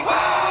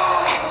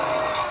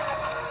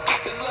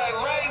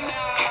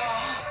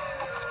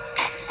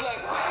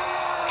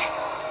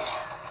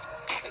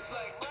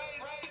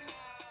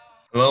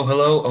Hello,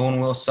 hello, Owen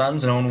Will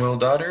sons and Owen Will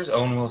daughters,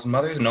 Owen Will's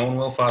mothers and Owen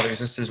Will fathers.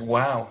 This is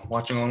WOW,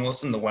 Watching Owen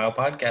Wilson, the WOW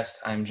podcast.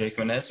 I'm Jake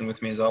Menez, and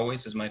with me as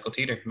always is Michael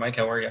Teeter. Mike,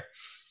 how are you?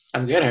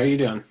 I'm good. How are you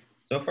doing?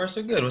 So far,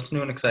 so good. What's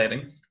new and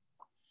exciting?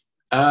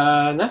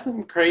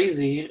 Nothing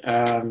crazy.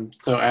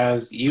 So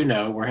as you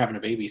know, we're having a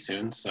baby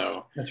soon.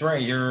 So That's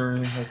right, you're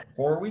like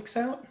 4 weeks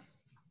out?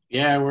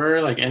 yeah,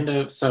 we're like end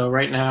of. So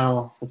right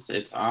now,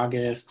 it's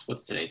August.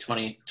 What's today?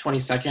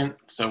 22nd.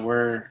 So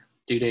we're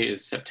due date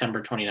is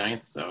September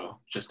 29th. So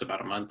just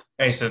about a month.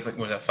 Hey, so it's like,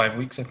 what was that, 5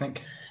 weeks, I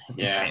think?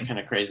 Yeah, Insane. kind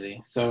of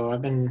crazy. So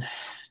I've been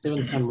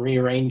doing some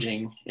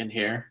rearranging in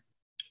here,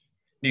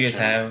 Do you which guys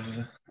have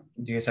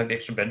do you guys have the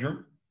extra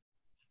bedroom?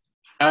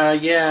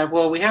 yeah.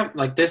 Well, we have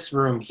like this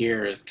room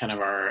here is kind of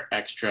our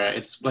extra.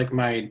 It's like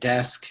my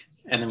desk,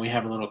 and then we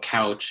have a little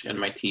couch and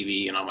my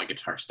TV and all my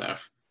guitar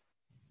stuff.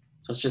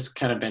 So it's just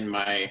kind of been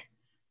my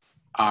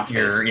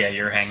office,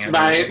 Your hangout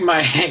my area.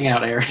 my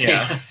hangout area.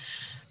 Yeah,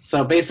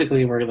 So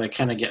basically, we're like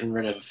kind of getting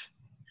rid of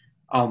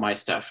all my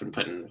stuff and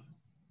putting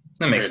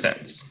that makes cribs.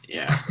 sense.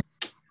 Yeah,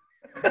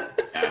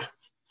 yeah.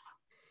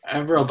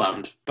 I'm real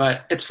bummed,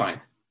 but it's fine.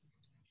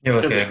 You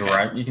have like It'll be a okay.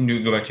 garage. You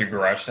can go back to your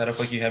garage setup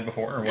like you had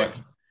before, or what?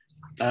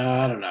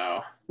 I don't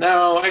know.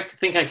 No, I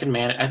think I can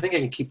manage. I think I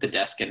can keep the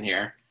desk in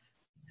here.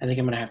 I think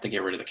I'm gonna have to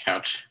get rid of the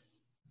couch.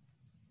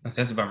 That's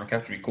a bummer.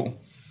 Couch would be cool.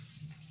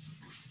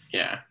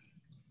 Yeah.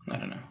 I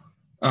don't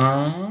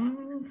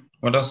know.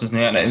 What else is new?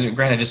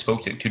 Grant, I just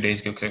spoke to 2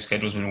 days ago because our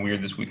schedule's been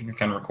weird this week. We're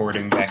kind of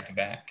recording back to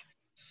back.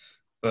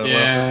 But what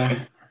else is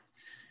new?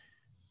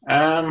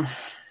 Yeah. Um,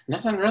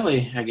 Nothing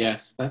really. I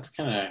guess that's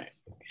kind of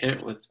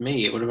it with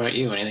me. What about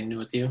you? Anything new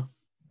with you?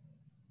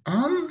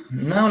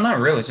 No, not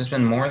really. It's just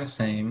been more of the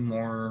same,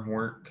 more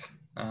work.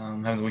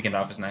 Having the weekend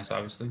off is nice,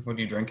 obviously. What are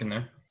you drinking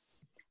there?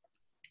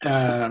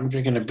 I'm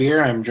drinking a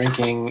beer. I'm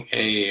drinking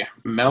a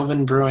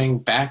Melvin Brewing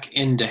Back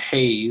into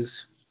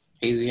Hazy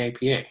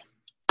IPA.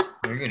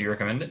 Very good. You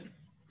recommend it?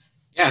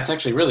 Yeah, it's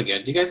actually really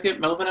good. Do you guys get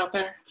Melvin out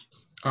there?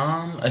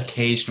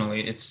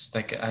 Occasionally. It's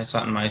like I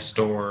saw it in my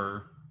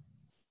store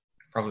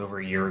probably over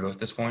a year ago at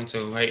this point.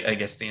 So I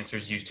guess the answer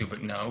is used to,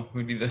 but no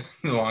would be the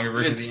longer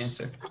version of the It's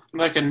answer.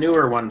 like a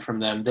newer one from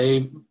them.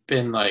 They've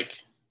been like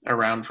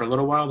around for a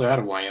little while. They're out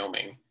of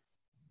Wyoming,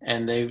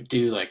 and they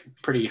do like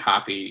pretty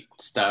hoppy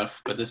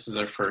stuff. But this is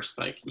their first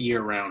like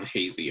year-round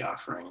hazy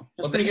offering.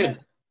 It's Well, pretty they had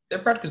good. their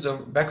product is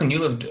over back when you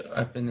lived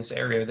up in this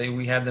area.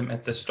 We had them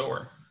at the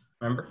store.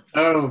 Remember?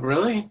 Oh,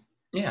 really?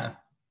 Yeah.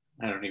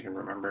 I don't even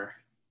remember.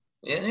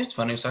 Yeah, it's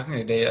funny. I was talking the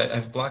other day.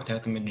 I've blocked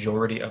out the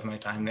majority of my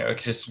time there. Like,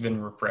 it's just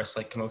been repressed,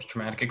 like most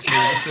traumatic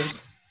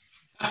experiences.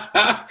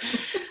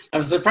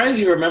 I'm surprised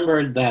you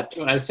remembered that.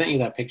 I sent you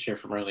that picture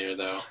from earlier,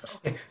 though.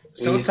 Okay,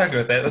 so let's We, talk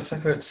about that. Let's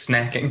talk about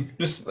snacking.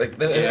 Just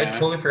like I yeah,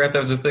 totally forgot that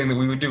was a thing that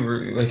we would do.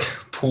 Like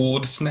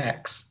pooled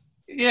snacks.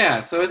 yeah.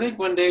 So I think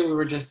one day we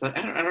were just like,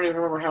 I don't even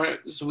remember how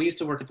it. So we used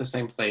to work at the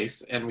same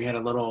place, and we had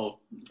a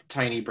little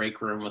tiny break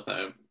room with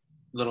a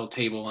little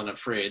table and a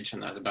fridge,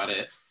 and that was about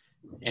it.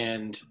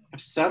 And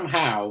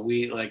somehow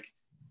we like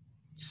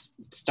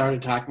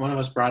started talking. One of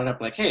us brought it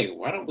up, like, hey,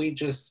 why don't we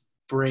just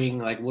bring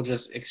like we'll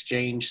just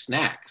exchange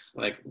snacks.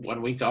 Like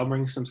one week I'll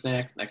bring some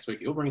snacks, next week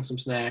you'll bring some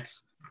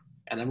snacks,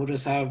 and then we'll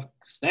just have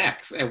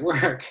snacks at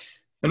work.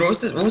 And what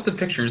was the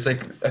pictures?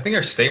 Like I think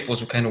our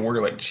staples kind of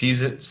were like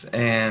Cheez-Its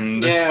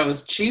and Yeah, it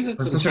was Cheez-Its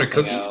was and some sort of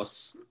something cookie.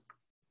 else.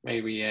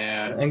 Maybe,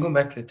 yeah. I'm going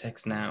back to the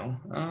text now.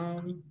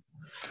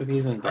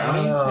 Cookies and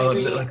brownies, Oh,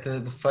 maybe? like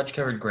the fudge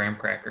covered graham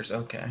crackers.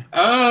 Okay.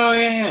 Oh,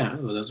 yeah, yeah.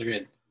 Oh, those are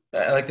good.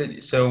 I like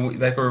that. So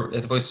back where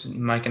at the place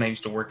Mike and I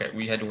used to work at,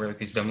 we had to wear like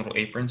these dumb little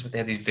aprons, but they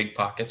had these big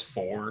pockets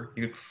for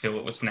you could fill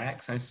it with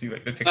snacks. I see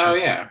like the picture Oh,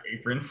 of yeah. the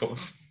apron full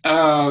of.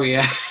 Oh,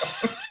 yeah.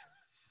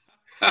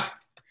 Oh,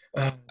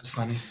 that's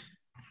funny.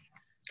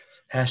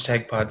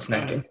 Hashtag pod uh,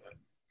 snacking.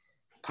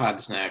 Pod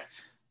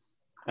snacks.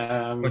 What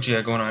Um, you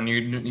got going on?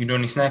 You doing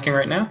any snacking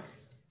right now?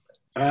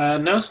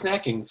 no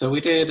snacking. So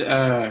we did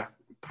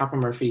Papa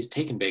Murphy's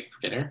Take and Bake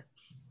for dinner.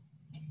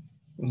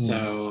 Ooh, what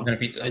So kind of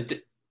pizza?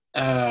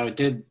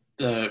 did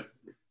the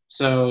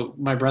so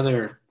my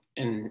brother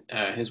and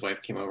his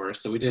wife came over.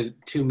 So we did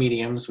two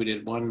mediums. We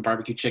did one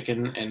barbecue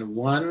chicken and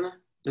one.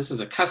 This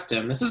is a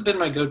custom. This has been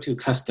my go-to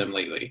custom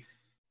lately.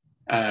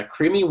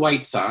 Creamy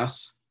white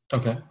sauce,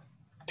 Okay.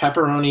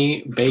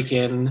 pepperoni,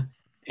 bacon,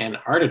 and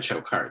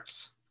artichoke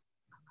hearts.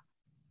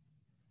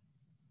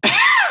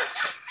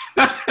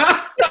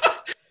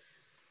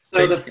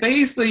 So the Big.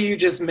 face that you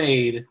just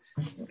made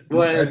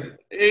was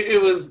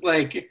it was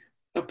like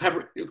a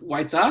pepper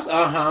white sauce,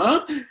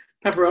 uh-huh.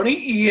 Pepperoni,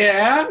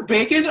 yeah.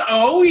 Bacon,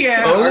 oh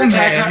yeah. Oh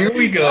man, here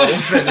we go.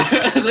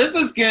 This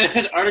is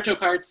good. Artichoke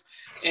hearts,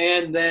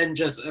 and then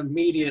just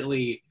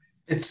immediately.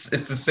 It's the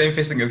same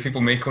face thing that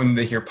people make when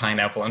they hear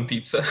pineapple on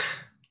pizza,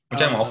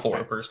 which I'm all Oh, for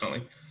okay.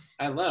 personally.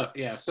 I love,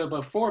 yeah. So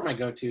before my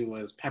go-to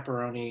was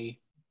pepperoni,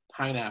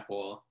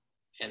 pineapple,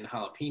 and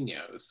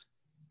jalapenos.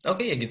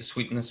 Okay, yeah, get the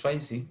sweet and the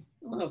spicy.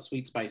 A little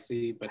sweet,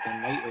 spicy, but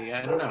then lately,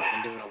 I don't know.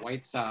 I've been doing a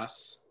white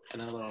sauce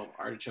and then a little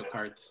artichoke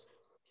hearts.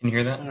 Can you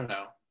hear that? I don't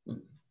know, a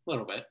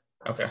little bit.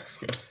 Okay,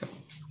 good.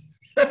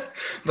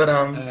 but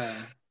Uh,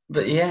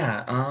 but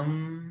yeah,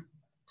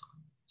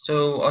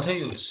 so I'll tell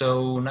you.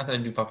 So not that I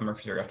do Papa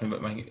Murphy's very often,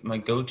 but my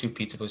go-to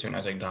pizza place right now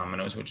is like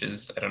Domino's, which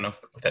is I don't know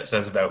what that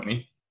says about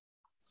me.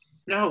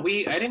 no,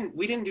 we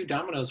didn't do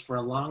Domino's for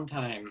a long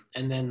time,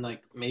 and then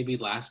like maybe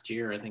last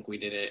year I think we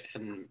did it,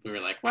 and we were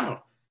like,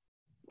 wow,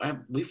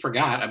 we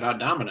forgot about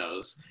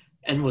Domino's.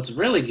 And what's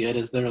really good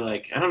is they're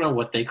like, I don't know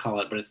what they call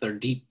it, but it's their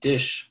deep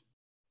dish.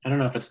 I don't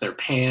know if it's their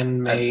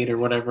pan I, made or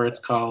whatever it's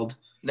called.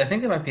 I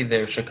think that might be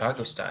their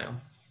Chicago style.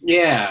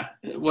 Yeah,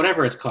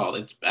 whatever it's called,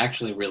 it's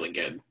actually really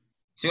good.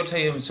 So I'll tell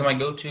you. So my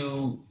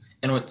go-to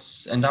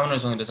and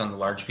Domino's only does on the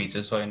large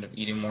pizza, so I end up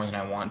eating more than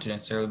I want to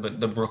necessarily. But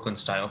the Brooklyn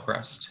style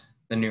crust,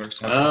 the New York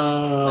style crust,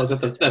 Oh, is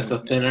that that's that's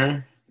really the nice.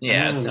 thinner?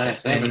 Yeah, Oh, it's like a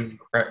nice. I haven't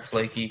thin,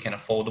 flaky, kind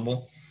of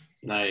foldable.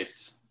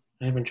 nice.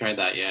 I haven't tried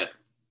that yet.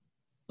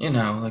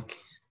 Like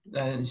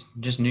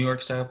just New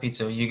York style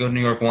pizza. You go to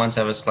New York once,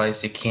 have a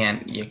slice. You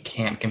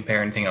can't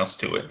compare anything else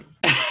to it.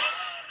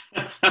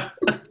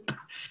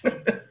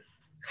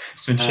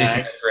 It's been chasing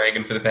uh, that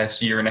dragon for the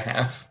past year and a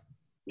half.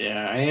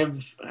 yeah,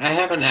 I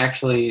haven't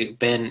actually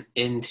been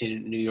into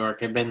New York.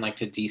 I've been like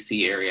to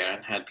DC area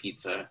and had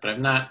pizza, but I've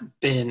not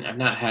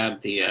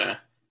had the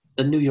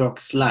New York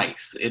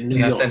slice in New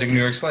The authentic New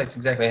York. York slice,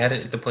 exactly. I had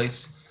it at the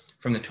place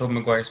from the Tobey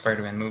Maguire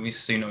Spider-Man movies,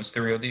 so you know it's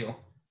the real deal.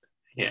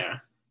 Yeah.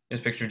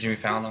 There's a picture of Jimmy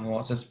Fallon on the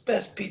wall. It says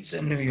 "Best pizza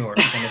in New York,"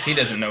 and if he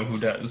doesn't know, who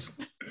does?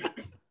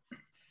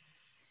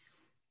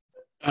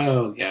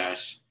 Oh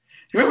gosh.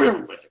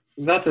 Remember,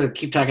 not to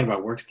keep talking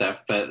about work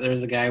stuff, but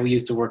there's a guy we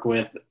used to work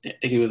with.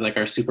 He was like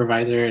our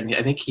supervisor, and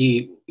I think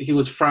he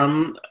was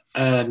from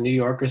New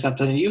York or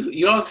something. And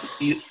you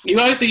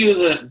always to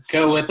use a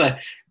go with a,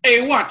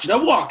 hey, watch it,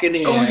 I'm walking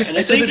Oh my here, god! and I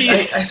I said think that. he,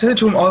 I said it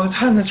to him all the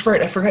time. That's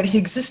right. I forgot he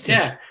existed.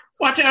 yeah,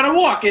 watch out, I'm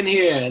walking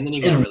here, and then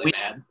he got In really weird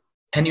mad.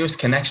 tenuous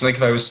connection, like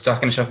if I was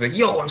stuck in a shop, like,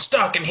 "Yo, I'm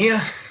stuck in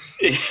here."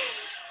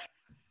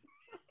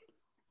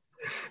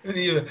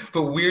 Yeah,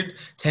 but weird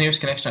tenuous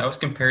connection. I always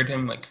compared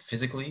him like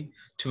physically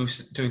to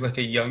like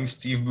a young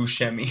Steve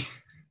Buscemi,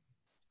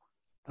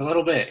 A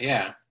little bit,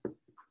 yeah,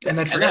 and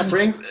I'd and forgotten that he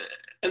brings existed.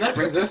 and that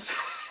So brings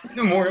us.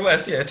 more or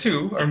less, yeah.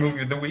 Two, our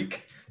movie of the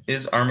week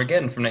is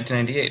Armageddon from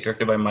 1998,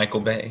 directed by Michael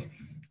Bay.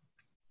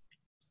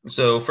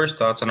 So first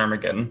thoughts on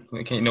Armageddon.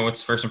 Okay, you know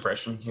what's first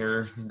impression?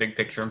 Your big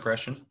picture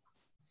impression.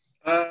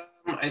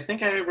 I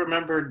think I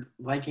remembered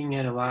liking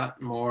it a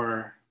lot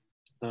more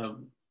the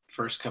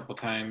first couple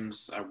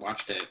times I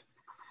watched it.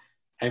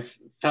 I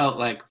felt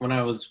like when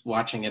I was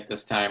watching it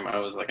this time, I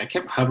was like, I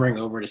kept hovering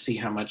over to see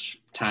how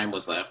much time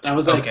was left. I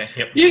was like, Okay,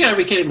 yep. you gotta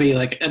be kidding me!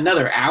 Like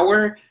another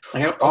hour?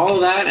 Like all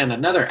Okay. that and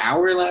another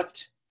hour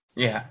left?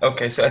 Yeah.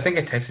 Okay. So I think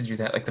I texted you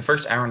that like the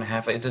first hour and a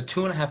half. Like, it's a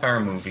 2.5 hour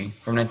movie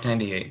from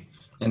 1998,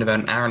 and about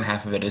an hour and a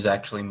half of it is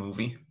actually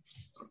movie.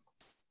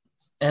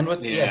 And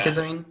yeah, because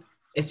Yeah, I mean,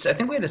 I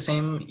think we had the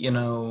same,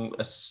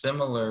 a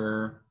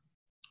similar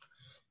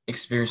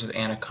experience with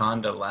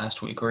Anaconda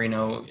last week, where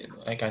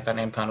like I thought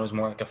Anaconda was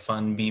more like a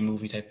fun B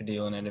movie type of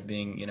deal, and ended up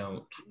being,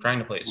 trying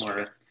to play it straight,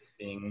 more.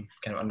 being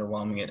kind of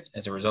underwhelming it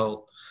as a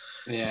result.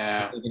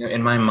 Yeah,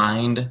 In my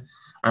mind,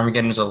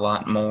 Armageddon is a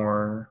lot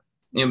more.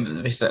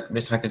 Based on the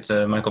fact that it's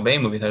a Michael Bay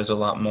movie, that is a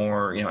lot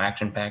more,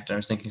 action packed. And I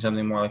was thinking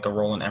something more like a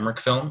Roland Emmerich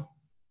film,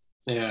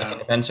 like yeah,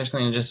 Independence or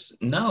something. And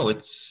just no,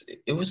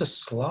 it was a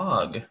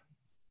slog. Like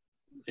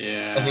it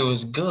yeah,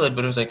 was good,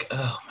 but it was like,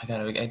 oh my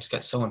god, I just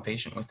got so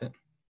impatient with it.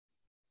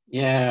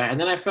 yeah. And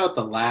then I felt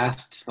the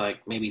last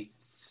like maybe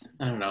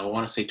I don't know, I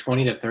want to say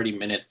 20 to 30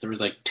 minutes. There was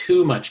like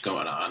too much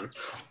going on.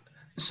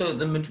 So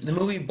the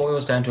movie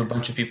boils down to a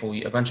bunch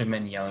of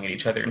men yelling at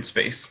each other in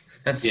space.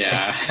 That's like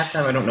Yeah, half the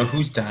time I don't know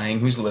who's dying,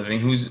 who's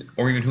living,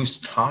 or even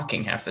who's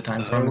talking half the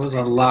time. So there I'm was just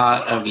a like,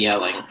 lot of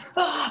yelling.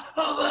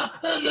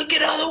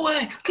 get out of the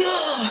way,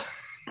 go!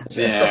 That's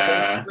the whole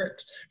Yeah,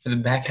 script for the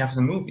back half of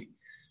the movie.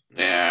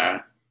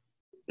 yeah.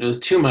 It was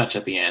too much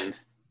at the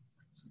end.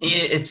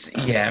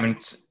 Yeah, I mean,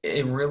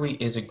 it really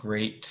is a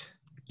great,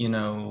 it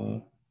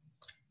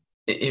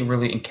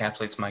really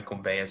encapsulates Michael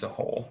Bay as a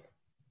whole.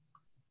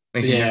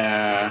 Like if you're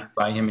Yeah.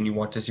 by him and you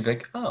watch this, you'd be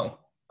like, oh,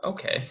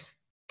 okay,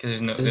 because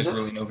Is there's that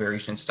really no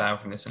variation in style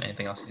from this and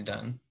anything else he's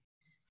done.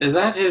 is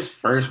that his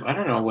first? I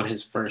don't know what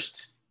his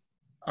first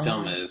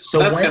film is, but So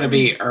that's got to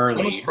be when was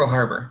early. Pearl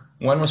Harbor?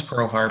 When was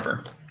Pearl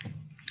Harbor? Oh,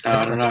 I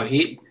That's don't like know.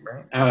 late 80s,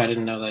 right? I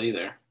didn't know that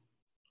either.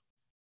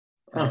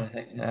 Huh. Let's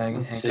Hang tight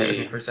with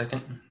me see. for a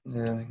second.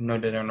 No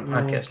data on the Uh,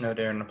 podcast. No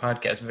data on the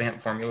podcast. Vamp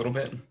for me a little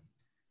bit.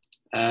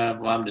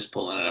 well, I'm just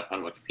pulling it up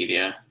on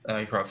Wikipedia.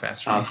 You're probably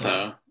faster than me.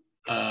 Also,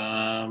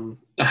 I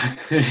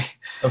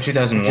Oh,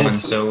 2001.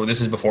 just. So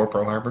this is before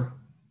Pearl Harbor.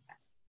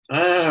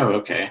 Oh,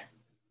 okay.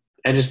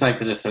 I just like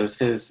that it says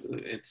his.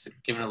 It's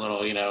given a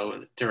little,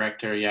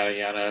 director yada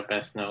yada,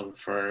 best known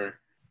for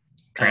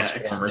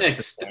Transformers at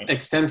this point.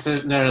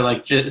 extensive, no,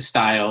 like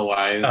style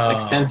wise, Oh.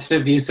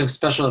 extensive use of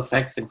special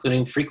effects,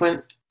 including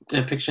frequent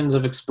depictions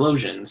of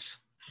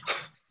explosions.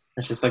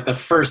 It's just like the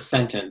first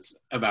sentence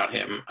about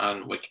him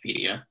on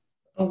Wikipedia.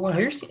 Oh wow.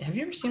 Have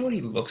you ever seen what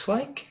he looks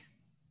like?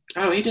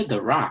 Oh, he did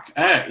The Rock.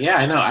 Yeah,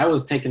 I know. I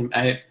was taken.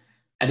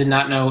 I did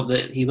not know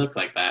that he looked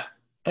like that.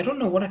 I don't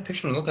know what I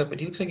picture him to look like, but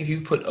he looks like if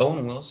you put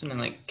Owen Wilson and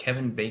like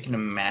Kevin Bacon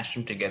and mashed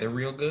them together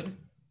real good.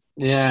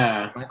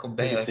 Yeah, Michael I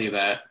Bay, can like see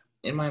that.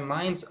 in my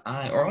mind's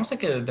eye, or almost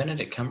like a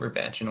Benedict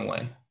Cumberbatch in a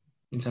way,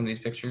 in some of these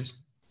pictures.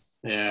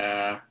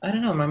 Yeah. I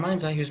don't know. In my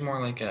mind's eye, he was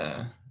more like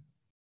a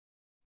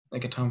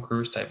Tom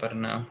Cruise type. I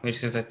don't know. Maybe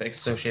because I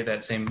associate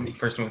that same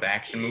person with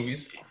action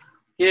movies.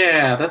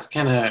 Yeah, that's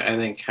kind of, I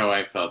think, how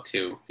I felt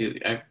too.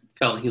 I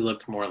felt he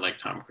looked more like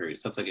Tom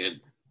Cruise. That's a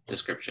good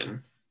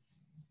description.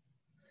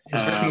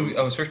 His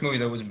first movie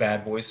though was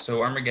Bad Boys.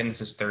 So Armageddon is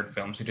his third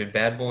film. So he did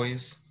Bad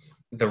Boys,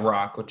 The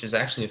Rock, which is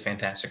actually a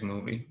fantastic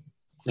movie.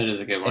 It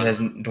is a good It one. has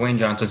Dwayne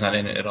Johnson's not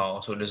in it at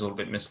all, so it is a little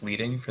bit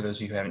misleading for those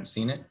of you who haven't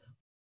seen it.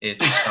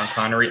 It's Sean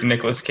Connery and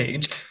Nicolas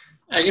Cage.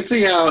 I can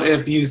see how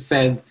if you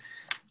said,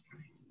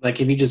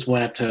 like, if you just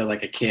went up to,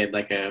 like, a kid,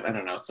 like, I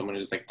don't know, someone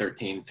who's, like,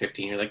 13,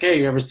 15, you're like, hey,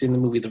 you ever seen the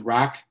movie The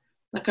Rock?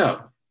 Like,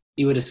 oh,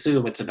 you would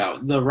assume it's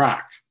about The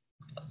Rock.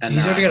 And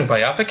He's already got a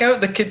biopic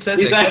out? The kid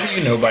says, like, how do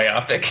you know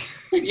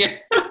biopic? Yeah.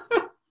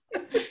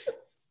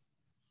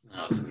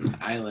 No, it's an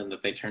island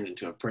that they turned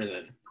into a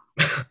prison.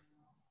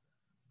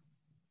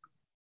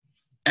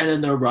 And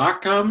then The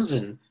Rock comes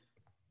and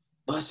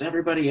busts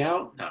everybody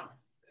out? No.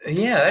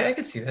 Yeah, I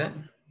could see that.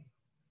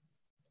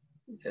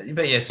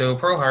 But yeah, so not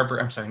Pearl Harbor,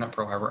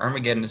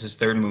 Armageddon is his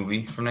third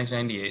movie from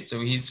 1998, so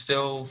he's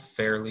still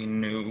fairly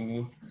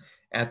new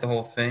at the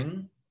whole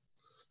thing.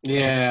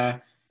 Yeah.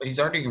 But he's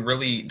already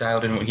really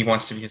dialed in what he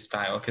wants to be his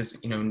style,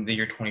 because, you know, in the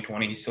year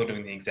 2020, he's still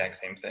doing the exact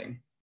same thing.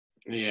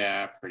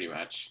 Yeah, pretty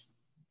much.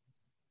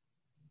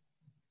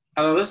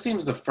 Although this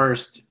seems the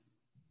first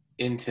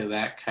into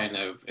that kind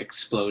of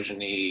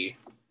explosion-y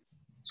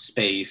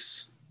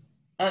space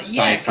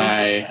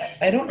sci-fi. Yeah,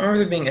 I don't remember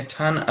there being a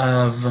ton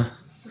of,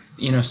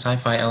 you know,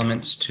 sci-fi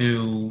elements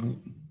to,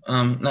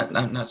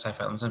 not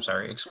sci-fi elements. I'm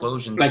sorry,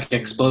 explosions. Like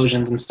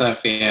explosions and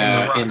stuff.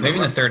 Yeah, maybe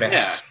in the third act.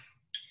 Yeah.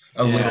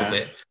 A little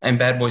bit. And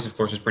Bad Boys, of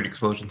course, is pretty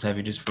explosions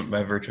heavy just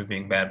by virtue of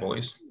being Bad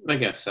Boys. I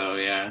guess so.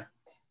 Yeah.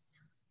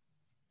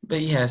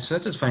 But yeah, so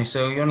that's what's funny.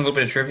 So you want a little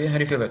bit of trivia? How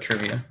do you feel about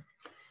trivia?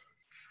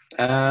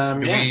 Yeah.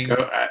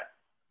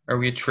 Are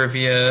we a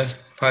trivia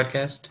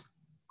podcast?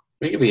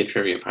 We could be a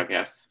trivia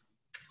podcast.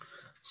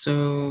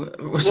 So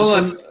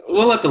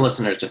we'll let the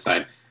listeners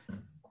decide.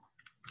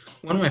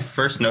 One of my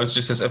first notes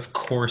just says, "Of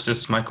course,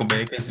 it's Michael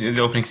Bay," because the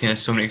opening scene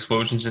has so many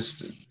explosions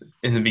just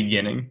in the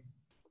beginning.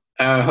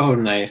 Oh,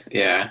 nice.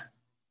 Yeah.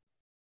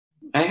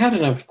 I had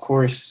an of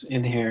course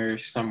in here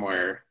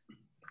somewhere.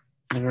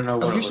 I don't know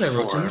what it was for.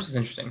 So here's what's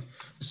interesting.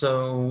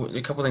 So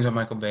a couple things about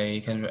Michael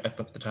Bay, kind of up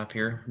at the top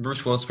here.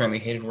 Bruce Willis apparently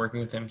hated working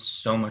with him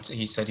so much that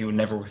he said he would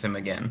never work with him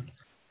again,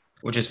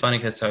 which is funny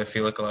because that's how I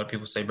feel like a lot of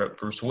people say about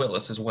Bruce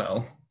Willis as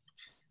well.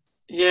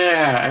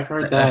 Yeah, I've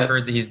heard that. I've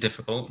heard that he's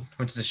difficult,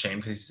 which is a shame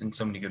because he's in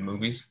so many good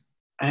movies.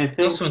 He's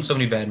also in so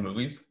many bad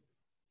movies.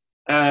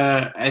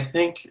 I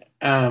think.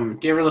 Do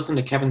you ever listen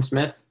to Kevin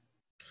Smith?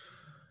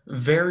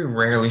 Very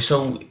rarely.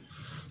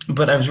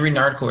 But I was reading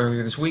an article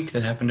earlier this week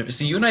that happened to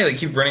see you and I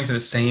keep running to the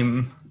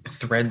same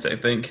threads, I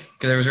think,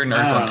 because I was reading an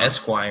article on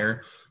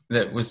Esquire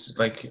that was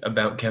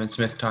about Kevin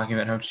Smith talking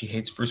about how much he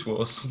hates Bruce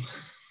Willis,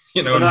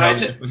 and how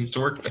difficult he's to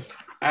work with.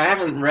 I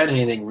haven't read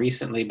anything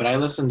recently, but I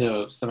listened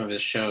to some of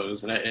his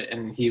shows,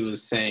 and he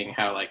was saying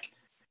how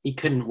he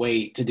couldn't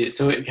wait to do.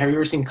 So have you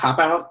ever seen Cop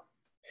Out?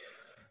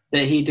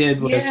 That he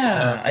did with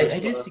I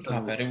did see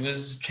Cop Out. It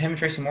was him and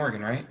Tracy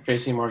Morgan, right?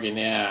 Tracy Morgan,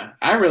 yeah.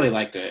 I really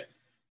liked it.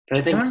 But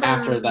I think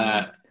after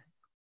that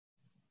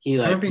I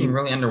remember being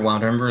really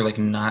underwhelmed.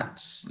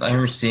 I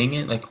remember seeing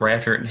it right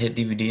after it hit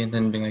DVD and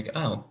then being like,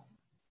 oh,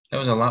 that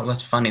was a lot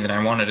less funny than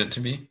I wanted it to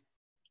be.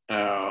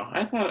 Oh,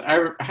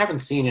 I haven't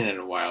seen it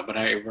in a while, but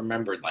I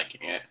remembered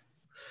liking it.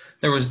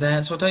 There was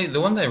that. So I'll tell you, the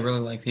one that I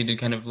really liked he did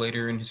kind of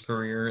later in his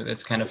career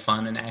that's kind of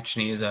fun and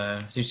actiony is,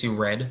 did you see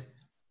Red?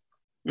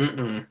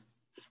 Mm-mm.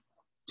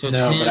 So it's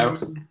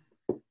him.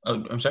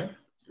 Oh, I'm sorry?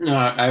 No,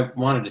 I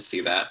wanted to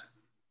see that.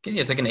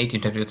 Yeah, it's like an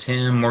A-Team type. It's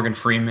him, Morgan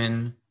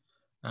Freeman,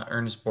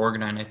 Ernest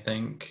Borgnine, I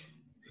think,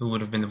 who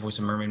would have been the voice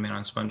of Mermaid Man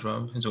on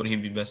SpongeBob, is what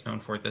he'd be best known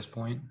for at this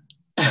point,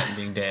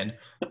 being dead.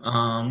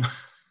 And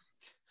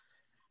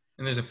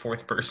there's a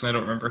fourth person, I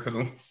don't remember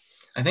who.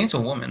 I think it's a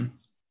woman.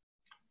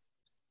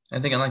 I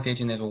think unlike the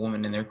A-Team, they have a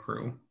woman in their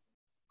crew.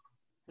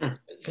 But,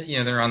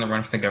 they're on the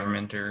run for the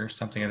government or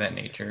something of that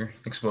nature.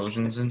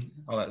 Explosions and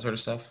all that sort of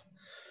stuff.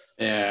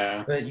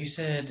 Yeah. But you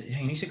said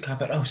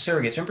Cop Out. Oh,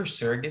 Surrogates. Remember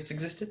Surrogates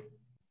existed?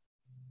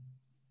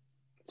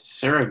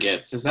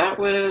 Surrogates. Is that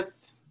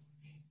with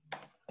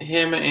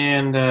him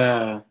and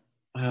I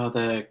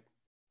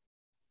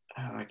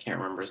can't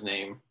remember his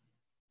name.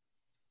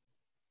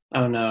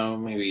 Oh no,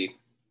 maybe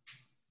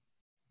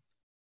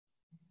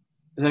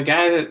the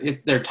guy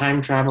that they're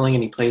time traveling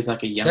and he plays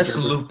like a younger. That's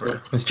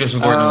Looper with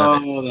Joseph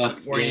Gordon-Levitt. Oh,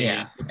 that's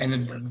yeah. And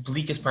the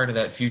bleakest part of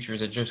that future is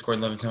that Joseph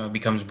Gordon-Levitt somehow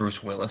becomes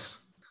Bruce Willis.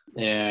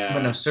 Yeah.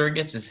 But no,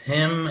 Surrogates is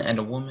him and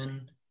a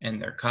woman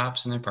and their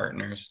cops and their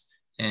partners.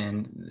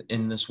 And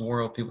in this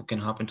world, people can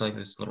hop into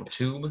this little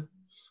tube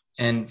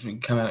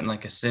and come out in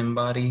like a sim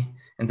body,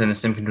 and then the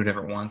sim can do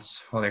whatever it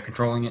wants while they're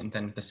controlling it, and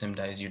then if the sim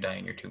dies, you die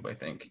in your tube, I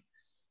think.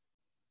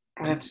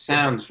 That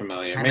sounds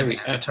familiar. Kind of Maybe.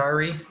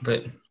 Avatar-y,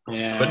 but what?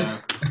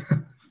 Yeah.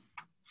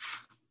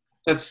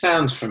 That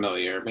sounds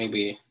familiar.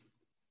 Maybe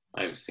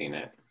I've seen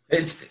it.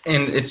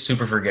 It's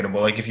super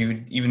forgettable. Like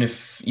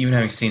even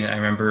having seen it, I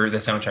remember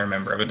that's how much I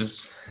remember of it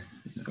is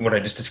what I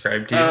just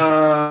described to you.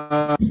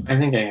 I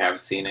think I have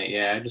seen it.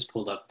 Yeah, I just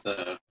pulled up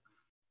the.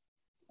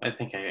 I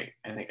think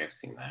I've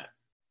seen that.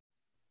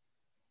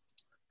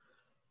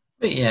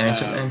 But yeah,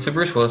 and so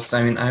Bruce Willis.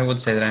 I mean, I would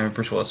say that I'm a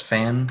Bruce Willis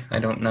fan. I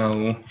don't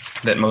know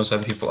that most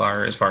other people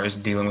are as far as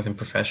dealing with him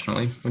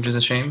professionally, which is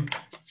a shame.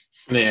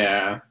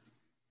 Yeah,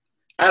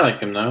 I like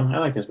him though. I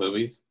like his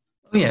movies.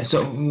 Oh yeah,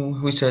 so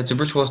we said so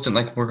Bruce Willis didn't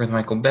like working with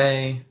Michael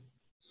Bay.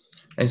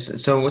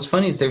 So what's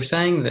funny is they were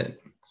saying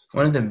that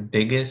one of the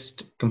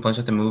biggest complaints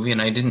with the movie,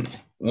 and I didn't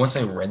once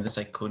I read this,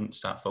 I couldn't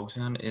stop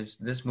focusing on, is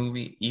this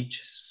movie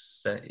each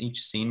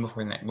scene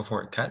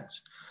before it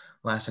cuts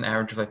lasts an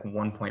average of like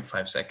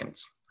 1.5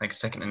 seconds, like a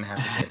second and a half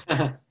is it,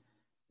 and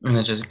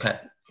then just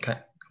cut.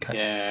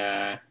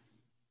 Yeah.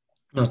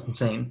 No, it's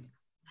insane.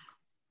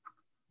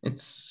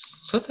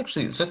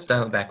 Let's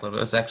dial it back a little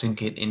bit. Let's actually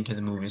get into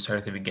the movie and start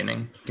at the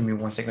beginning. Give me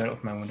 1 second. I'll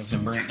open my windows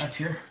and burn it up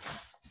here.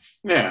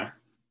 Yeah.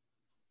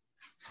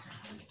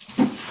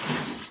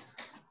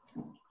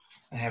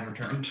 I have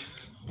returned.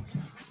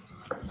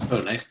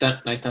 Oh, nice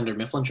Dunder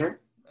Mifflin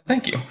shirt.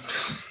 Thank you.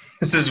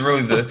 This is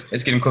really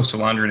it's getting close to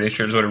laundry day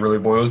shirt is what it really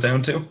boils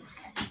down to.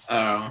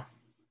 Oh.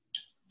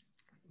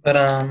 But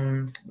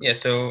yeah,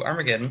 so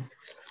Armageddon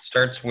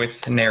starts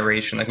with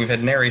narration. Like we've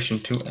had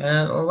narration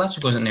last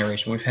week wasn't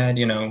narration. We've had,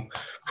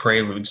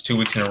 preludes 2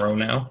 weeks in a row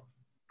now.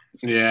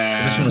 Yeah.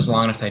 But this one was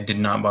long enough that I did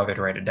not bother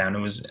to write it down. It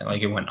was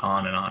like it went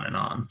on and on and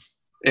on.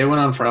 It went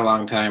on for a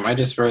long time. I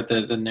just wrote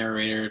the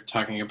narrator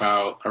talking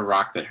about a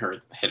rock that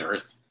hit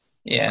Earth.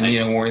 Yeah,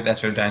 and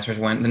that's where the dinosaurs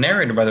went. The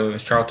narrator, by the way,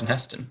 was Charlton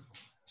Heston.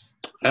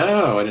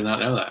 Oh, I did not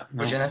know that.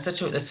 Nice. And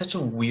that's such a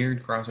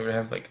weird crossover to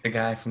have like the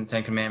guy from the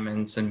Ten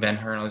Commandments and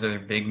Ben-Hur and all these other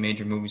big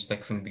major movies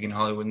like from the beginning of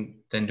Hollywood, and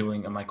then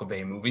doing a Michael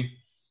Bay movie.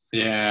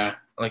 Yeah.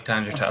 Like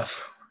times are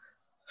tough.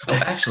 Oh,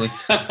 actually,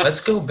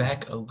 let's go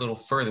back a little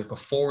further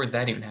before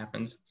that even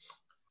happens.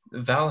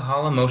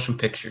 Valhalla Motion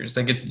Pictures,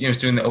 like it's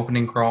doing the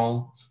opening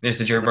crawl. There's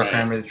the Jerry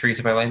Bruckheimer, the tree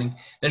hit by lightning.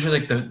 Then there's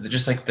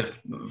like the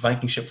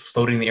Viking ship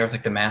floating in the air with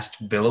like the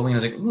mast billowing. I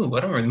was like, ooh, I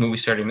don't remember the movie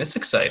starting this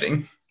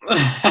exciting.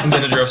 And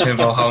then it drops in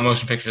Valhalla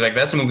Motion Pictures. Like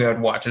that's a movie I would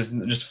watch, is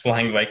just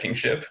flying Viking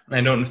ship. And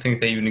I don't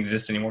think they even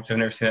exist anymore because I've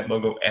never seen that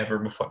logo ever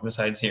before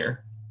besides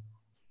here.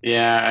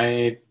 Yeah,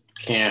 I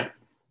can't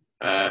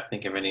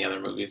think of any other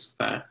movies with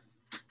that.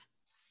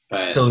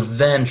 But so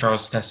then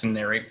Charles Heston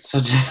narrates. So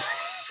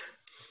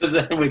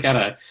then we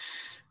got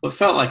what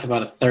felt like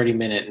about a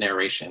 30-minute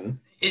narration.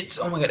 It's,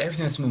 oh my God,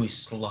 everything in this movie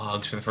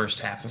slogs for the first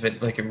half of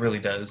it. Like it really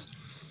does.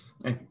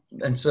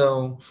 And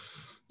so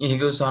he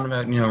goes on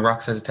about,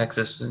 rock size of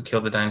Texas,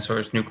 kill the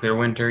dinosaurs, nuclear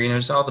winter,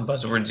 just all the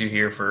buzzwords you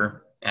hear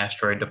for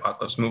asteroid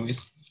apocalypse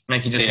movies.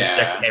 Like he just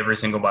checks every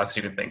single box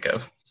you could think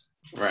of.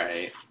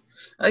 Right.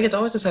 Like it's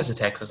always the size of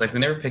Texas. Like they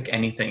never pick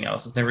anything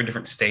else. It's never a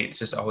different state. It's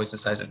just always the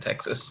size of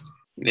Texas.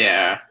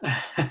 Yeah.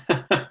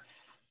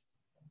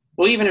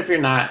 Well, even if you're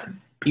not,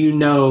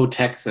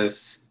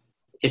 Texas,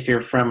 if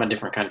you're from a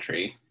different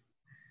country.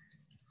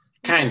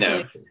 Kind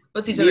of.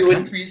 But these other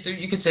countries,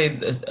 you could say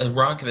a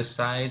rock the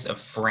size of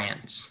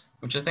France,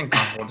 which I think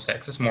comparable to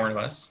Texas, more or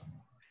less.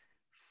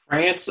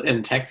 France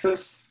and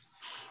Texas?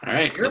 All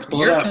right, let's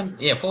pull it up.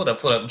 Yeah, pull it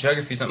up.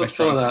 Geography is not my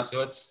strong suit,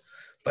 so it's...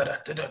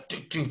 But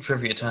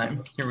trivia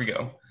time. Here we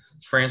go.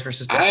 France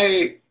versus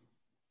Texas.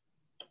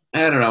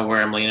 I don't know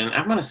where I'm leaning.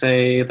 I'm going to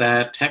say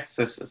that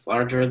Texas is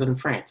larger than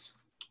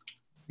France.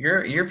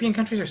 European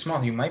countries are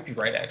small. You might be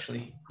right,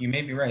 actually. You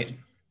may be right.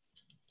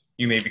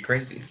 You may be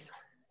crazy.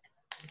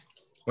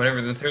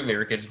 Whatever the third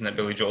lyric is in that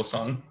Billy Joel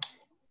song.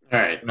 All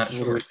right. Not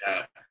sure.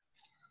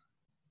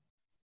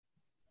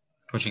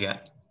 What you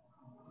got?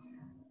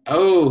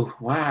 Oh,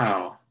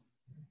 wow.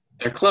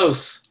 They're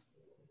close.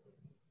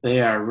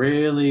 They are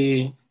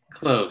really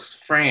close.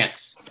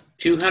 France,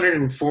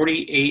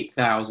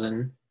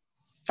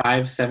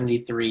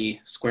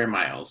 248,573 square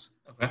miles.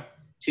 Okay.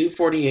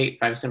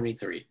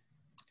 248,573.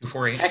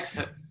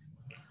 248.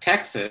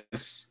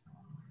 Texas,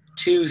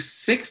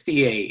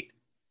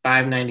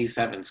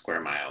 268,597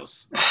 square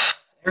miles.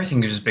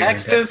 Everything is just bigger than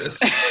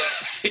Texas.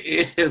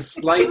 Is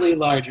slightly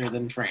larger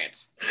than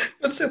France.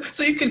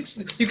 So you could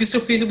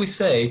still feasibly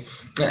say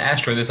an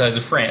asteroid the size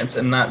of France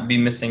and not be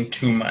missing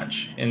too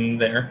much in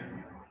there.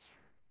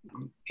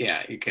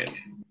 Yeah, you could.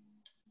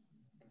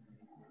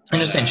 I'm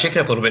just saying, shake it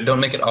up a little bit. Don't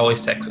make it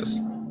always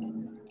Texas.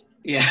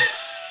 Yeah.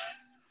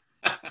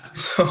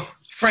 So,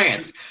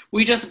 France,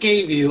 we just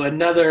gave you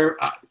another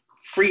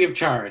free of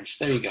charge.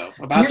 There you go.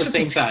 About the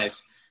same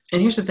size.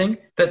 And here's the thing.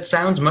 That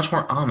sounds much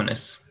more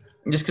ominous.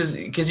 Just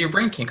because your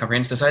brain can't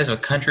comprehend. It's the size of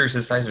a country versus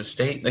the size of a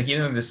state. Like,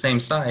 even though they're the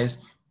same size,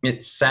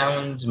 it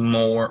sounds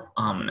more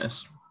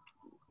ominous.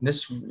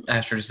 This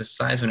asteroid is the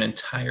size of an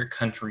entire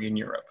country in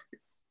Europe.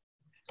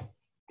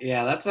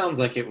 Yeah, that sounds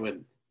like it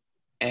would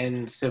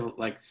end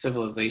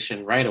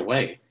civilization right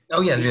away.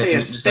 Oh yeah, You it'd say be a like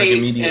just like state,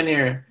 immediate.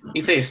 and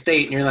you say a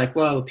state, and you're like,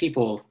 well, the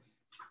people,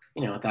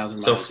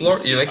 1,000 So miles east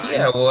Florida, will you're be like, fine.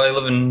 yeah, well, I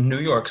live in New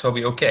York, so I'll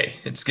be okay.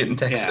 It's getting Yeah,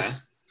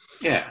 Texas.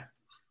 yeah.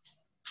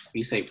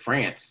 You say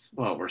France,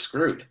 well, we're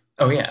screwed.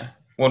 Oh yeah,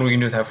 what are we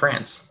gonna do without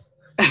France?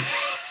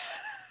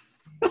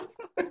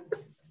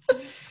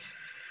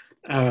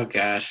 Oh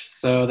gosh.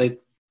 So they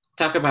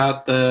talk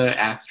about the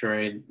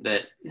asteroid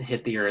that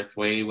hit the Earth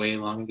way, way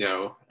long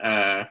ago.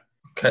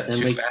 Cut Then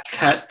to we astronaut,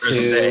 cut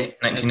present to day,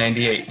 an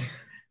 1998.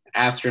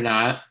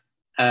 astronaut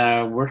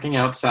working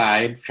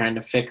outside, trying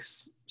to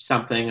fix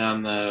something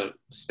on the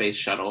space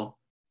shuttle.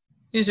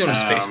 He's doing a Um,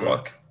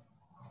 spacewalk.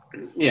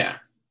 yeah,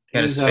 Got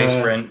a he's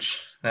space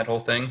wrench, that whole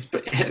thing.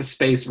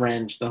 space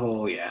wrench, the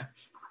whole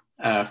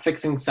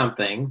fixing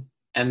something,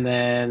 and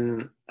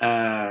then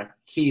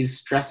he's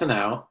stressing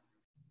out,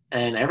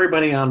 and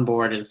everybody on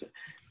board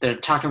they're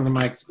talking to the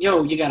mics.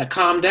 Yo, you gotta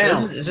calm down,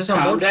 Is this on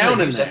calm board? This is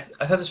down in there.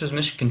 I thought this was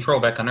mission control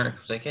back on Earth.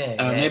 It was like,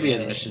 Maybe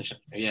his hey, mission.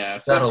 Yeah,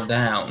 settle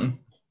down.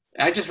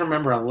 I just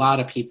remember a lot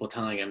of people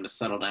telling him to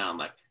settle down.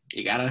 Like,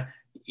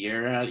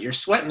 you're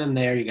sweating in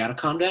there. You gotta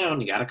calm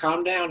down. You gotta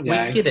calm down, We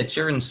guy. get it.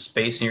 You're in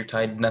space and you're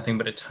tied to nothing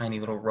but a tiny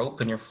little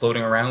rope and you're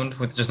floating around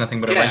with just nothing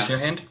but a wrench Yeah, in your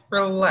hand. yeah,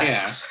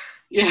 Relax.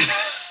 yeah,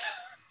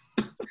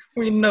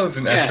 We know there's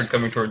an yeah, asteroid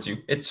coming towards you.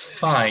 It's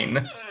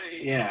fine.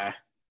 yeah.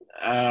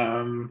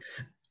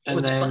 And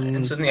What's fine? And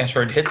then so then the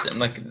asteroid hits him.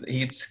 Like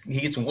he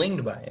gets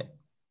winged by it.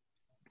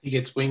 he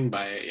gets winged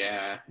by it.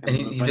 Yeah, And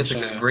and a he does bunch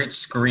like this of great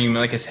scream,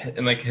 like his head,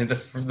 and like the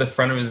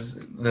front of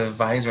the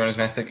visor on his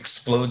mask like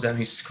explodes out. And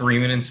he's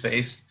screaming in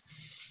space,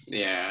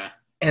 yeah,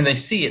 and they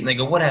see it and they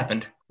go, "What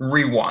happened?"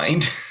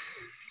 Rewind.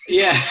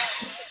 yeah.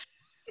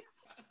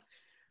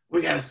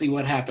 We gotta see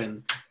what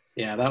happened.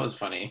 Yeah, that was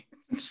funny.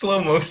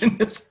 Slow motion. You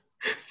just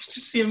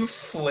see him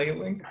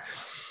flailing,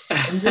 and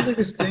he does like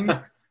this thing,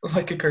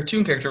 like a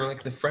cartoon character, where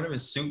like the front of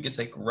his suit gets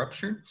like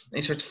ruptured, and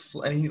he starts,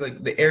 and he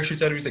like the air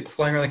shoots out of him. He's like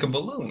flying around like a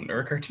balloon or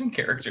a cartoon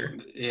character.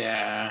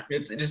 Yeah,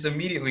 It's just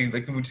immediately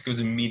like the movie just goes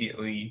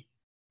immediately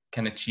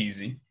kind of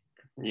cheesy.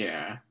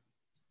 yeah.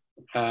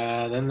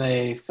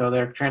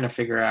 They're trying to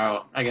figure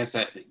out. I guess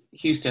at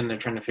Houston, they're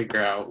trying to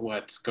figure out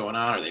what's going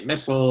on. Are they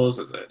missiles?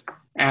 Is it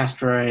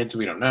asteroids?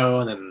 We don't know.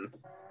 And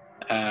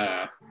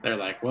then they're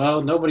like,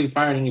 well, nobody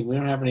fired any. We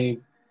don't have any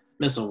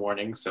missile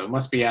warnings, so it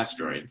must be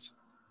asteroids.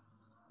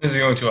 Those are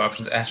the only two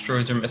options: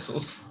 asteroids or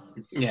missiles.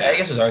 I Yeah,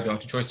 guess those are the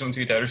only two choices once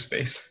you get to outer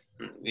space.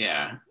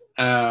 yeah.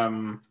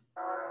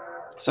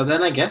 So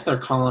then I guess they're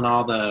calling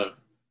all the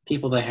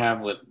people they have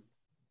with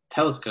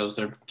telescopes.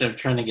 They're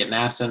trying to get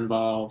NASA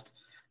involved.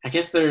 I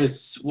guess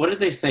there's, what did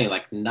they say,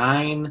 like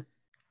 9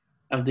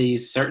 of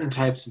these certain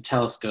types of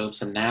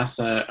telescopes, and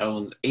NASA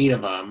owns 8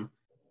 of them,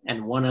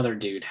 and one other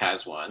dude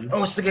has one.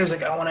 Oh, it's the guy who's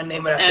like, I want to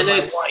name it after And my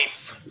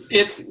wife.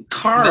 it's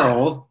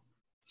Carl.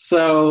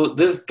 So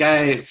this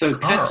guy, so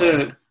Carl. cut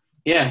to,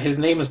 yeah, his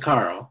name is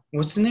Carl.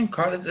 What's the name?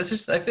 Carl. That's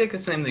just. I feel like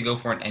that's the name they go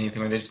for in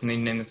anything where they just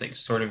name that's like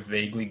sort of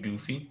vaguely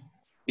goofy.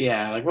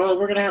 Yeah, like, well,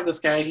 we're gonna have this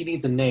guy. He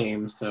needs a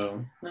name,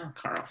 so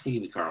Carl. He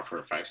can be Carl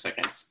for 5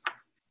 seconds.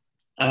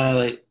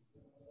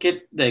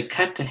 They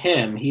cut to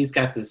him. He's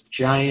got this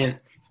giant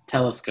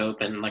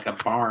telescope in like a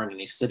barn, and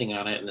he's sitting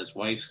on it, and his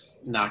wife's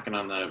knocking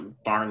on the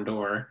barn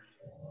door,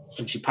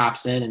 and she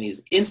pops in, and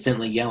he's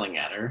instantly yelling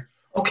at her.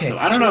 Okay. So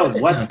I don't know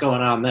what's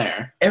going on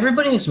there.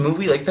 Everybody in this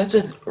movie, like that's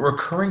a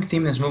recurring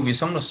theme in this movie.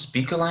 Someone will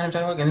speak a line of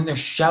dialogue, and then they're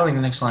shouting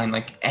the next line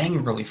like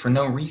angrily for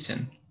no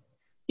reason.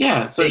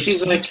 Yeah. So it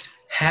she's like,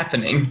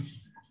 happening.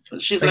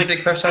 She's like, like,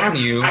 first talking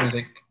to you, and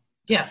like,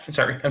 yeah,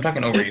 sorry, I'm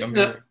talking over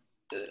you.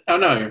 Oh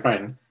no, you're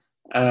fine.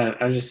 I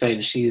was just saying,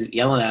 she's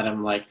yelling at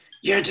him like,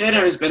 "Your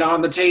dinner's been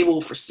on the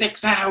table for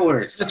 6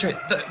 hours." That's right.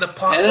 The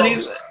pot and then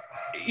roast.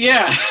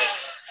 Yeah.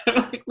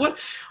 Like, what?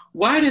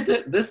 Why did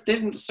this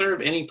didn't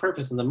serve any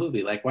purpose in the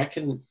movie? Like, why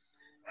couldn't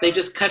they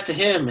just cut to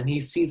him and he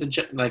sees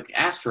like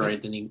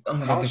asteroids and he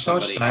calls there's so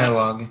somebody? much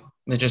dialogue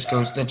that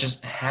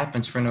just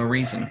happens for no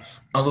reason.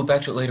 I'll look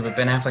back to it later, but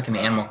Ben Affleck and the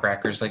Animal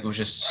Crackers, like, it was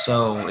just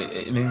so.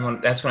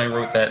 That's when I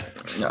wrote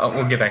that. No,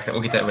 we'll get back to that.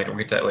 We'll get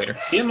that later.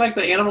 You didn't like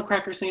the Animal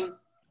Cracker scene?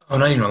 Oh,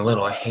 not even a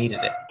little. I hated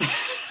it.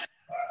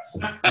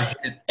 I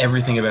hated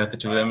everything about the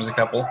two of them as a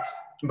couple.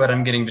 But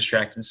I'm getting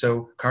distracted.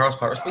 So Carl's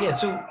powers. But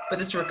yeah,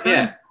 but it's a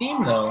recurring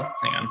theme though.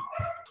 Hang on.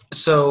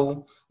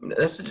 So it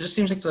just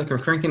seems like a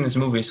recurring theme in this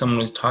movie. Someone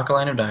will talk a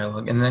line of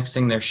dialogue, and the next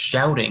thing they're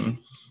shouting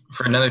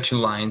for another 2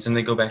 lines, and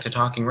they go back to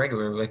talking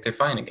regularly, like they're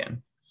fine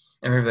again.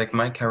 And we're like,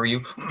 Mike, how are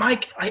you?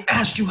 Mike, I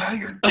asked you how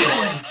you're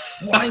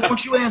doing. Why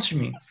won't you answer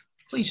me?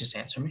 Please just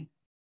answer me.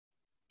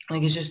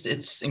 Like,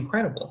 it's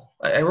incredible.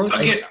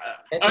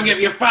 I'll give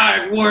you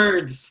 5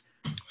 words.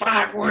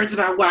 5 words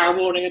about why I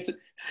won't answer.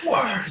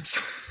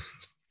 Words.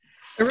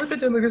 I wrote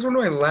that down. Like, that's one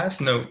of my last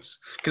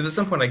notes. Because at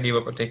some point I gave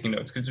up on taking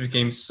notes because it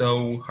became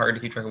so hard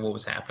to keep track of what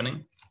was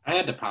happening. I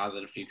had to pause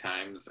it a few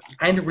times.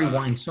 I had to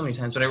rewind so many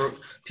times. But I wrote,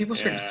 people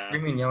started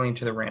screaming and yelling at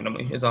each other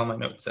randomly, is all my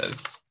note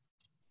says.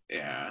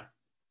 Yeah.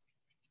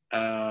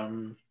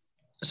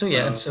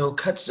 So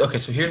cuts. Okay,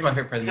 so here's my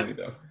favorite part of the movie,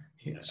 though.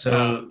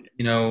 So,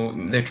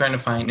 they're trying to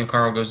find,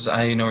 Carl goes,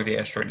 I know where the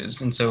asteroid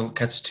is. And so it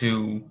cuts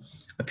to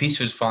a piece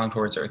of it falling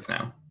towards Earth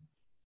now.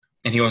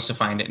 And he wants to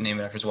find it and name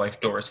it after his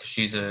wife, Doris, because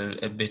she's a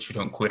bitch who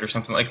don't quit or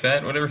something like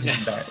that. Whatever his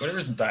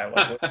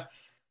dialogue was.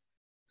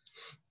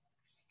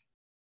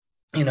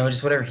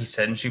 Just whatever he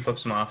said. And she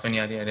flips him off and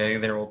yada, yada, yada.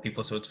 They're old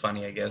people, so it's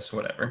funny, I guess,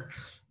 whatever.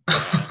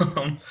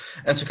 And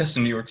so it cuts to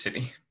New York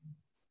City.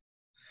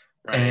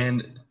 Right.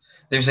 And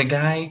there's a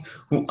guy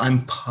who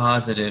I'm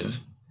positive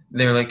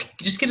they're like,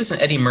 just get us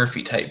an Eddie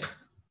Murphy type.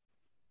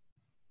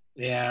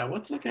 Yeah,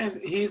 what's that guy's?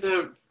 He's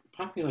a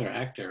popular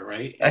actor,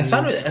 right? I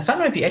thought it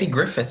might be Eddie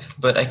Griffith,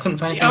 but I couldn't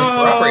find anything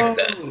that corroborated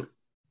that.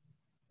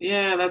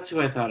 Yeah, that's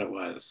who I thought it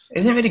was.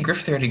 Isn't it Eddie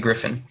Griffith or Eddie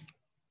Griffin?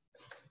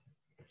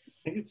 I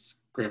think it's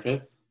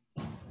Griffith.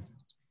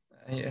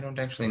 I don't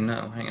actually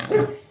know. Hang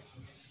on.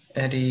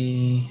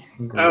 Eddie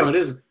Griffith. Oh,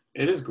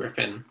 it is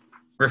Griffin.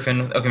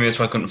 Griffin. Okay, maybe that's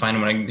why I couldn't find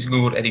him when I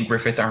Googled Eddie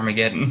Griffith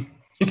Armageddon.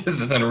 Because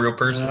it's not a real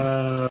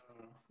person.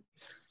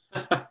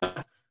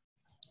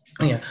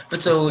 Yeah,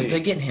 but so they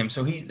get him.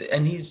 So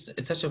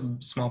it's such a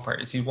small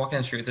part. He's walking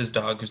down the street with his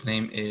dog, whose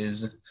name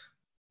is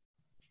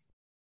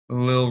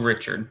Little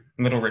Richard.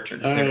 Oh,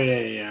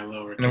 yeah,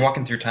 Little Richard. And they're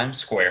walking through Times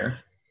Square,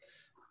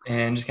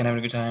 and just kind of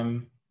having a good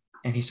time.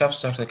 And he stops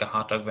to talk to like a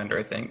hot dog vendor,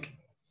 I think.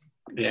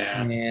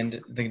 Yeah.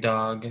 And the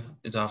dog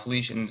is off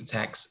leash and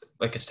attacks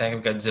like a stack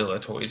of Godzilla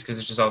toys because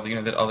it's just all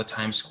all the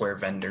Times Square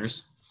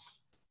vendors.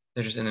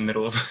 They're just in the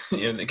middle of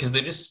because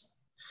they do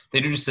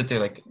just sit there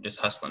like just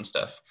hustling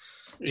stuff.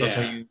 So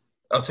yeah.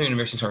 I'll tell you an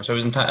embarrassing story. So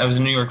I was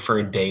in New York for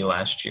a day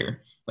last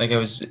year. Like I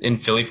was in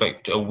Philly for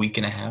like a week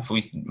and a half.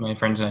 My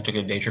friends and I took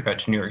a day trip out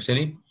to New York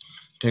City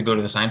to go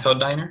to the Seinfeld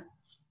diner.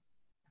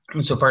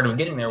 And so part of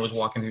getting there was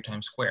walking through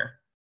Times Square.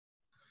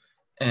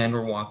 And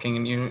we're walking,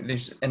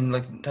 and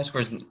like Times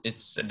Square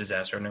it's a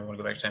disaster. I never want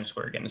to go back to Times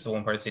Square again. It's the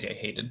one part of the city I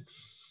hated,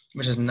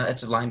 which is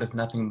it's lined with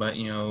nothing but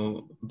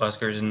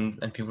buskers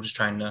and people just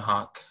trying to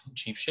hawk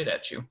cheap shit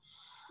at you.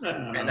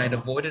 And I'd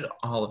avoided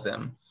all of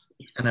them.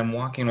 And I'm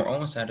walking. We're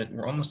almost out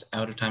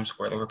of Times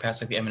Square. Like we're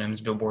past like the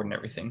M&M's billboard and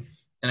everything.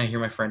 And I hear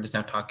my friend is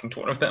now talking to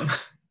one of them.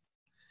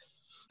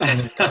 And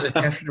it's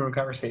captured in a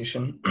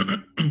conversation.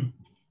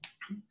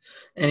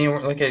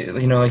 And like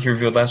you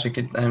revealed last week,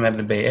 I'm out of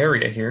the Bay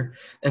Area here,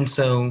 and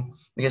so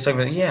the guy's talking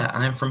about, yeah,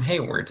 I'm from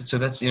Hayward. So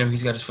that's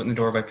he's got his foot in the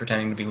door by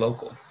pretending to be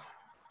local.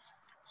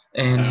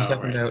 And he's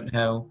talking about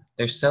how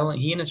they're selling.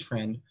 He and his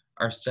friend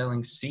are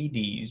selling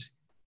CDs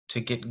to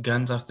get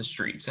guns off the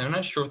streets. And I'm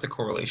not sure what the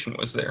correlation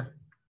was there.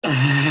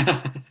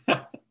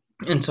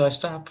 And so I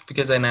stop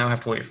because I now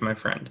have to wait for my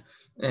friend,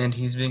 and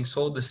he's being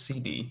sold the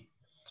CD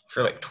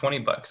for like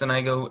 $20. And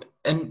I go,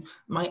 and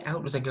my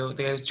out was, the guy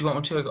goes, do you want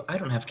one too? I go, I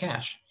don't have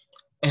cash.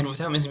 And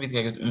without missing a beat,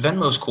 the guy goes,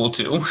 Venmo's cool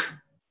too.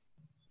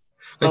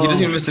 He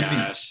doesn't even miss a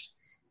beat.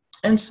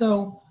 And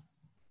so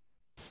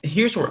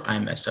here's where I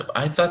messed up.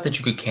 I thought that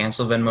you could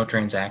cancel Venmo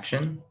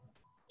transaction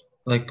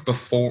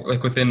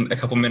within a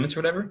couple minutes or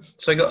whatever.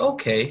 So I go,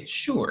 okay,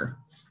 sure.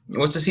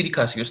 What's the CD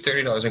cost? He goes,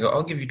 $30. I go,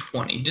 I'll give you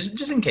 $20,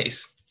 just in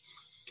case.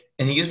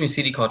 And he gives me a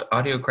CD called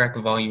Audio Crack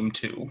Volume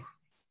 2.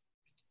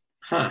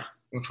 Huh.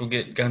 Which will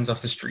get guns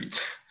off the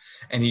streets.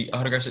 And he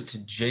autographs it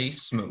to Jay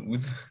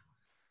Smooth.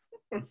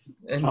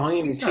 And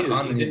he's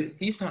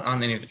not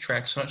on any of the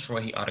tracks, so I'm not sure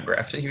why he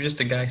autographed it. He was just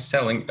a guy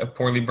selling a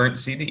poorly burnt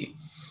CD.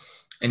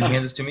 And he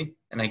hands it to me,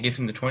 and I give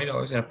him the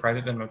 $20 in a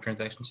private Venmo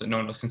transaction so no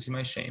one else can see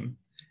my shame.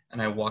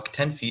 And I walk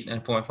 10 feet, and I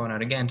pull my phone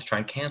out again to try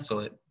and cancel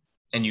it,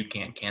 and you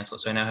can't cancel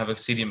it. So I now have a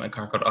CD in my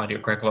car called Audio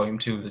Crack Volume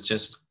 2 that's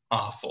just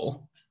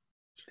awful.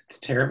 It's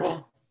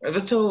terrible.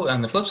 But so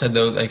on the flip side,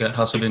 though, I got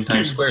hustled in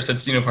Times Square, so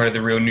it's part of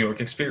the real New York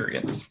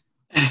experience.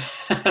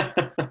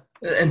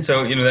 And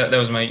so, that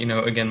was my,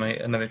 again, my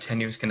another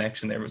tenuous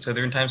connection there. So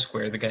they're in Times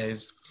Square. The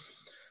guys,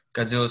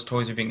 Godzilla's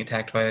toys are being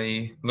attacked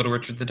by Little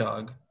Richard the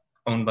dog,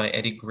 owned by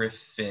Eddie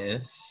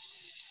Griffith.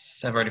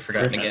 I've already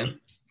forgotten again.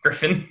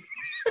 Griffin.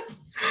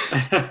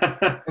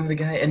 And the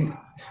guy, and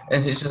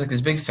it's just like this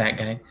big fat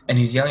guy, and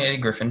he's yelling at Eddie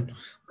Griffin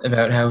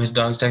about how his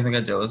dog's attacking the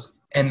Godzillas.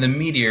 And the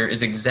meteor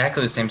is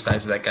exactly the same size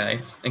as that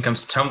guy and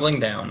comes tumbling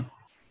down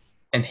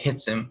and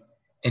hits him,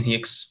 and he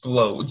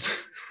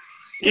explodes.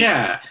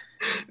 Yeah.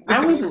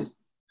 I wasn't.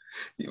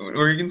 What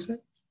were you going to say?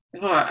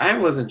 Well, I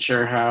wasn't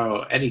sure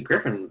how Eddie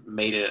Griffin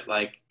made it.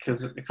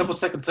 Because a couple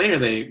seconds later,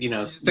 they,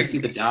 you see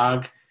the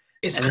dog.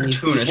 It's and then you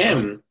see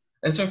him.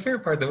 And so my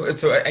favorite part, though,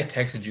 so I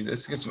texted you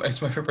this. It's my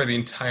favorite part of the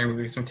entire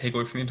movie. It's my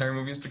takeaway from the entire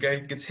movie is the guy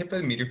gets hit by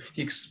the meteor.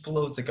 He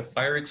explodes like a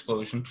fire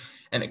explosion,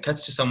 and it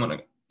cuts to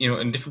someone, in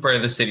a different part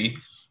of the city.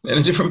 In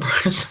a different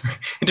part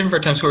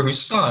of Times Square who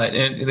saw it,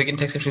 and they get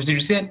text messages. Did you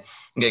see it?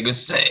 The guy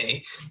goes,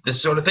 "Say,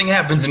 this sort of thing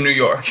happens in New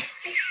York."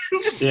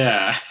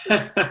 Yeah.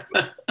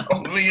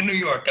 Only in New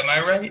York, am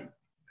I right?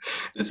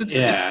 It's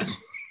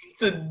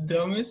the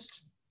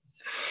dumbest.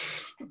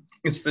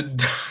 It's the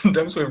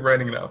dumbest way of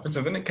writing it off. And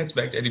so then it cuts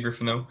back to Eddie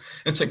Griffin, though.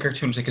 It's like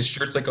cartoonish. Like his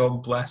shirt's like all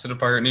blasted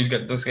apart, and he's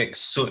got this like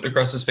soot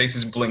across his face.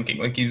 He's blinking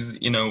like he's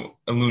a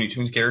Looney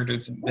Tunes character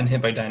that's been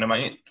hit by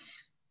dynamite.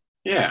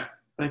 Yeah.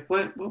 Like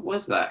what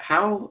was that?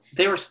 How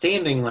they were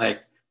standing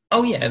like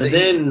Oh yeah, But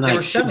then they were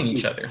like shoving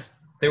each other.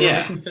 They were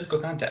yeah, making physical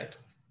contact.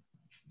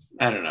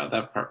 I don't know.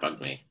 That part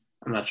bugged me.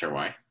 I'm not sure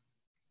why.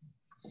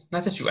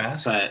 Not that you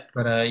asked, But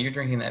but you're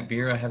drinking that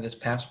beer. I have this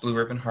Pabst Blue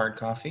Ribbon hard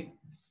coffee.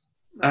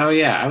 oh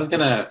yeah, I was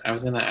gonna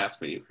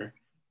ask what you were.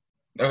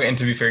 Okay, and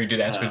to be fair, you did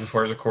ask me Uh,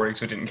 before I was recording,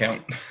 so it didn't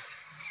count.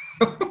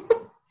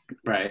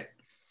 right.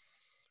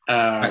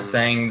 Not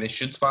saying they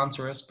should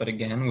sponsor us, but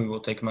again, we will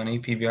take money.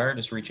 PBR,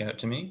 just reach out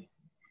to me.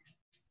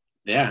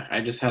 Yeah,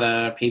 I just had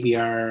a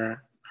PBR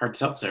hard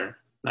seltzer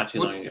not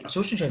too long ago. So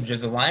what should you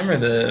have, the lime or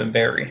the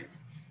berry?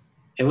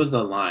 It was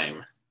the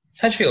lime.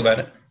 How'd you feel about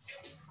it?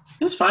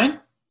 It was fine.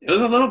 It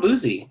was a little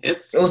boozy.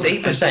 It was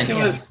 8%. I think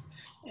it was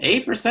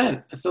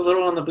 8%. It's a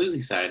little on the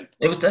boozy side.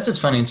 That's what's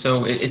funny. And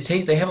so it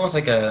tastes. They have almost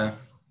like a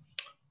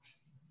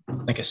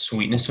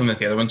sweetness to them that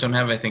the other ones don't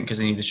have. I think because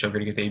they need the sugar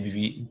to get the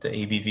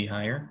ABV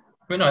higher.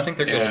 But no, I think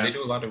they're good. They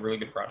do a lot of really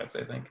good products,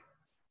 I think.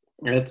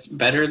 It's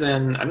better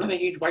than. I'm not a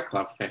huge White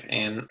Claw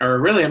fan, or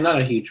really, I'm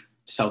not a huge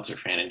seltzer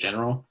fan in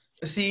general.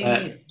 See,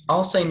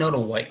 I'll say no to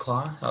White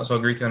Claw. I also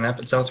agree with you on that,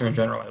 but seltzer in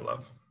general, I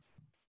love.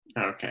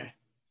 Okay.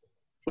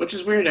 Which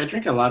is weird. I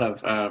drink a lot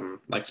of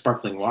like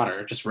sparkling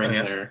water, just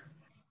regular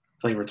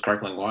flavored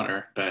sparkling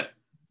water, but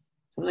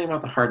something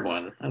about the hard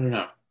one, I don't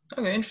know.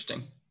 Okay,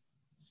 interesting.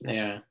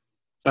 Yeah.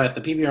 But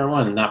the PBR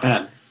one, not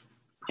bad.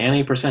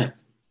 And 8%.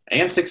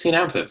 And 16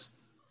 ounces.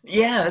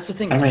 Yeah, that's the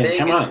thing. It's big,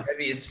 come on.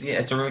 Heavy. It's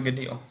a really good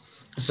deal.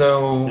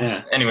 So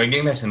anyway,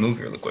 getting back to the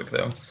movie really quick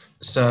though.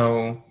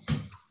 So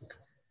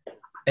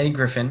Eddie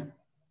Griffin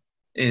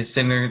is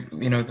sitting there,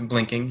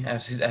 blinking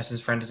as his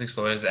friend has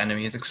exploded, his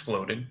enemy has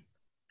exploded.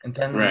 And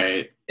then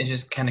it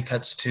just kind of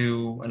cuts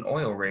to an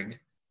oil rig.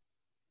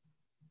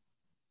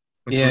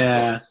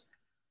 Yeah.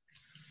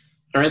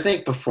 Or I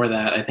think before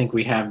that, I think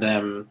we have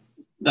them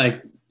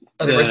like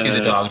they rescue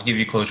the dog. To give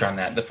you closure on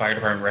that, the fire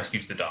department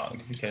rescues the dog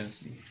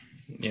because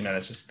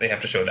it's just they have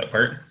to show that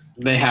part.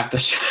 They have to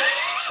show.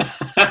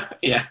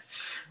 Yeah.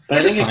 But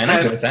I think fine.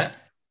 I'm good with that.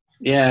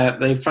 Yeah,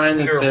 they find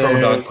that they're a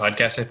pro dog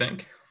podcast, I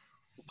think.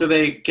 So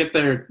they get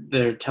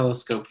their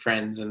telescope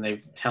friends and they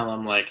tell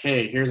them like,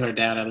 hey, here's our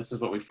data. This is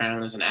what we found.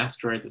 There's an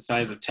asteroid the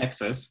size of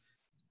Texas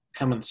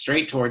coming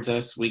straight towards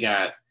us. We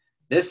got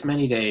this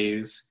many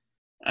days.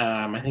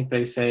 I think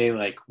they say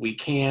like we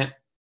can't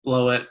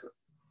blow it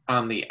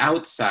on the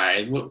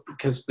outside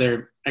because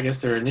I guess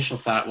their initial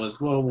thought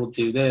was, well, we'll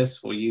do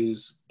this. We'll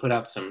put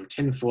out some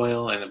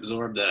tinfoil and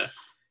absorb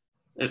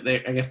I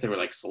guess they were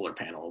like solar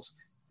panels.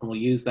 And we'll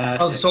use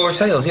that. Oh, the solar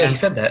sails. Yeah, he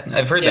said that.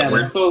 I've heard that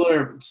word.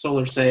 The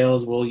solar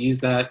sails. We'll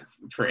use that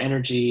for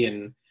energy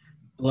and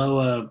blow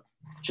a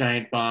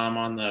giant bomb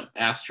on the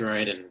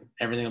asteroid and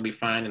everything will be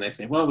fine. And they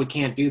say, well, we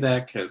can't do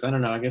that because, I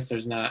don't know, I guess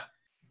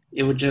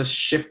it would just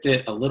shift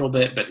it a little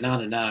bit, but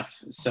not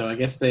enough. So I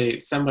guess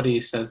somebody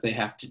says they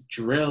have to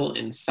drill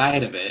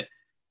inside of it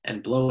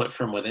and blow it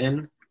from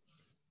within.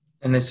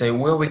 And they say,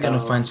 where are we going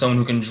to find someone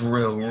who can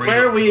drill?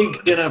 Where are we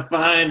going to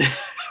find...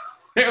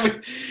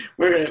 Where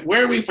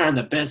do we find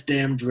the best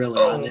damn driller?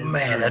 Oh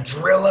man, a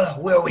driller?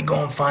 Where are we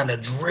gonna find a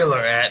driller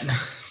at?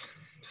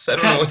 I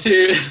don't know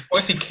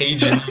what's he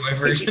Cajun in my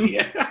version.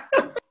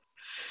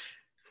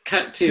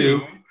 Cut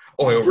to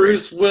oil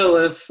Bruce rig.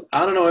 Willis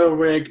on an oil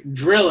rig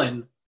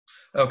drilling.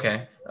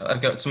 Okay,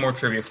 I've got some more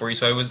trivia for you.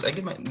 So I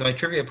get my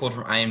trivia pulled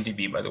from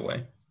IMDb, by the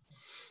way.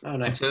 Oh,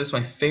 nice. And so this is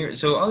my favorite.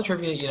 So all the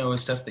trivia,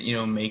 is stuff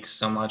that makes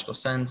some logical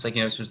sense. Like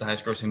this was the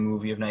highest-grossing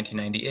movie of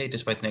 1998,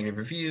 despite the negative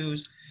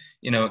reviews.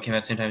 It came out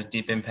at the same time as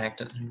Deep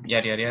Impact,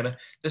 yada, yada, yada.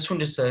 This one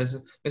just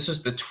says, this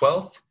was the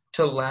 12th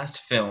to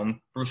last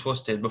film Bruce Willis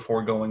did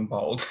before going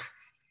bald.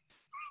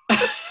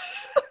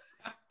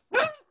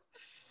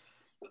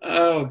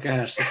 Oh,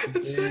 gosh.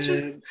 That's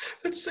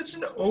such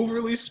an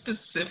overly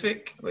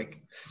specific,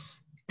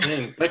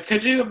 thing. But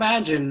could you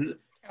imagine,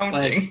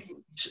 counting.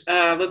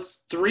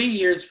 Let's 3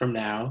 years from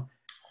now,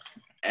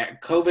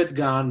 COVID's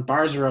gone,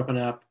 bars are open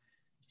up,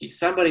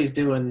 somebody's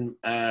doing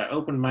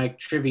open mic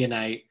trivia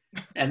night,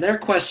 and their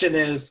question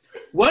is,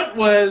 what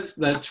was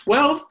the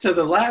 12th to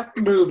the last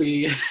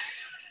movie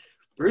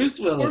Bruce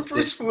Willis did?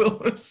 Bruce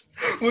Willis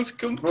was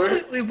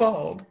completely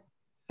bald.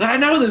 I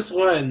know this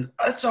one.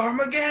 It's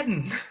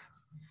Armageddon.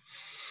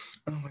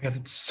 Oh my god,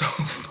 that's so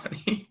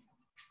funny.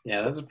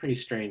 Yeah, that's a pretty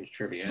strange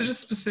trivia. It's just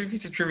a specific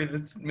piece of trivia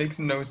that makes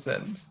no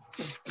sense.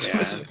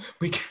 Yeah.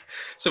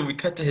 So we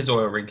cut to his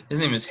oil rig.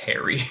 His name is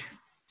Harry.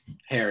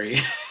 Harry.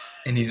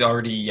 And he's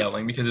already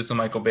yelling because it's a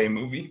Michael Bay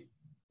movie.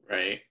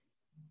 Right.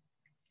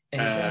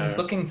 And he's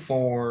looking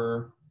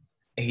for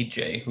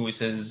AJ, who is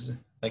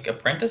his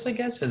apprentice, I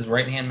guess, his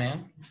right-hand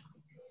man.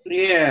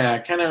 Yeah,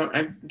 kind of.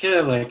 I get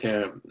it like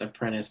a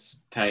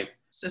apprentice type.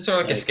 It's sort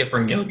of like a Skipper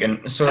and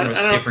Gilligan,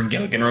 Skipper and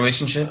Gilligan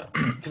relationship.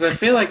 Because I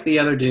feel like the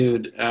other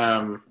dude,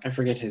 I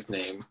forget his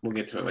name. We'll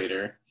get to it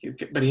later.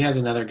 But he has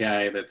another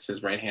guy that's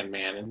his right-hand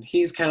man, and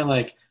he's kind of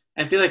like.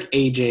 I feel like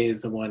AJ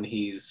is the one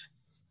he's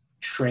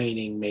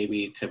training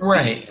maybe to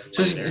right.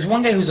 So there's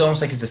one guy who's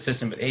almost like his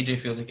assistant, but AJ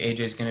feels like AJ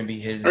is going to be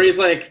his. Or he's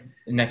like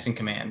next in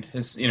command.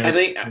 His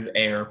his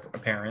heir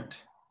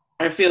apparent.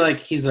 I feel like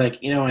he's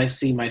like I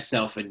see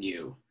myself in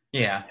you.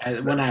 Yeah.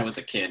 when I was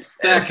a kid.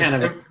 That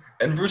kind of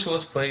and Bruce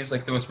Willis plays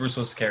like the most Bruce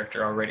Willis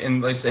character already,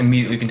 and like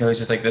immediately you can tell he's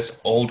just like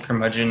this old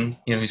curmudgeon.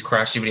 You know, he's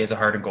crotchety, but he has a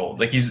heart of gold.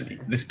 Like he's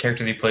this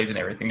character that he plays in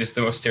everything, just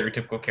the most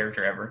stereotypical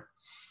character ever.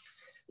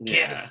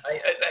 Kid, yeah.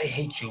 I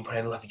hate you, but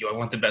I love you. I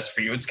want the best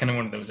for you. It's kind of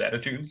one of those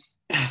attitudes.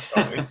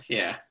 Always.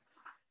 Yeah.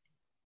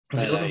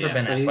 Was you looking for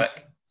Ben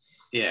Affleck?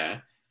 Yeah.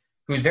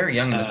 Who's very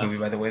young in this movie,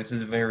 by the way. This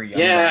is a very young.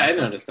 Yeah, I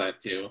noticed that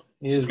too.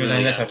 He was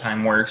really. That's how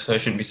time works, so I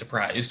shouldn't be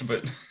surprised.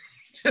 But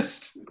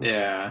just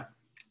yeah.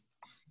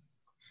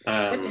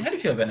 How do you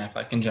feel about Ben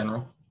Affleck in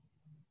general?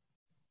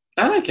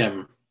 I like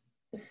him.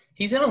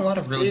 He's in a lot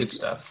of really good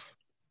stuff.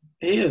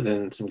 He is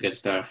in some good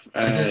stuff.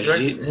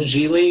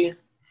 Gigli,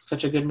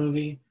 such a good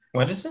movie.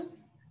 What is it?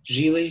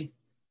 Gigli.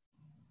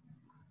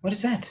 What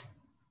is that?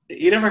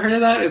 You never heard of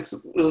that? It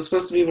was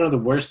supposed to be one of the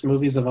worst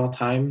movies of all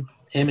time.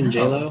 Him and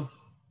J-Lo.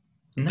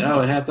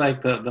 No, it had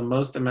like the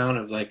most amount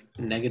of like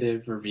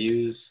negative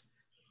reviews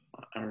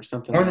or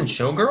something. More than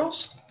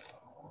Showgirls?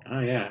 Oh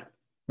yeah.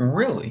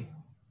 Really?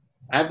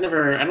 I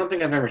don't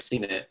think I've ever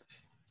seen it.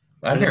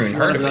 I've never even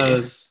heard of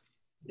those,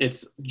 it.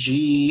 It's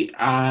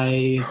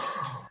G-I...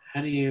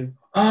 How do you...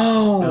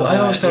 Oh, I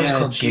always thought it was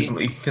called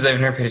Giggly because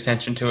I've never paid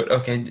attention to it.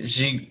 Okay,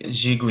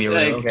 Giggly.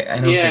 Like, okay, I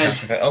know. Yeah,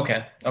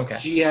 okay.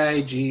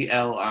 Gigli.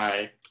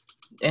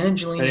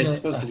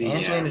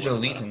 Angelina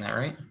Jolie's in that,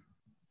 right?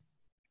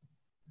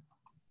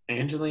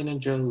 Angelina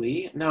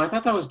Jolie? No, I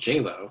thought that was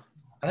J-Lo.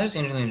 I thought it was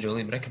Angelina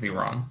Jolie, but I could be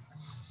wrong.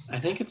 I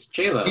think it's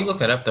J-Lo. You look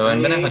that up, though,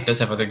 and Ben Affleck does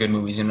have other good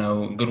movies, you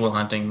know, Good Will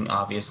Hunting,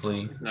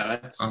 obviously. No,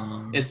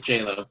 it's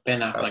J-Lo.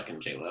 Ben Affleck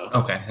and J-Lo.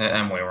 Okay,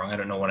 I'm way wrong. I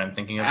don't know what I'm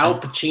thinking of. Al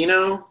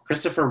Pacino,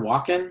 Christopher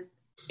Walken.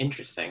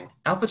 Interesting.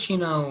 Al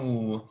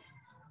Pacino...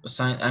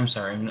 I'm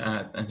sorry,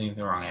 I'm thinking of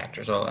the wrong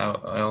actors.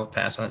 I'll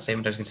pass on that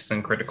statement. I was going to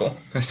sound critical.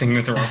 I was thinking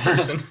of the wrong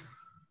person.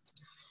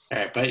 All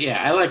right, but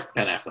yeah, I like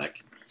Ben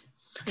Affleck.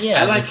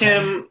 Yeah, I like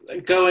him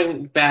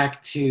going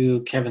back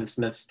to Kevin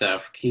Smith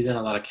stuff. He's in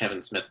a lot of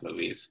Kevin Smith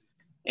movies.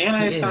 And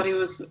I thought he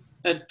was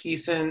a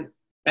decent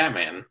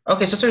Batman.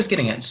 Okay, so that's what I was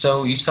getting at.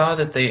 So you saw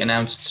that they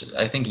announced,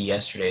 I think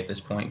yesterday at this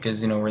point,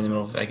 because, you know, we're in the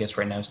middle of, I guess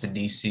right now it's the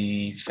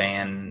DC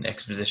fan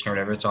exposition or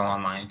whatever. It's all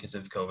online because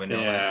of COVID.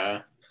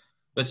 Yeah.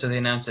 But so they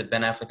announced that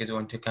Ben Affleck is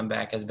going to come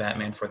back as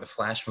Batman for the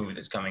Flash movie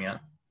that's coming up.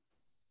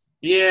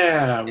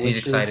 Yeah. And he's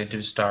excited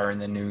to star in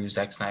the new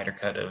Zack Snyder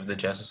cut of the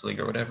Justice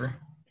League or whatever.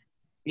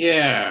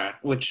 Yeah,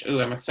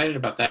 I'm excited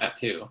about that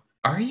too.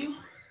 Are you?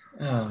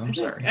 Oh, I'm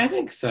sorry. I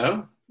think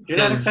so. You're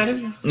not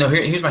excited? No,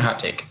 here's my hot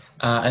take.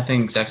 I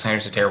think Zack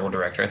Snyder's a terrible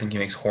director. I think he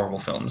makes horrible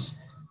films.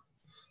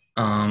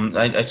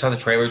 I saw the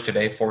trailer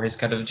today for his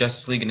cut of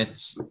Justice League, and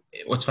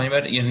what's funny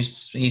about it, you know,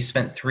 he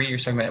spent 3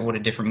 years talking about what a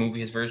different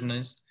movie his version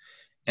is,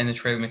 and the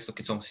trailer makes it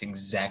look it's almost the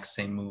exact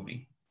same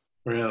movie.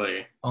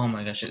 Really? Oh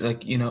my gosh!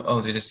 Like, you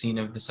know, there's a scene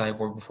of the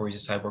cyborg before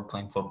he's a cyborg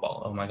playing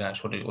football. Oh my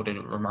gosh! What a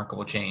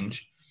remarkable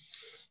change.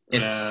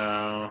 It's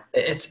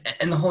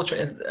and the whole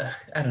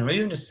I don't know,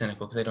 maybe I'm just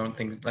cynical because I don't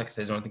think, like I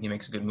said, I don't think he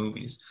makes good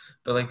movies.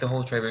 But like the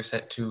whole trailer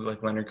set to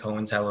like Leonard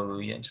Cohen's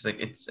Hallelujah, and just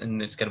like it's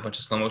got a bunch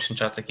of slow motion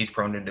shots like he's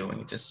prone to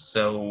doing. Just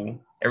so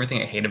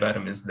everything I hate about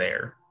him is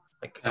there,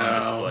 like on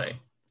display.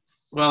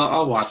 Well,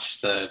 I'll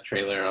watch the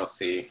trailer. I'll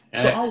see.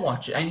 So I'll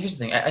watch it. And here's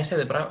the thing: I said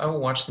that, but I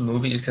will watch the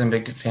movie just because I'm a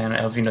big fan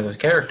of those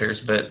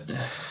characters. But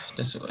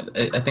just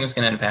I think what's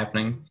going to end up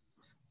happening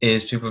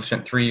is people have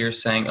spent 3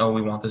 years saying, "Oh,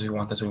 we want this, we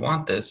want this, we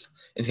want this."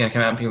 It's going to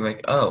come out and people are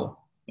like, "Oh,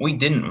 we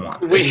didn't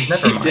want this.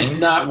 Never mind. We did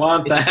not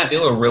want that." It's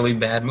still a really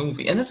bad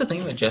movie. And that's the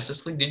thing about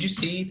Justice League. Did you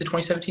see the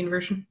 2017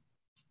 version?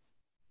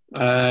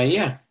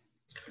 Yeah.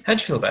 How'd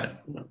you feel about it?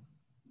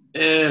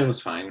 It was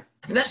fine.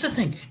 That's the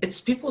thing. It's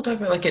people talk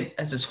about like it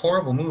as this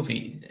horrible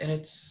movie, and I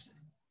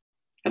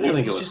don't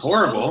think it was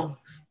horrible.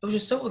 It was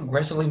just so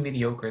aggressively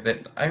mediocre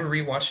that I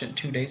rewatched it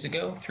 3 days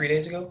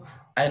ago,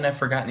 and I've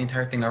forgotten the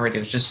entire thing already. It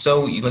was just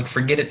so, you like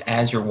forget it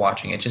as you're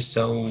watching it. Just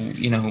so,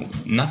 you know,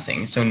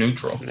 nothing, so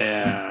neutral.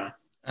 Yeah.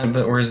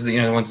 But whereas the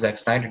ones Zack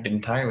Snyder did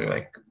entirely,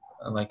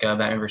 like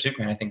Batman vs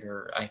Superman,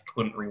 I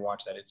couldn't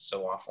rewatch that. It's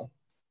so awful.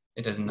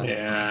 It does nothing.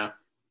 Yeah.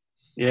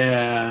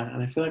 Yeah,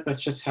 and I feel like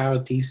that's just how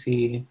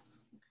DC.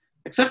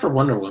 Except for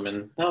Wonder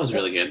Woman. That was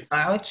really good.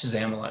 I like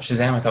Shazam a lot.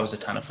 Shazam I thought was a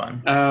ton of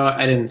fun.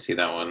 I didn't see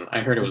that one.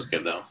 I heard it was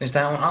good, though. There's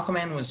that one.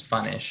 Aquaman was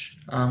funnish.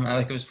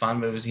 It was fun,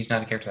 but he's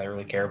not a character that I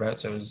really care about,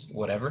 so it was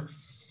whatever.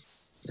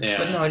 Yeah.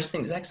 But no, I just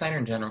think Zack Snyder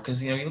in general,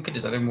 because, you look at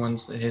his other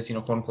ones, his,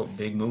 quote-unquote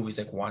big movies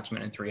like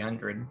Watchmen and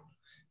 300,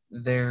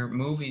 they're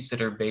movies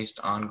that are based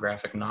on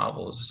graphic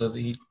novels, so that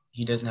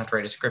he doesn't have to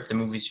write a script. The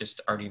movie's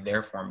just already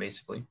there for him,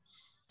 basically.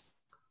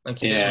 Like,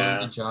 he does a really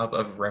good job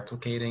of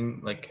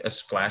replicating, like, a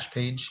splash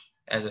page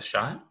as a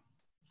shot,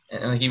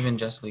 and like even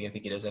Justice League, I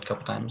think he does that a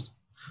couple times.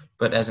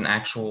 But as an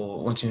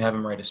actual, once you have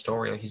him write a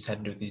story like he's had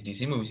to do with these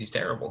DC movies, he's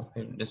terrible.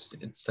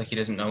 It's like he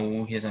doesn't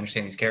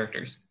understand these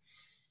characters.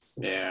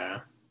 Yeah.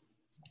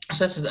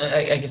 So that's,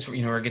 I guess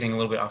we're getting a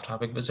little bit off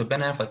topic. But so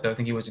Ben Affleck, though, I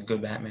think he was a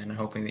good Batman, and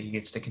hoping that he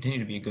gets to continue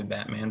to be a good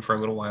Batman for a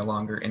little while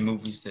longer in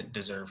movies that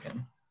deserve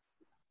him.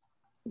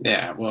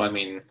 Yeah. Well, I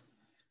mean,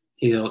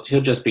 he'll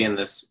just be in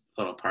this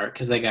little part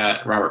because they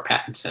got Robert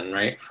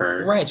Pattinson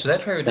for Right, so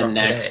that trailer the dropped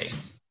today.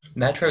 next.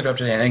 That trailer dropped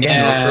today, and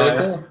again, it looks really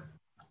Yeah, cool.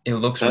 It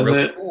looks does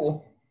really it?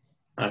 cool.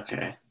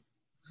 Okay,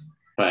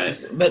 but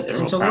there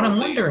And will so what I'm probably.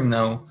 wondering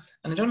though,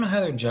 and I don't know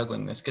how they're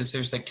juggling this, because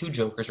there's like two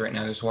Jokers right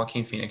now. There's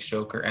Joaquin Phoenix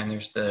Joker, and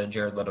there's the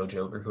Jared Leto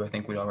Joker, who I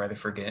think we'd all rather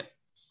forget.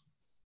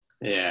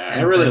 Yeah, I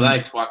And really then,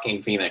 liked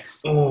Joaquin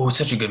Phoenix. oh, it's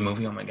such a good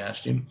movie. Oh my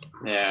gosh, dude.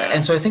 Yeah.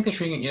 And so I think they're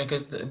treating it,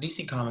 because the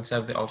DC Comics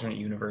have the alternate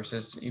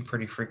universes. You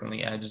pretty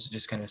frequently add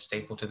just kind of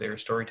staple to their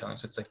storytelling.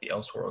 So it's like the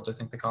Elseworlds, I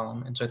think they call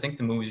them. And so I think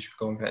the movies are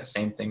going for that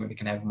same thing, where they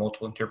can have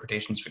multiple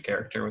interpretations of a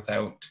character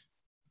without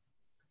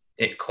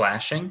it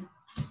clashing.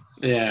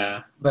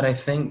 Yeah. But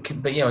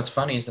what's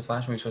funny is the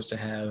Flash movie is supposed to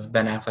have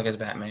Ben Affleck as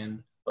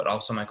Batman, but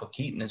also Michael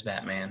Keaton as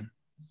Batman,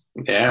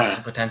 and also Yeah.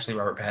 potentially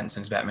Robert Pattinson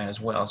as Batman as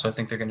well. So I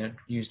think they're going to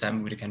use that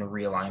movie to kind of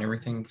realign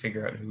everything and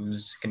figure out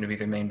who's going to be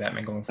their main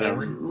Batman going And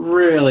forward. I'm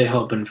really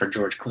hoping for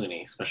George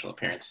Clooney special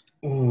appearance.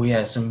 Oh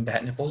yeah, some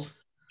bat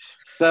nipples.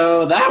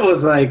 So that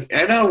was like,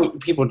 I know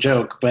people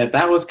joke, but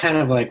that was kind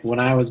of like when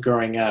I was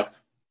growing up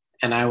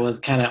and I was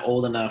kind of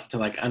old enough to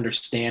like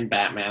understand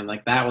Batman.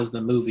 Like that was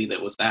the movie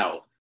that was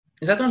out.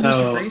 Is that the one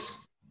Mr. Freeze?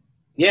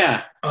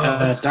 Yeah.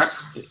 Oh,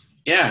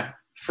 Yeah.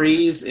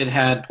 Freeze. It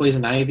had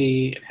Poison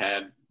Ivy. It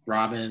had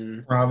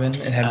Robin. Robin.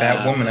 It had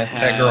Batwoman.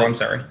 That girl. I'm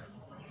sorry.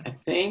 I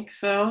think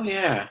so.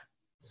 Yeah.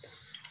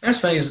 That's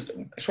funny. Is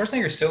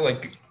Schwarzenegger still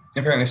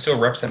apparently still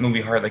reps that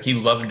movie hard? Like he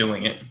loved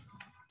doing it.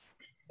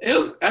 It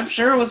was. I'm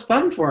sure it was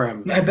fun for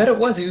him. I bet it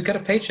was. He got a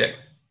paycheck.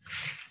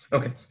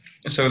 Okay.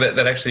 So that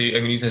actually,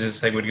 I'm going to use it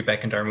as a segue to get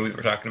back into our movie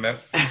we're talking about.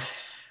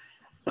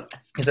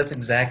 Because that's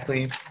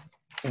exactly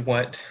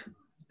what.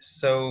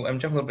 So I'm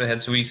jumping a little bit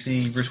ahead. So we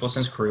see Bruce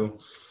Wilson's crew.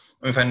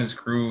 And we find his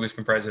crew is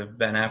comprised of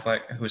Ben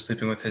Affleck, who is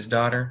sleeping with his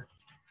daughter.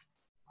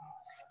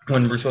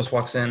 When Bruce Willis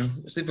walks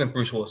in, sleeping with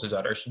Bruce Willis's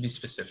daughter. I should be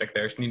specific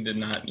there. I need to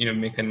not,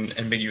 make an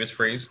ambiguous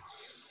phrase.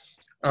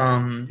 So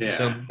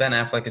Ben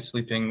Affleck is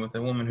sleeping with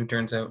a woman who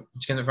turns out,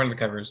 she comes in front of the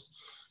covers,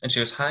 and she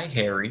goes, "Hi,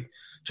 Harry,"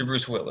 to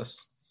Bruce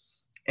Willis.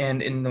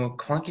 And in the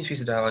clunkiest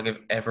piece of dialogue I've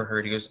ever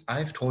heard, he goes,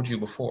 "I've told you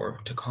before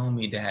to call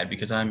me Dad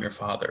because I'm your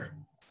father."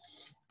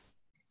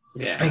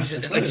 Yeah,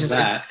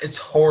 it's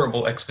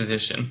horrible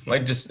exposition.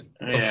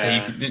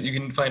 Yeah. You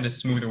can find a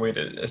smoother way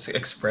to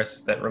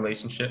express that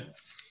relationship.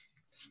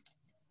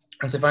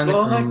 And so finally,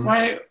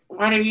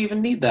 why do you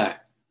even need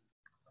that?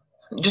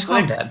 Just call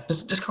him Dad.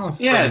 Just call him.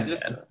 Dad.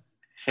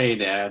 Hey,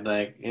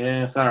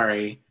 Dad.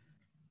 Sorry.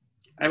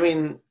 I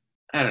mean,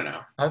 I don't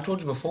know. I've told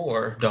you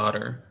before,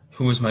 daughter,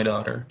 who is my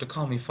daughter, to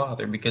call me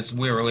father because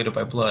we're related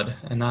by blood,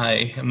 and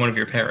I am one of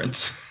your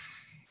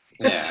parents.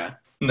 Yeah.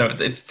 No,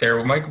 it's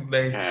terrible. Michael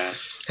Bay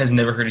has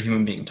never heard a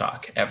human being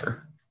talk,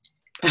 ever.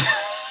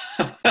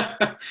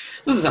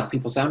 This is how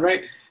people sound,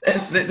 right?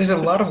 There's a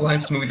lot of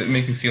lines in the movie that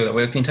make me feel that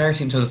way. Like the entire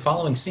scene. So the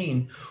following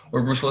scene,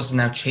 where Bruce Willis is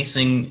now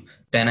chasing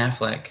Ben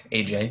Affleck,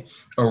 AJ,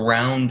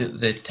 around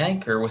the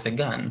tanker with a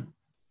gun.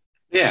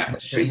 Yeah,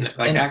 shooting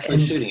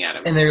at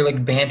him. And they're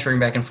like bantering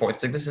back and forth.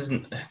 It's like this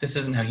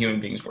isn't how human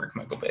beings work,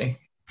 Michael Bay.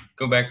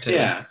 Go back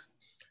to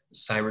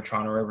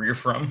Cybertron or wherever you're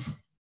from.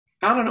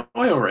 On an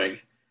oil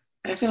rig.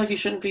 I feel like you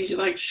shouldn't be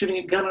like shooting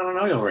a gun on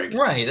an oil rig.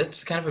 Right,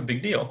 that's kind of a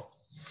big deal.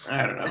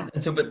 I don't know.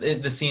 And so, but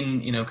the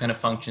scene, kind of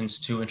functions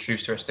to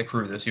introduce the rest of the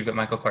crew. So you've got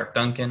Michael Clark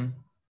Duncan.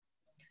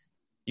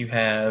 You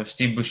have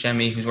Steve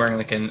Buscemi, who's wearing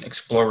like an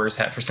explorer's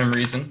hat for some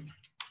reason.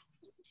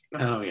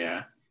 Oh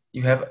yeah.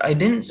 You have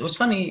what's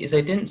funny is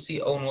I didn't see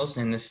Owen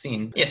Wilson in this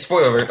scene. Yeah,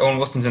 spoiler alert, Owen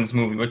Wilson's in this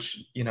movie,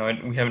 which, we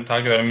haven't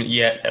talked about him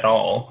yet at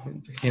all,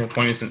 20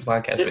 minutes into this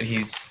podcast, but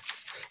he's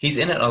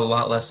in it a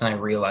lot less than I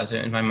realized.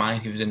 In my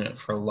mind, he was in it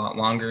for a lot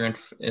longer and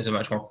is a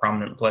much more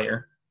prominent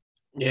player.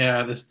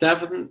 Yeah, this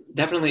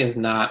definitely is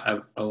not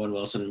a Owen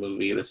Wilson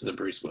movie. This is a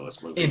Bruce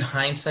Willis movie. In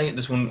hindsight,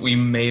 this one we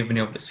may have been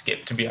able to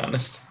skip, to be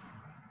honest.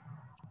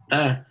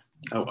 Oh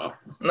well.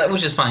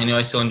 Which is fine.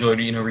 I still enjoyed,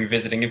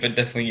 revisiting it, but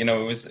definitely,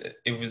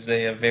 it was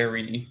a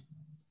very,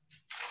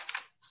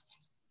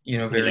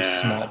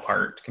 small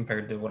part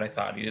compared to what I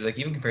thought he did. Like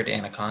even compared to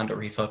Anaconda,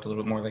 where he felt a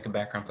little bit more like a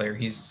background player,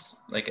 he's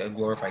like a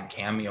glorified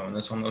cameo in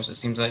this one. It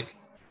seems like.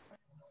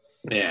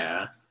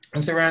 Yeah.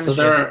 And so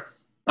they're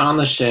on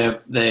the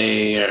ship.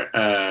 He's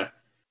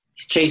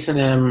chasing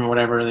him or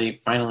whatever. They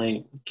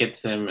finally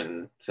gets him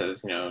and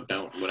says, don't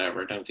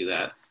do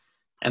that.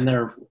 And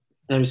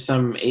there's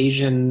some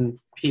Asian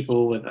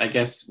people with, I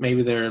guess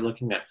maybe they're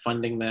looking at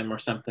funding them or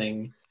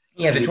something.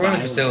 Yeah, they touring the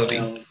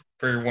facility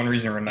for one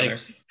reason or another.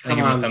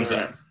 Come on, thumbs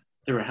up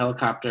through a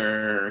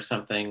helicopter or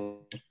something,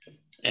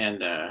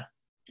 and I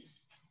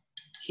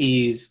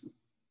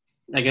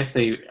guess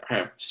they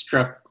have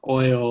struck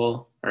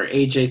oil, or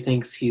AJ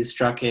thinks he's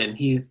struck it, and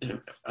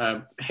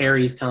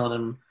Harry's telling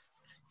him,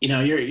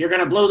 you're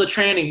gonna blow the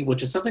tranny,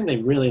 which is something they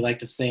really like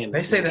to say in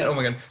this movie. That. Oh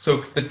my god! So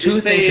the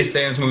two things they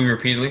say in this movie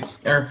repeatedly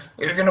are,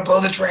 "You're gonna blow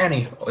the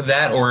tranny,"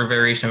 that or a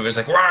variation of it is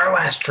like, "We're our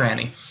last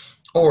tranny,"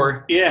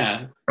 or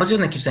what's the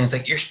one they keep saying? It's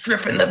like, "You're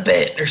stripping the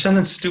bit," or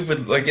something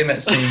stupid like in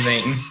that same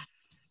vein.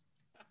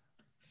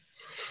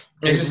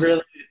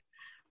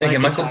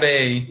 Again, Michael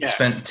Bay Yeah.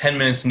 spent 10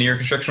 minutes near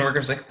construction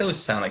workers. Like, those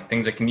sound like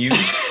things I can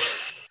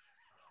use.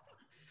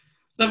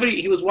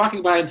 He was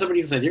walking by and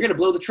somebody said, "You're going to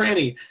blow the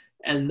tranny."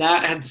 And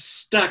that had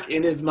stuck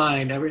in his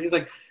mind. He's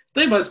like,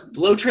 they must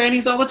blow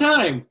trannies all the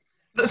time.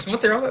 That's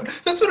what they're all about.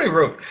 That's what I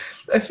wrote.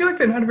 I feel like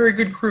they're not a very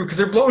good crew because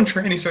they're blowing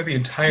trannies throughout the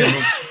entire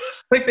movie.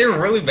 Like, they're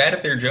really bad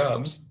at their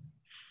jobs.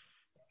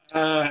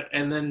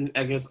 And then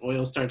I guess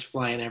oil starts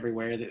flying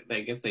everywhere. I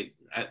guess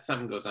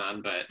something goes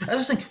on, but I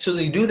was just thinking, so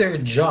they do their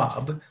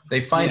job, they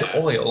find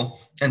oil,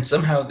 and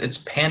somehow it's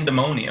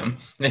pandemonium. And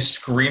they're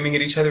screaming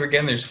at each other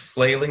again. There's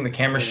flailing, the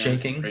camera's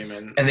shaking,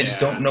 screaming. and they just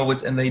don't know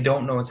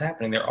what's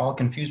happening. They're all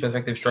confused by the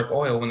fact they've struck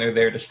oil when they're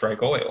there to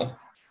strike oil.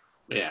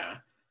 Yeah,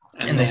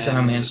 and they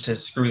somehow managed to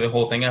screw the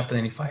whole thing up, and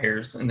then he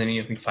fires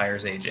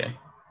AJ.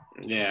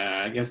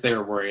 Yeah, I guess they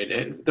were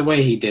worried. The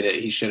way he did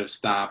it, he should have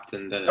stopped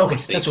and then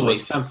that's what it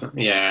was. Something.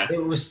 Yeah,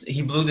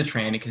 he blew the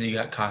tranny because he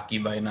got cocky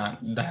by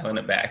not dialing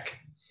it back.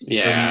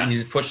 Yeah, so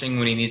he's pushing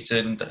when he needs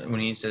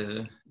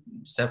to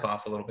step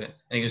off a little bit,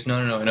 and he goes, no,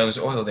 I know there's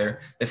oil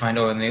there. They find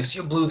oil, and they go,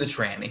 you blew the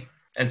tranny,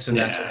 and so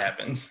that's what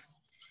happens.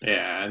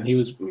 Yeah,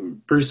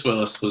 and Bruce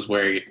Willis was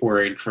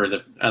worried for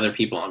the other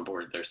people on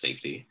board, their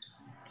safety.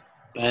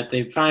 But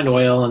they find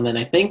oil, and then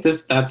I think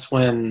that's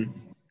when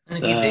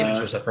Keith David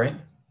shows up, right?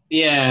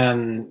 Yeah,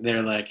 and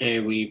they're like, "Hey,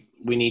 we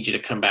need you to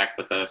come back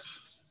with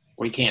us.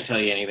 We can't tell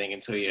you anything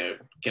until you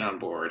get on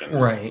board." And,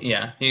 right,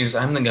 yeah.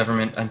 I'm the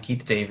government. I'm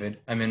Keith David.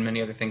 I'm in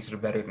many other things that are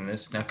better than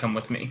this. Now come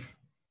with me.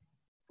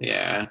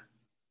 Yeah.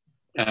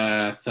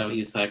 So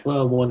he's like,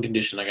 well, one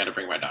condition, I got to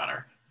bring my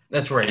daughter.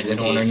 That's right. They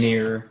don't want her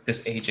near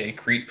this AJ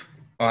creep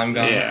while I'm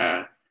gone.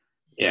 Yeah.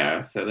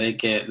 Yeah, so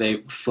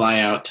they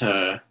fly out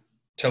to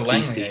Langley,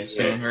 DC, I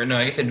assume. Or no,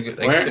 I guess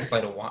they'd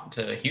fly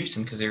to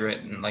Houston because they were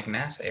in like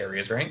NASA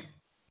areas, right?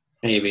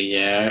 Maybe,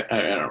 yeah.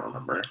 I don't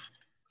remember.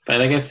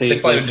 But I guess they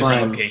fly to a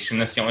different location.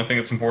 That's the only thing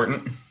that's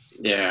important.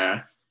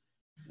 Yeah.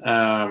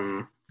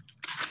 And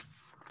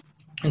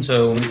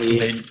so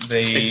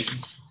they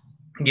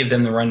give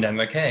them the rundown,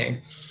 like,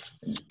 hey,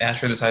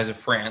 asteroid the size of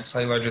France,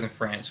 slightly larger than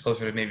France,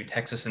 closer to maybe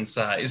Texas in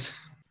size.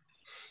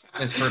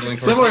 It's hurtling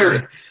towards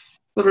somewhere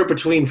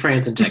between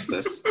France and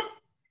Texas.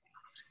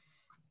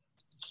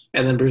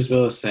 And then Bruce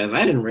Willis says,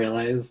 I didn't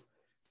realize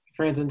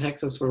France and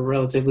Texas were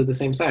relatively the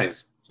same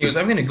size. He goes,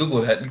 I'm going to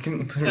Google that.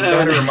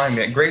 Remind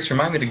me. Grace,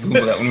 remind me to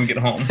Google that when we get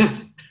home.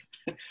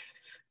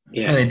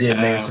 Yeah. And they did.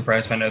 And they were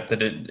surprised to find out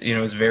that it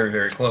was very,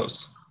 very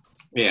close.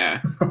 Yeah.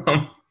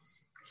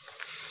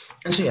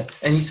 And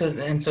so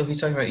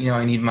he's talking about,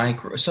 I need my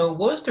crew. So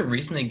what was the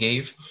reason they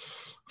gave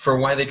for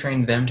why they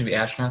trained them to be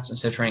astronauts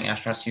instead of training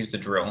astronauts to use the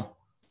drill?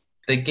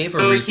 They gave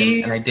a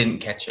reason, and I didn't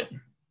catch it.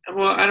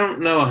 Well, I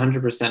don't know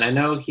 100%. I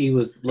know he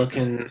was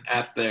looking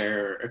at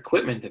their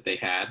equipment that they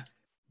had.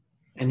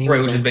 And he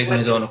which is based on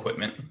his own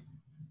equipment.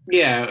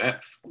 Yeah.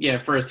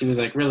 First he was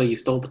like, really, you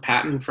stole the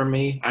patent from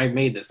me? I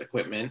made this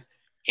equipment,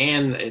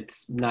 and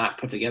it's not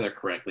put together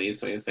correctly.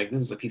 So he was like,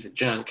 this is a piece of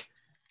junk.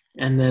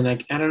 And then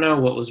I don't know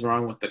what was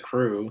wrong with the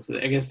crew.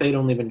 I guess they'd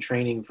only been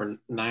training for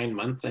 9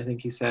 months, I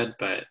think he said,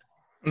 but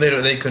they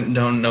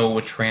don't know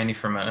what tranny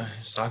from a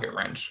socket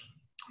wrench.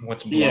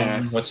 What's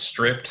blown, what's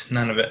stripped,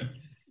 none of it.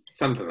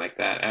 Something like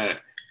that.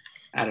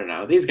 I don't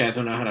know. These guys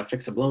don't know how to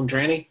fix a blown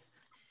tranny.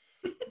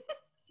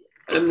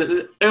 and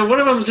one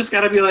of them's just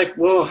got to be like,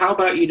 well, how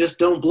about you just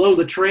don't blow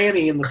the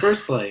tranny in the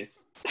first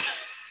place?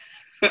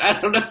 I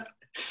don't know.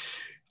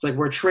 It's like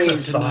we're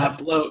trained to not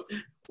blow.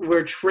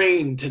 We're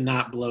trained to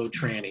not blow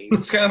trannies.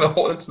 That's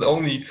that's the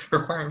only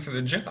requirement for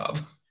the job.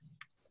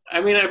 I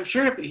mean, I'm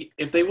sure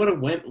if they would have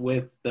went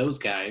with those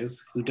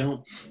guys who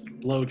don't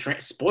blow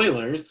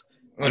spoilers,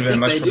 I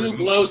think they do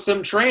blow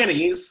some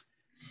trannies.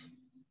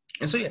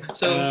 And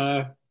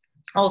so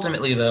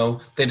ultimately, though,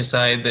 they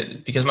decide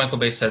that because Michael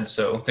Bay said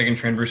so, they can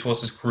train Bruce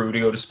Willis's crew to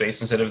go to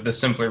space instead of the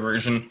simpler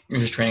version,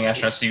 which is training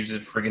astronauts to use a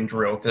friggin'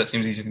 drill, because that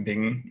seems easier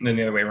than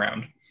the other way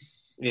around.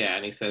 Yeah,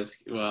 and he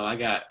says, "Well, I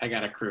got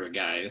a crew of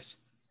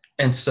guys."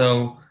 And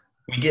so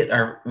we get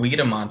a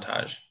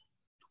montage,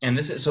 and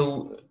this is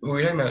so we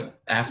were talking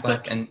about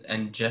Affleck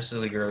and Justice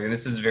League earlier. And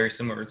this is very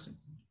similar.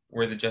 It's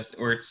where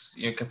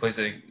it plays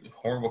a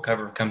horrible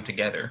cover of "Come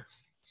Together."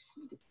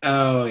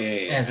 Oh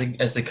yeah.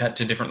 As they cut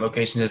to different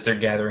locations as they're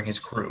gathering his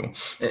crew,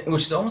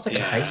 which is almost like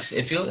a heist.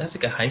 It has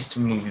like a heist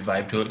movie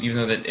vibe to it, even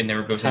though that it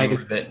never goes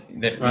anywhere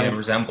that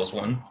resembles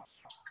one.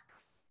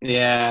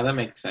 Yeah, that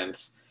makes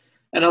sense.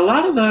 And a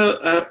lot of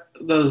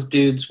those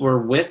dudes were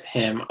with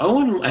him.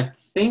 Owen, I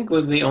think,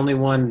 was the only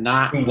one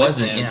not who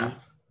wasn't. Him.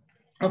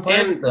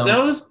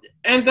 Yeah.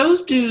 And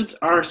those dudes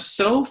are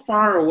so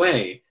far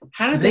away.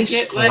 How did they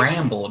get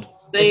scrambled?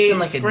 It's been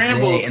like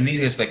scrambled. A day, and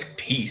these guys like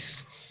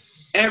peace.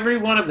 Every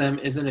one of them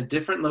is in a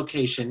different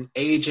location.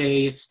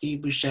 AJ,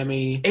 Steve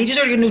Buscemi. AJ's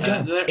already got a new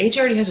job. AJ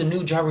already has a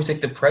new job where he's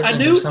like the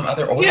president of some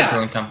other oil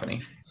drilling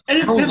company.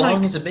 And how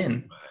long has it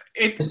been?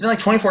 It's been like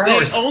 24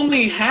 hours. They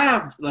only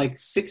have like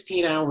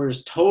 16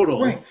 hours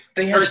total. Right.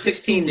 They have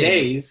 16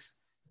 days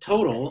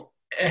total.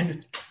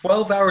 And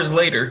 12 hours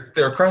later,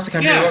 they're across the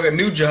country. They all got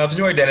new jobs,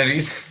 new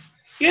identities.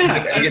 He's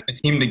like, Yeah, I'm getting a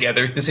team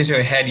together. This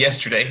interview I had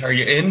yesterday. Are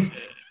you in?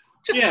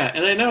 yeah,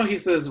 and I know he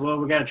says, well,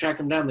 we got to track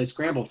them down. They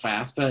scramble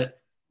fast, but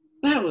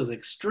that was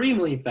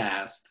extremely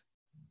fast.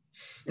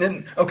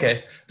 And,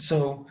 okay,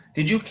 so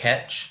did you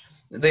catch?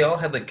 They all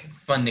had like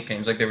fun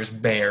nicknames. Like there was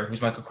Bear,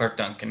 who's Michael Clark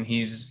Duncan.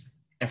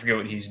 I forget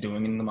what he's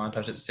doing in the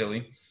montage. It's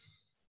silly.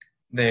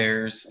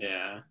 There's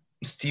Yeah.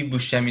 Steve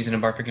Buscemi's in a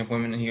bar picking up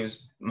women, and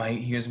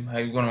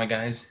one of my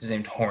guys is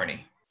named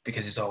Horny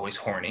because he's always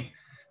horny.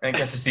 And I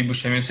guess it's Steve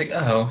Buscemi. It's like,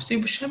 oh,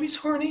 Steve Buscemi's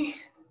horny.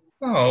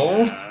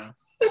 Oh.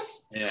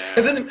 Yeah.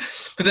 But then the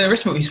rest of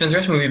the movie, he spends the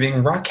rest of the movie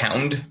being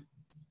Rockhound.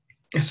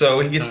 So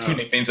he gets two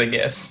nicknames, I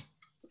guess.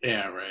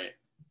 Yeah, right.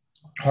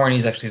 Horny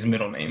is actually his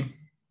middle name.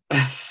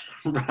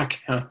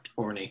 Rockhound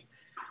Horny.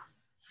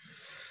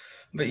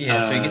 But yeah,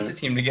 so he gets the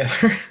team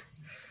together.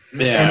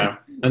 Yeah.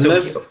 And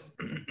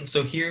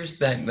so here's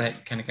that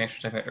kind of connection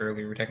we were talking about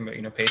earlier. We are talking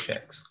about,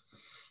 paychecks.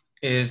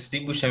 Is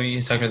Steve Buscemi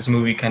is talking about this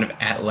movie kind of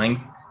at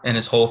length, and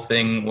his whole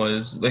thing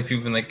was like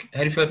people been like,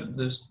 how do you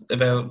feel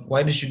about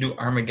why did you do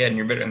Armageddon?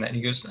 You're better than that. And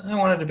he goes, I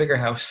wanted a bigger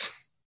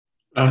house.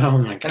 Oh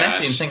my gosh. And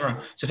actually, I'm saying wrong.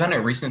 So I found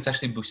out recently it's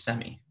actually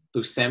Buscemi.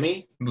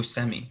 Buscemi?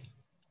 Buscemi.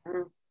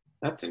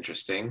 That's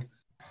interesting.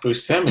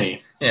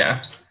 Buscemi.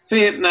 Yeah.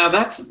 See, now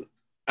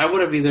I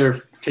would have either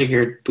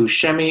figured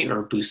Buscemi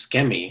or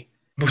Buscemi.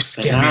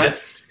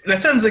 Buscemi.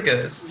 That sounds like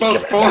a...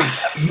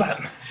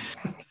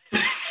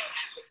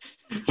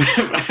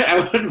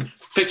 I would have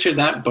pictured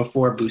that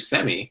before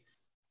Buscemi.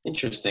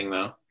 Interesting,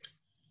 though.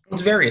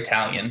 It's very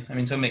Italian. I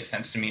mean, so it makes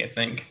sense to me, I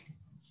think.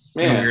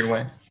 Yeah. In a weird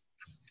way.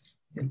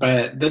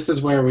 But this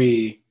is where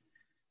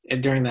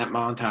during that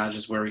montage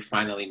is where we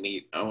finally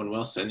meet Owen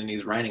Wilson, and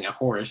he's riding a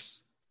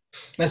horse.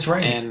 That's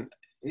right. And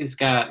he's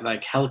got,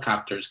 like,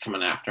 helicopters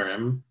coming after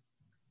him.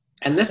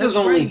 And this is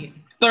only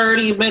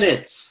 30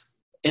 minutes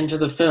into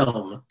the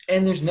film.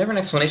 And there's never an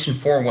explanation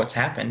for what's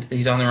happened. That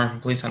he's on the run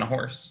from police on a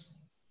horse.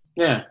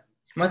 Yeah.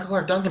 Michael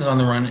Clark Duncan is on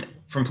the run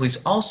from police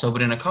also,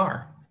 but in a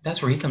car.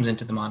 That's where he comes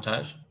into the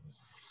montage.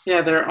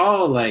 Yeah, they're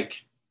all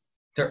like...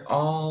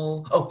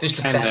 Oh, there's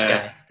the fat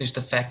guy. There's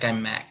the fat guy,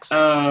 Max.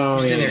 Oh,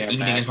 He's yeah, sitting there eating.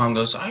 Max. His mom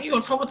goes, are you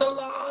in trouble with the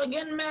law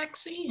again,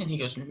 Maxie? And he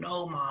goes,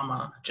 no,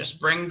 Mama. Just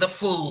bring the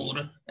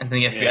food. And then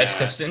the FBI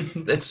steps in.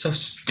 It's so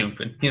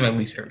stupid. He's my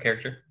least favorite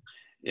character.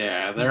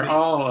 Yeah, they're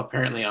all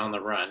apparently on the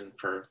run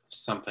for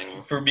something.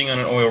 For being on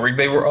an oil rig.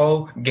 They were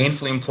all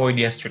gainfully employed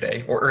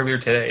yesterday, or earlier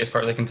today, as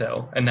far as I can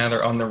tell. And now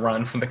they're on the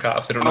run from the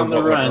cops. I don't know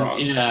what went wrong.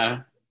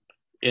 Yeah.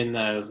 In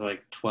those,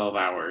 12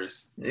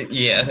 hours.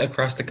 Yeah,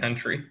 across the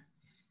country.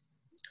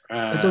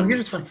 So here's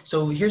what's fun.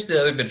 So here's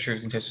the other bit of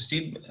truth. So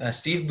Steve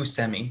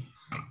Buscemi,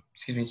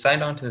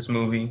 signed on to this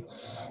movie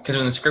because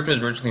when the script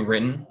was originally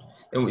written,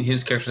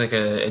 his character was like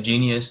a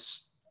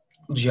genius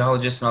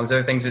geologist and all these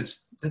other things.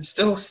 It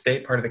still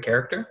stayed part of the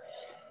character.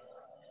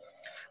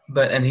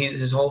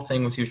 His whole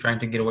thing was he was trying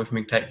to get away from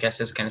being typecast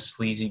as kind of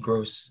sleazy,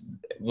 gross,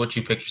 what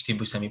you picture Steve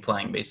Buscemi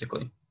playing,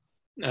 basically.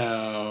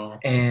 Oh.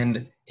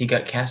 And he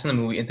got cast in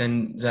the movie, and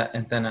then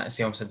I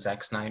almost said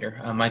Zack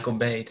Snyder. Michael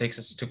Bay took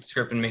the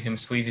script and made him a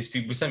sleazy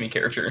Steve Buscemi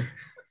character.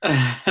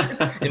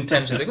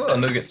 Intentions like, well,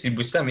 I'm gonna get Steve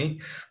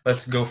Buscemi.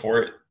 Let's go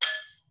for it.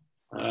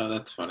 Oh,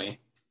 that's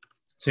funny.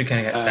 So he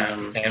kind of got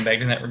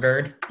sandbagged in that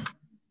regard.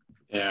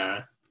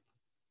 Yeah,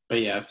 but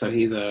yeah, so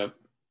he's a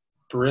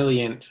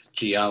brilliant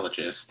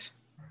geologist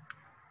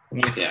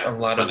with a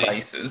lot of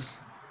vices.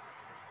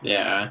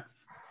 Yeah.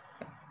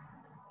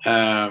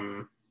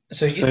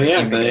 So he gets the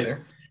team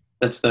together.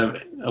 That's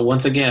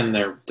once again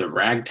they're the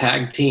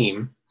ragtag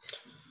team.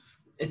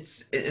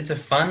 It's a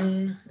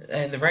fun,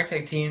 and the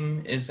ragtag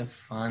team is a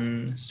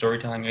fun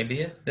storytelling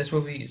idea. This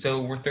movie,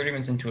 so we're 30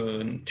 minutes into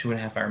a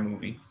 2.5 hour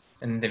movie,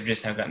 and they've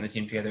just now gotten the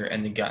team together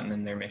and they've gotten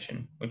them their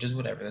mission, which is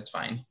whatever, that's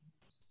fine.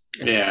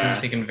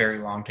 It's taken very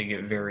long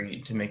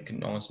to make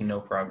almost no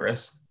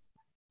progress.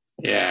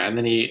 Yeah, and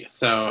then I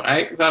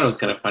thought it was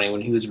kind of funny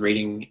when he was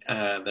reading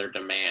their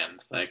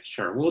demands. Like,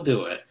 sure, we'll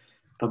do it.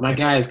 But my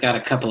guy's got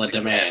a couple of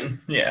demands.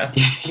 Yeah.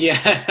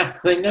 Yeah.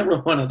 They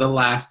never wanted the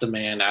last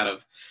demand out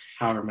of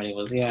however many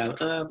was. Yeah,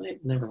 they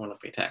never want to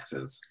pay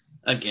taxes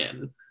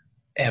again.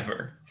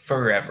 Ever.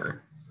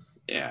 Forever.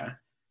 Yeah.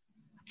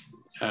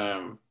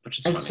 Which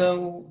is and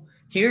funny.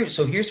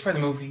 Here's part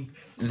of the movie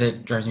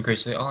that drives me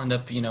crazy. They all end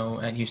up,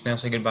 at Houston. They'll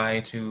say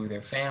goodbye to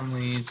their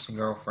families,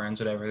 girlfriends,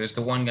 whatever. There's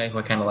the one guy who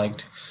I kind of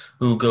liked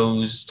who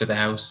goes to the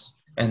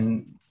house,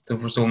 and there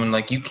was a woman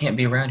like, you can't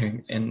be around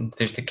here. And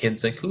there's the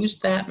kids like, who's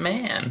that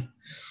man?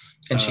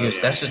 And she goes,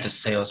 that's just a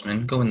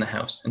salesman. Go in the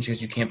house. And she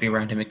goes, you can't be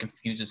around him. It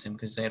confuses him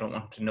because they don't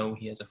want him to know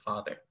he has a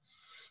father.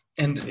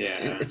 And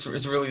it's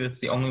really, that's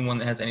the only one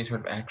that has any sort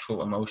of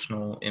actual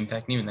emotional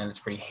impact. And even then, it's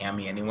pretty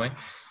hammy anyway.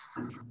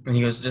 And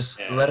he goes, just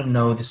let him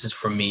know this is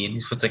from me. And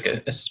he puts like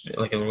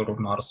a little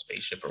model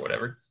spaceship or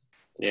whatever.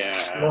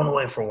 Yeah. Going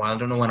away for a while.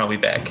 Don't know when I'll be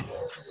back.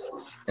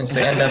 And so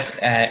they end up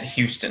at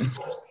Houston.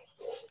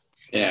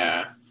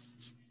 Yeah.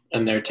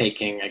 And they're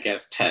taking, I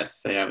guess,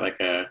 tests. They have like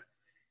a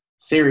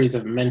series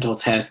of mental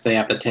tests they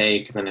have to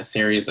take, and then a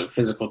series of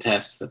physical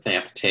tests that they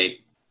have to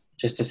take.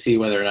 just to see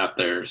whether or not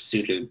they're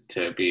suited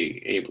to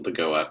be able to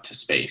go up to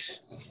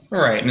space.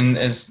 Right, and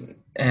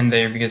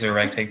because they're a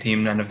ragtag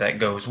team, none of that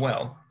goes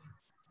well.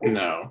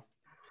 No.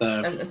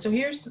 And so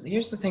here's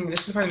the thing.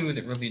 This is part of the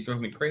movie that really drove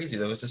me crazy,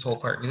 though. Is this whole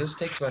part, because this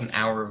takes about an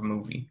hour of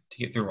movie to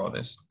get through all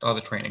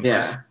the training.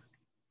 Yeah.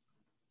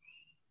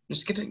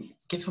 Just give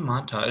a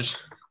montage.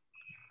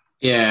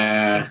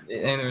 Yeah.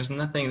 And there's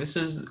nothing. This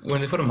is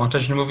when they put a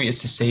montage in a movie,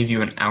 it's to save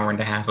you an hour and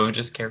a half of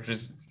just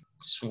characters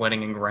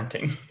sweating and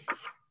grunting.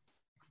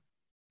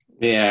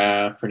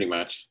 Yeah, pretty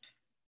much.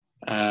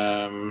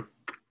 There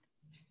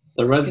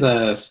was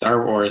the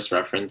Star Wars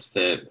reference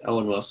that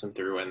Owen Wilson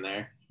threw in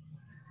there.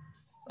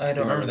 I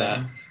don't remember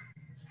that.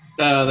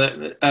 So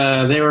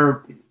they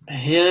were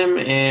him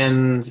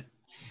and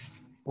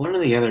one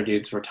of the other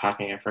dudes were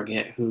talking. I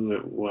forget who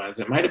it was.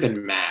 It might have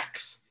been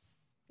Max,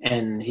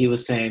 and he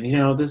was saying,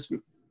 this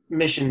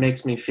mission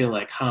makes me feel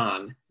like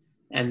Han.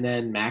 And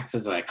then Max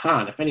is like,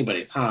 Han, if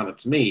anybody's Han,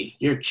 it's me.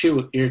 You're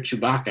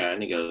Chewbacca.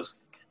 And he goes,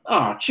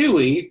 oh,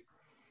 Chewie.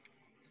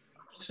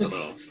 Just a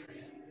little.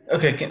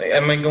 Okay,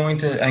 I'm going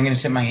to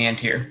tip my hand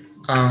here,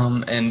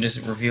 and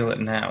just reveal it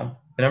now.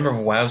 The number of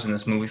wows in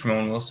this movie from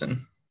Owen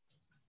Wilson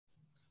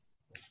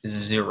is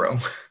 0.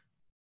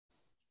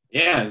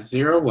 Yeah,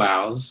 0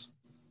 wows.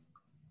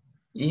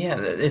 Yeah,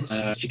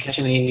 it's. Did you catch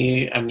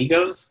any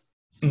amigos?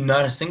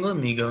 Not a single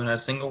amigo, not a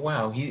single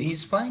wow.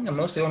 He's playing a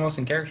mostly Owen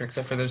Wilson character,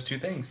 except for those 2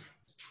 things.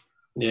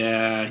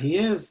 Yeah, he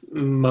is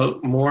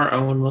more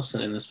Owen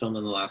Wilson in this film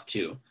than the last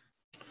 2.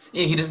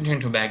 Yeah, he doesn't turn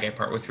into a bad guy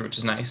partway through, which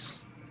is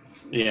nice.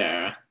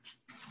 Yeah.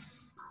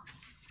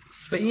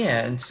 But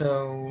yeah, and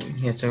so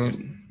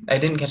I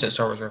didn't catch that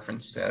Star Wars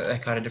reference. I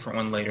caught a different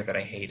one later that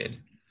I hated.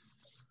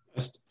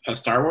 A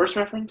Star Wars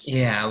reference?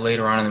 Yeah,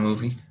 later on in the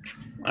movie.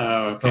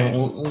 Oh, okay. So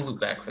we'll look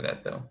back for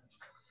that though.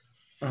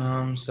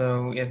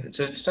 So yeah,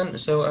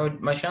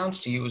 my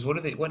challenge to you is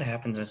what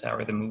happens this hour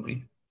of the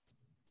movie?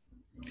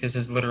 Because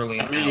it's literally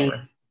an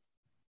hour.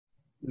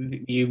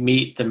 You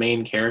meet the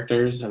main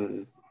characters,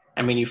 and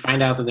you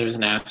find out that there's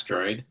an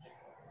asteroid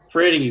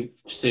pretty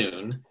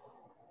soon,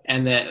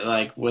 and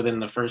that within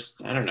the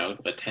first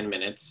 10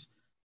 minutes,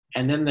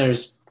 and then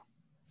there's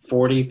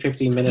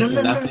 40-50 minutes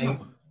of nothing.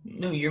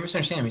 No, you're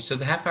misunderstanding me. So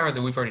the half hour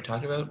that we've already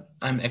talked about,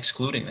 I'm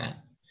excluding that.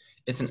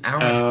 It's an hour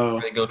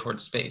before they go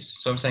towards space.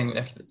 So I'm saying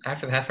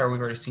after the half hour we've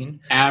already seen,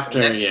 for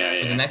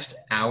the next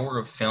hour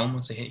of film,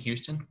 once they hit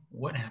Houston,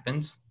 what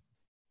happens?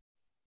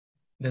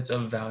 That's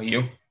of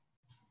value.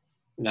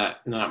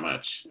 Not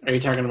much. Are you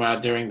talking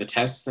about during the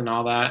tests and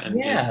all that? And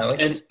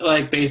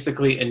yeah,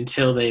 basically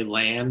until they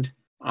land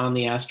on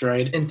the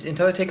asteroid?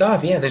 Until they take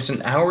off, yeah. There's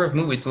an hour of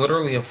movie. It's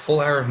literally a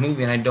full hour of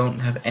movie, and I don't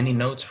have any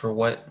notes for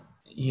what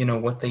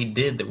they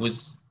did that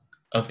was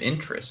of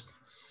interest.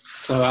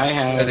 So I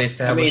have. They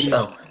established.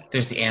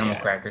 There's the animal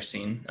cracker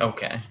scene.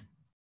 Okay.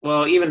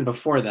 Well, even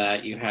before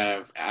that, you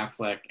have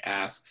Affleck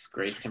asks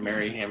Grace to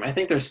marry him. I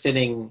think they're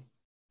sitting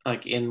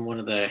in one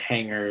of the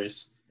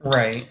hangars,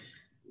 right?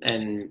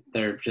 And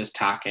they're just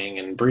talking,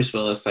 and Bruce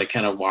Willis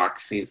kind of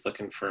walks. He's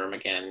looking for him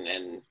again,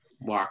 and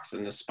walks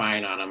in the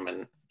spine on him,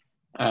 and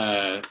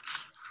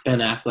Ben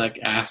Affleck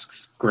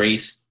asks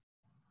Grace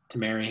to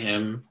marry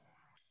him,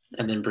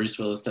 and then Bruce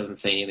Willis doesn't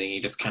say anything.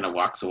 He just kind of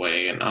walks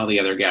away, and all the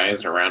other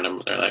guys around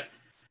him, they're like,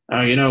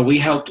 "Oh, we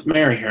helped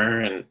marry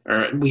her,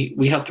 or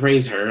we helped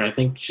raise her. I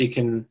think she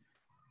can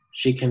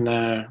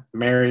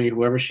marry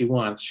whoever she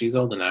wants. She's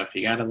old enough.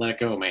 You got to let it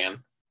go,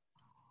 man."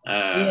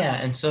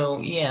 That's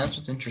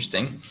what's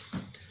interesting.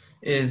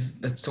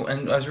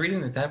 And I was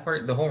reading that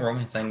part, the whole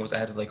romance thing was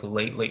added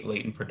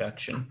late in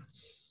production.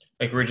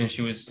 Originally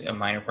she was a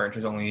minor part. She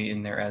was only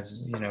in there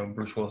as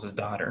Bruce Willis's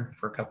daughter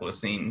for a couple of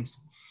scenes.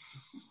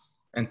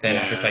 And then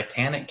after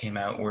Titanic came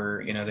out,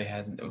 where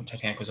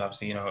Titanic was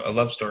obviously a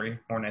love story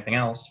more than anything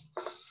else,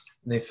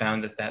 they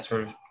found that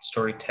sort of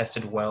story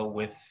tested well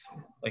with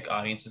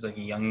audiences,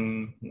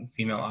 young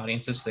female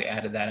audiences. So they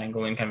added that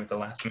angle in kind of at the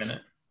last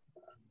minute.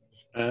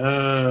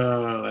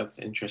 Oh, that's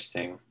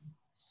interesting.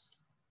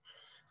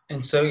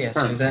 And so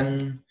so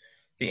then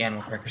the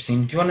animal cracker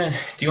scene. Do you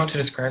want to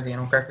describe the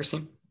animal cracker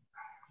scene?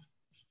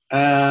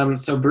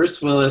 So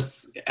Bruce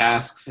Willis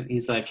asks,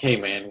 he's like, "Hey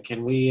man,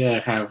 can we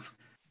have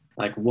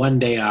one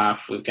day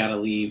off? We've got to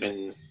leave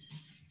in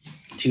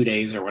 2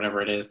 days or whatever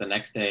it is. The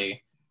next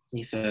day,"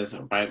 he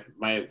says,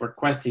 my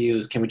request to you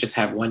is, can we just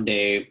have 1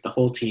 day, the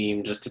whole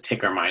team, just to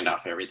take our mind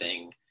off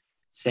everything,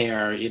 say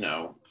our,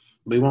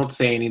 we won't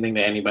say anything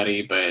to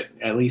anybody, but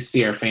at least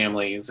see our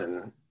families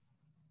and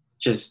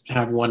just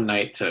have one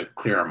night to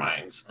clear our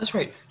minds. That's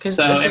right.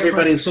 So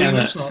everybody's kind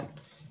of...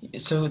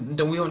 So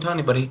we won't tell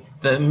anybody.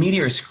 The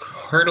meteor is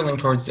hurtling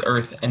towards the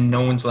Earth, and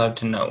no one's allowed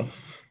to know.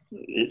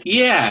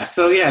 Yeah.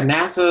 So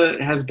NASA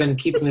has been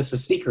keeping this a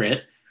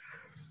secret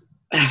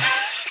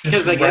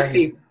because I guess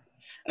he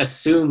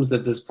assumes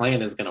that this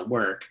plan is going to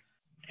work,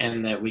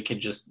 and that we could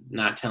just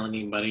not tell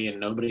anybody and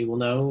nobody will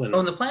know. And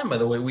the plan, by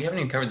the way, we haven't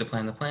even covered the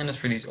plan. The plan is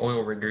for these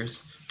oil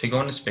riggers to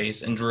go into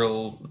space and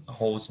drill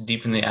holes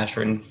deep in the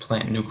asteroid and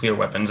plant nuclear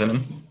weapons in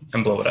them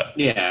and blow it up.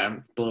 Yeah,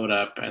 blow it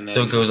up. And then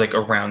so it goes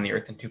around the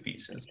Earth in 2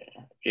 pieces.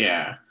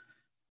 Yeah.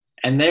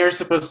 And they're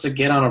supposed to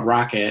get on a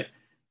rocket.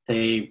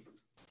 They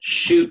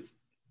shoot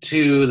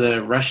to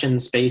the Russian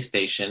space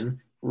station,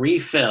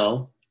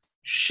 refill,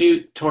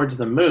 shoot towards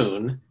the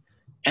moon,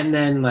 and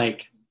then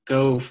like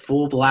go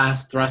full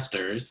blast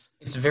thrusters.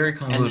 It's very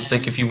convoluted. It's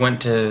like if you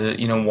went to,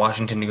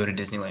 Washington to go to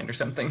Disneyland or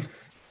something.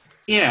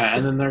 Yeah,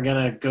 and then they're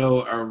gonna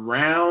go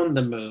around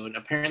the moon.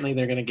 Apparently,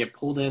 they're gonna get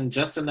pulled in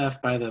just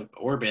enough by the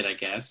orbit, I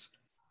guess,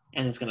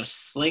 and it's gonna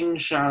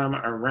slingshot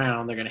them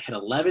around. They're gonna hit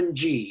 11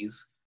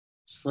 Gs,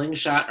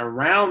 slingshot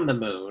around the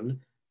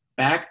moon,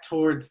 back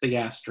towards the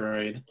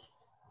asteroid,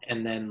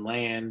 and then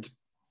land,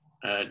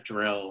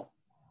 drill.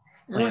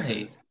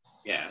 Right.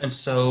 Yeah. And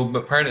so,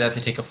 but prior to that,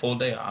 they take a full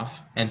day off,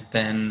 and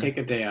then Take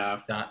a day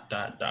off. ...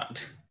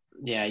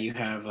 Yeah, you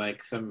have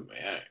like some...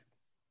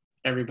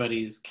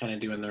 everybody's kind of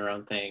doing their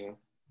own thing.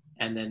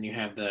 And then you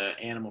have the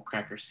animal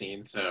cracker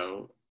scene.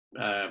 So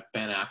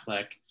Ben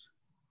Affleck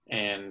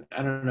and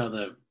I don't know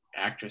the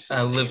actress's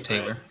name. Liv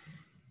Taylor.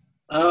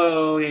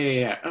 Oh,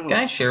 yeah. Oh. Can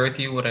I share with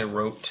you what I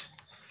wrote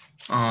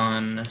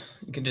on...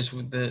 You can just...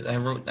 I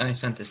wrote, and I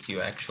sent this to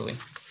you, actually.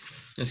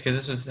 Just because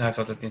this was how I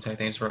felt about the entire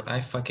thing. I just wrote, I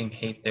fucking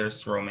hate their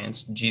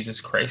romance.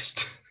 Jesus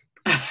Christ.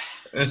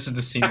 This is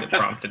the scene that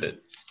prompted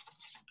it.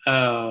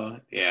 Oh,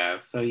 yeah.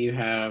 So you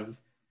have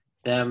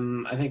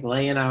them, I think,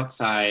 laying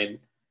outside,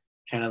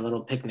 kind of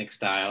little picnic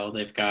style.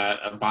 They've got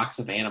a box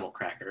of animal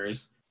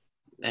crackers.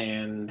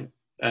 And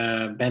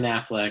Ben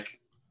Affleck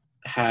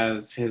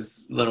has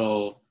his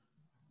little,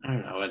 I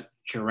don't know, a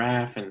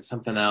giraffe and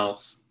something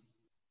else.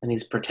 And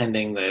he's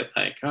pretending that,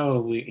 like,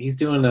 he's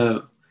doing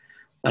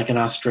an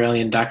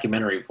Australian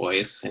documentary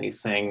voice, and he's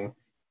saying,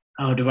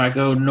 oh, do I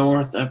go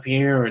north up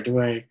here, or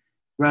do I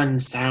run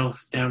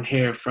south down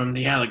here from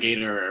the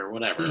alligator, or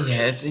whatever?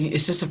 Yeah, it's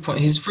just a point.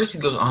 He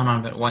goes on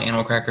about why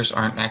animal crackers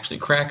aren't actually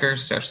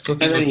crackers, they're actually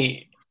cookies.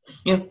 And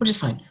then which is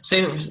fine.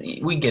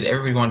 We get it.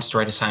 Everybody wants to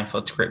write a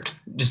Seinfeld script.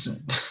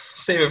 Just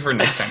save it for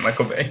next time,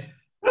 Michael Bay.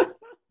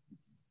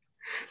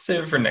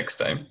 Save it for next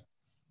time.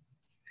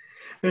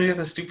 Then you got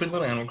the stupid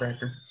little animal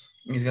cracker.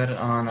 He's got it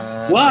on.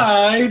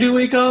 Why do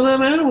we call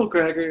them animal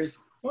crackers?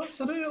 Well,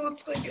 so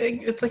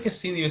it's like a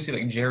scene that you see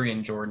like Jerry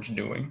and George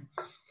doing.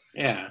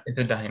 Yeah. At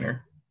the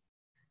diner.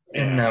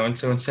 Yeah. And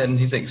so instead,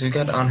 he's like, so he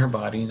got it on her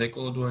body. He's like,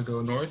 well, do I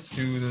go north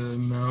to the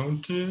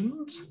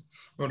mountains,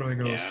 or do I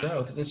go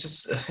south?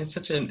 It's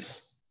such an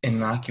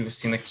innocuous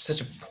scene, like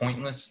such a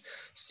pointless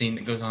scene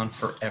that goes on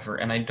forever,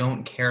 and I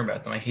don't care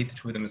about them. I hate the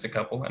two of them as a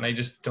couple, and I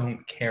just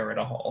don't care at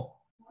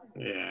all.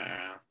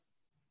 Yeah.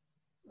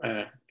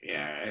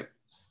 It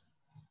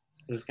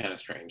was kind of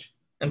strange.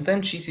 And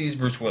then she sees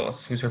Bruce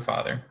Willis, who's her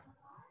father.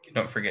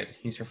 Don't forget,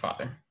 he's her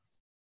father.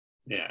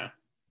 Yeah.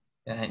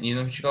 And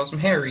she calls him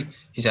Harry.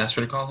 He's asked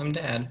her to call him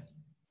Dad.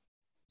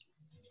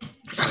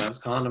 She loves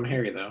calling him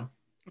Harry, though.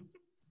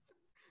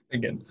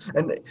 Again.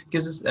 And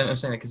because I'm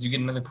saying that because you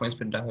get another point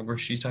spin dialogue where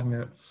she's talking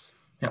about,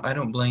 I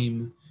don't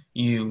blame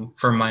you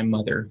for my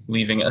mother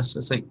leaving us.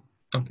 It's like,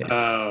 okay.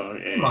 Oh,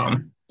 yeah.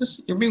 Mom,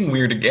 you're being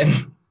weird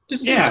again.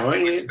 Just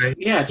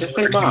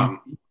say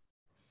Mom.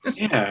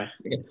 Yeah.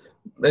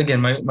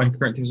 Again, my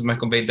current theory is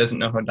Michael Bay doesn't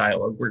know how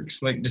dialogue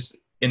works. Like, just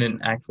in an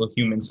actual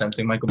human sense,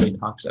 like Michael Bay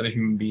talks to other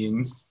human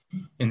beings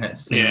in that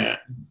scene.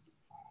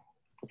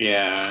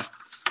 Yeah.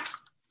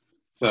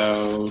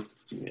 So,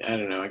 I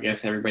don't know. I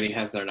guess everybody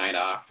has their night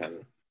off.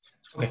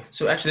 Okay,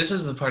 so actually, this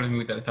was the part of the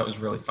movie that I thought was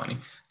really funny.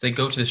 They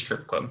go to the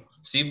strip club.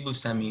 Steve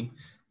Buscemi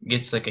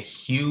gets like a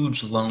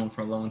huge loan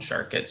from a loan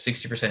shark at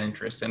 60%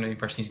 interest, and the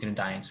person he's going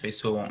to die in space,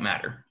 so it won't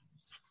matter.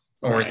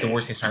 Or at the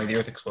worst case scenario, the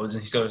Earth explodes,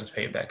 and he still doesn't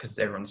pay it back because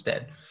everyone's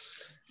dead.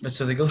 But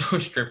so they go to a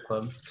strip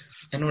club,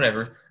 and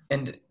whatever,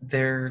 and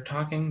they're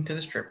talking to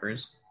the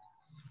strippers,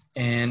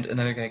 and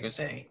another guy goes,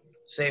 hey,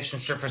 save some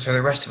strippers for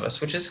the rest of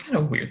us, which is kind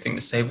of a weird thing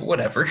to say, but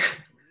whatever.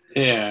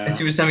 Yeah. And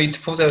Steve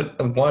Buscemi pulls out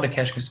a wad of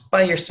cash and goes,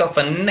 buy yourself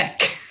a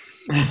neck.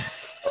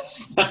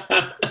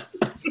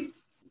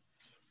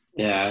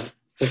 Yeah,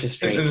 such a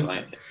strange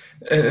line.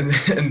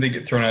 And they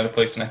get thrown out of the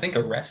place and I think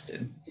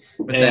arrested.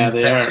 But yeah,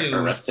 they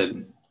are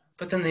arrested.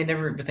 But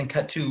then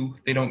cut to,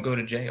 they don't go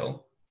to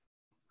jail.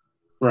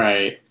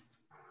 Right.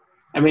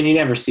 I mean, you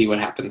never see what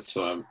happens to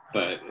them,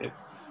 but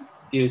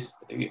you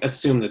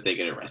assume that they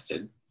get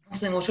arrested. I was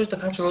saying, well, shows the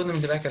cops are loading them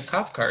in the back of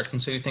cop cars,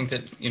 and so you think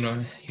that,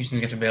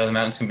 Houston's going to bail them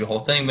out, and it's going to be a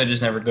whole thing, but it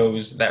just never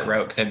goes that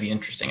route, because that'd be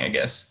interesting, I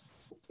guess.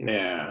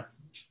 Yeah.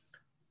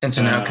 And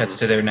so now it cuts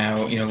to they're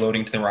now,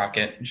 loading to the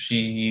rocket.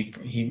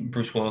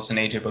 Bruce Willis and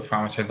AJ both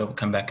promise her they'll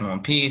come back in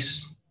one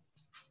piece.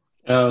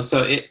 Oh,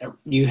 so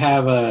you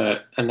have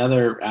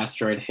another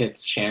asteroid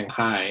hits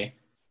Shanghai,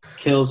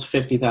 kills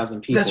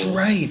 50,000 people. That's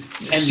right.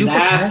 And super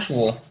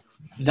casual.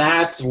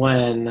 That's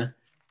when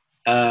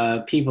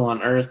people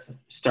on Earth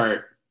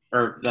start,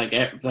 or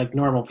like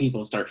normal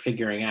people start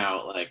figuring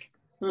out, like,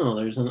 oh,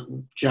 there's a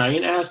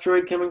giant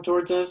asteroid coming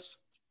towards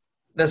us.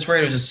 That's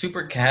right. It was a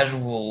super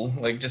casual,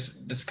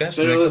 just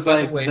discussion. But it was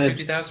by the way,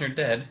 50,000 are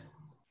dead.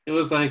 It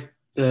was like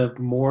the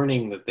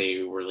morning that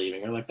they were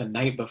leaving, or like the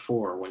night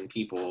before when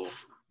people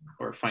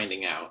were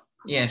finding out.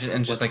 Yeah,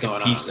 and just like a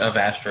piece of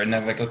asteroid. And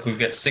they're like, okay, we've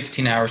got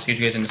 16 hours to get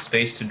you guys into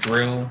space to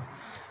drill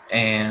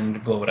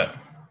and blow it up.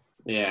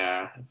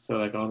 Yeah, so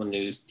like all the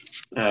news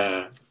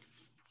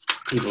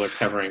people are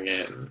covering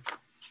it. And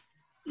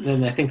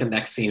then I think the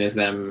next scene is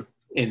them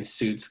in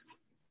suits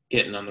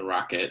getting on the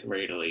rocket,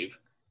 ready to leave.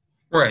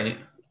 Right.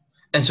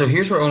 And so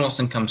here's where Owen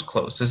Wilson comes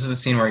close. This is the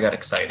scene where I got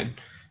excited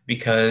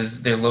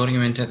because they're loading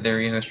him into,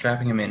 they're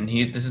strapping him in.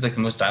 This is like the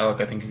most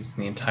dialogue I think in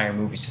the entire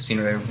movie. It's the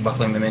scene where they're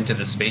buckling them into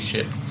the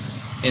spaceship.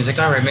 And he's like,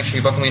 all right, make sure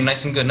you buckle me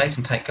nice and good, nice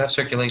and tight, cut off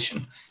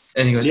circulation.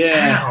 And he goes,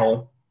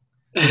 ow.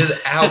 He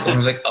says, ow. And I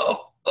was like,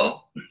 oh.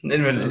 It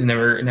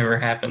never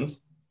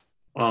happens.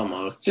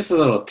 Almost. Just a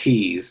little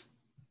tease.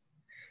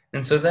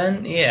 And so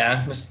then,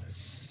 yeah,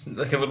 it's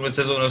like a little bit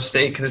sizzle no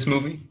steak, this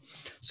movie.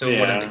 So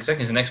what I'm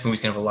expecting is the next movie's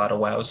going to have a lot of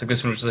wows. Like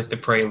this one was just like the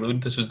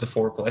prelude. This was the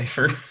foreplay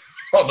for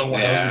all the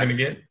wows we're going to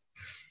get.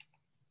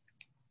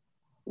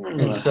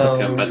 And so, hook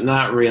them, but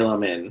not reel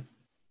them in.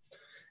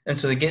 And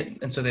so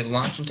they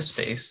launch into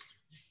space,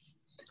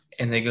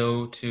 and they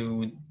go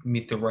to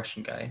meet the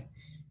Russian guy.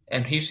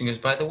 And Houston goes,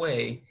 by the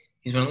way,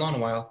 he's been alone a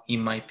while. He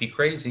might be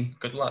crazy.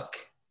 Good luck.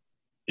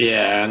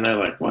 Yeah, and they're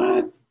like,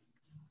 what?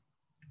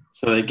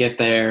 So they get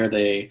there.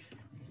 They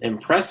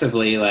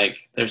impressively, like,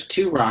 there's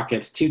 2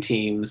 rockets, 2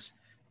 teams.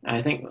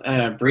 I think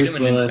Bruce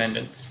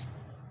Willis.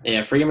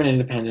 Yeah, Freedom and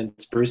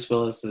Independence. Bruce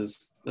Willis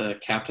is the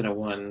captain of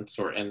one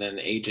sort, and then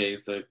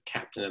AJ's the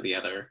captain of the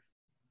other.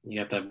 You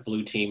got the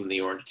blue team and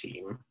the orange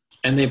team.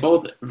 And they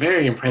both,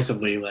 very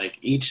impressively, like,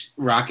 each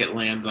rocket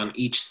lands on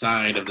each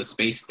side of the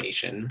space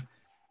station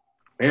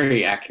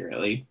very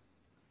accurately.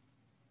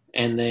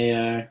 And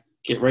they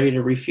get ready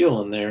to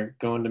refuel, and they're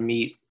going to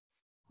meet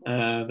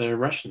their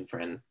Russian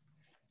friend.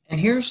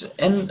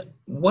 And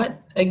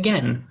what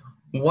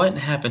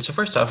happened? So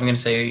first off, I'm going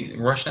to say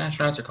Russian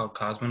astronauts are called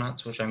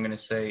cosmonauts, which I'm going to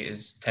say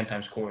is 10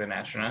 times cooler than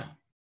astronaut.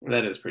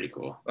 That is pretty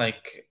cool.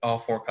 Like all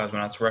 4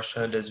 cosmonauts,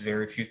 Russia does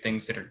very few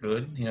things that are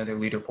good. You know, their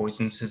leader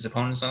poisons his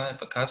opponents and all that,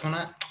 but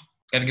cosmonaut,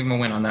 got to give him a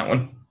win on that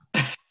one.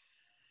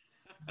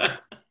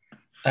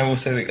 I will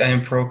say that I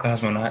am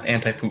pro-cosmonaut,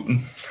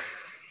 anti-Putin.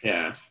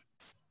 Yeah.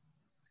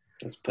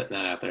 Just putting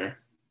that out there.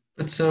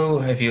 But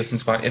so,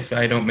 if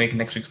I don't make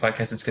next week's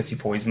podcast, it's because he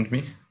poisoned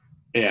me.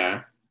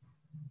 Yeah.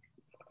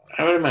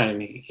 I would imagine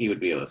he would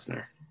be a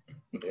listener.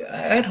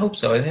 I'd hope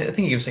so. I think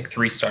he gives like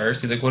 3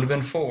 stars. He's like, would have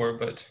been 4,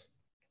 but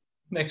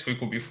next week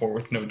will be 4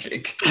 with no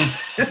Jake.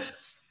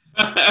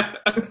 But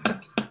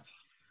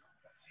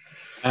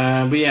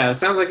yeah, it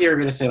sounds like you were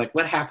going to say, like,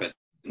 what happened?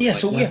 Yeah,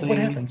 like what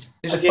happens?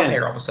 There's a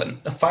fire all of a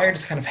sudden. A fire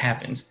just kind of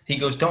happens. He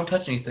goes, don't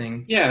touch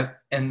anything. Yeah.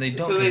 And they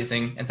don't do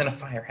anything, and then a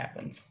fire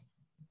happens.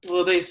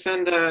 Well, they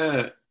send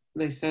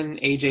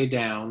AJ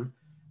down,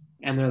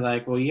 and they're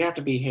like, well, you have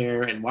to be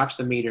here and watch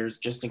the meters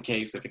just in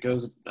case. If it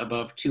goes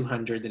above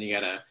 200, then you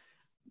got to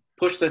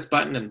push this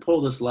button and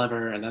pull this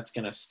lever, and that's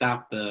going to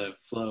stop the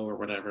flow or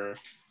whatever.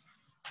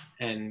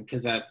 And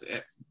because that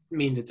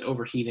means it's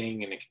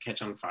overheating and it can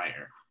catch on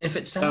fire. If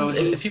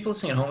people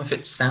listening at home, if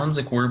it sounds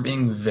like we're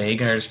being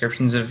vague in our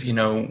descriptions of, you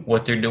know,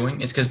 what they're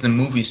doing, it's because the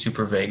movie's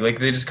super vague. Like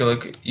they just go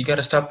like, you got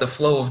to stop the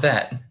flow of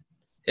that.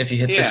 If you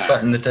hit this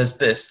button that does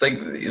this, like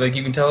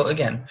you can tell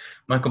again,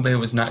 Michael Bay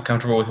was not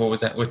comfortable with what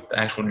was that with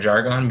actual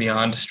jargon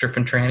beyond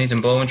stripping trannies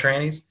and blowing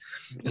trannies.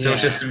 So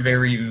it's just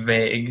very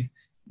vague.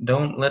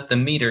 Don't let the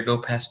meter go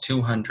past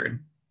 200.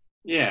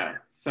 Yeah.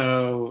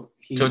 So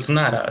it's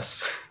not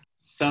us.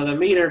 So the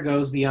meter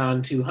goes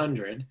beyond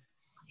 200.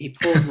 He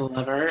pulls the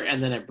lever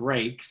and then it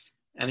breaks.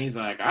 And he's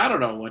like, I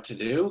don't know what to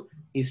do.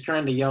 He's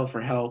trying to yell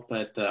for help,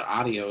 but the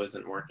audio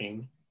isn't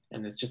working.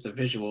 And it's just a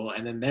visual.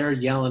 And then they're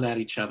yelling at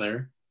each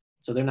other.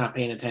 So they're not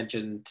paying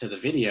attention to the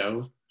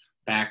video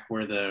back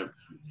where the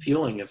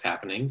fueling is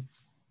happening.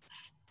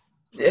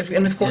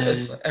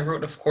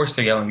 Of course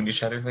they're yelling at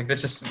each other. Like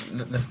that's just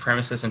the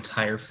premise of this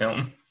entire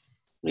film.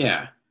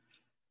 Yeah.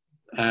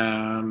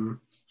 Then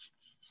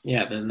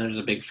there's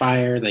a big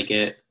fire. They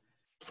get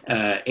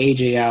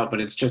AJ out, but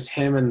it's just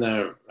him and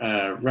the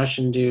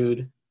Russian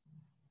dude.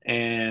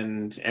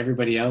 And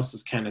everybody else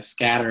is kind of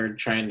scattered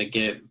trying to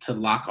get to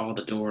lock all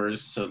the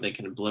doors so they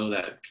can blow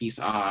that piece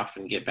off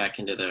and get back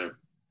into the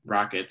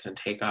rockets and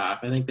take off.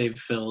 I think they've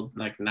filled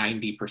like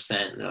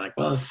 90%. And they're like,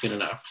 well, it's good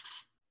enough.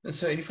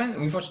 So you find that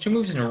we've watched 2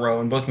 movies in a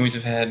row, and both movies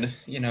have had,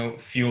 you know,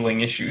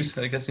 fueling issues.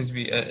 Like that seems to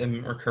be a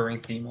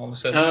recurring theme all of a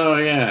sudden. Oh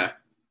yeah,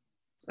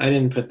 I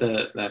didn't put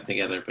that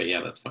together, but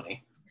yeah, that's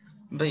funny.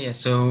 But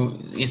so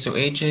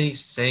AJ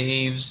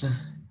saves,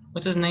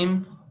 what's his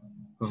name?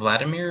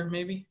 Vladimir,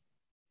 maybe.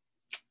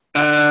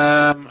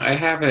 I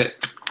have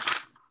it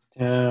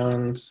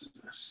down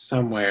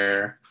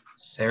somewhere.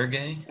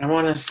 Sergey? I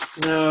want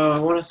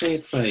to say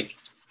it's like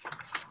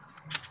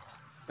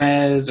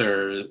Fez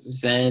or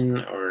Zen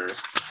or...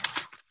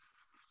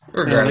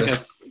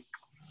 Regardless,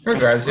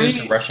 he's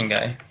a Russian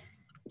guy.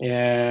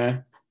 Yeah.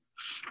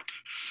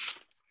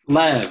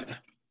 Lev,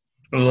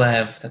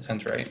 that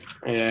sounds right.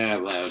 Yeah,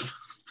 Lev.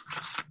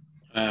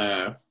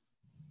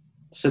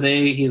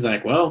 he's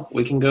like, well,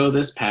 we can go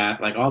this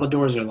path. Like, all the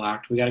doors are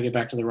locked. We got to get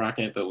back to the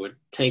rocket, but we'll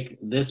take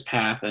this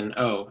path. And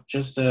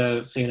just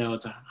so you know,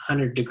 it's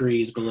 100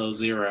 degrees below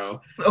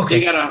zero.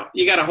 Okay. So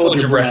you gotta hold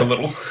your breath a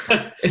little.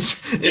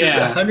 It is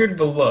 100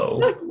 below.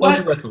 What? Hold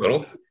your breath a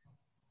little.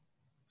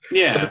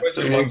 Yeah. Otherwise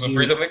your lungs will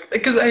freeze. I'm like,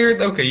 because I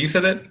heard, okay, you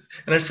said that,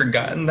 and I'd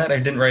forgotten that. I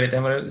didn't write it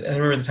down, but I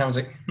remember the time I was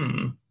like,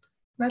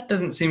 that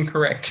doesn't seem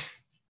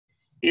correct.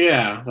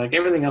 Yeah, like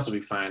everything else will be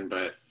fine,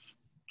 but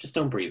just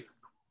don't breathe.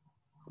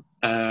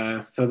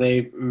 So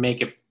they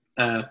make it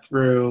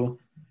through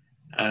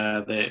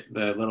the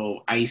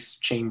little ice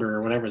chamber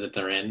or whatever that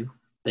they're in.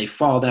 They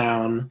fall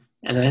down,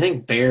 and then I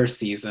think Bear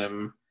sees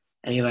them,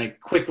 and he like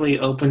quickly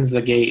opens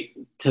the gate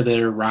to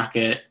their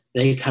rocket.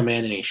 They come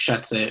in, and he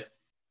shuts it,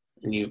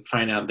 and you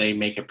find out they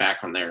make it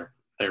back on their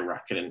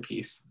rocket in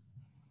peace.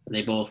 And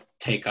they both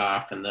take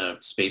off, and the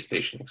space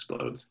station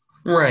explodes.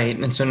 Right,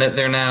 and so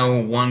they're now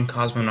one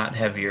cosmonaut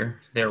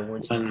heavier. Their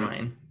words, not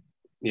mine.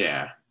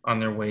 Yeah. On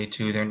their way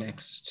to their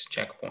next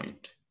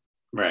checkpoint.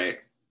 Right.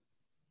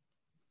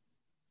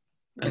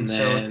 And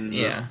then, so,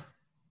 yeah.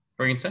 What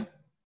were you going to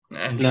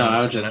say? No,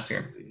 I was just,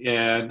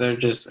 yeah, they're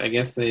just, I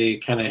guess they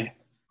kind of,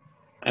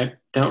 I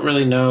don't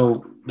really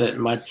know that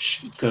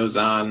much goes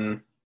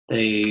on.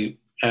 They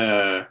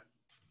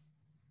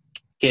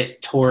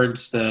get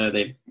towards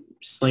they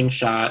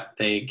slingshot,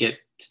 they get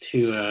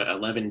to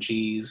 11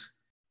 Gs,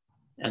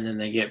 and then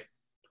they get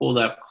pulled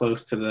up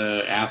close to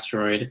the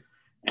asteroid.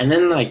 And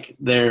then, like,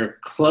 they're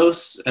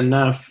close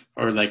enough,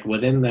 or, like,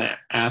 within the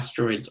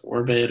asteroid's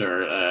orbit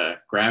or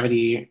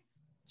gravity,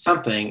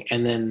 something,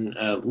 and then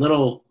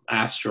little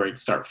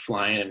asteroids start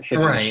flying and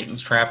hitting. Right,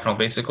 shrapnel,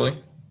 basically.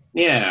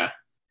 Yeah,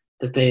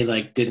 that they,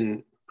 like,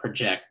 didn't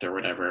project or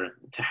whatever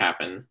to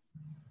happen.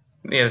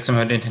 Yeah,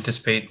 somehow didn't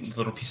anticipate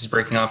little pieces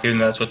breaking off, even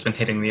though that's what's been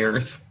hitting the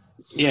Earth.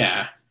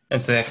 Yeah.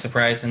 And so they act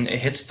surprised, and it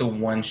hits the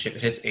one ship.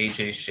 It hits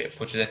AJ's ship,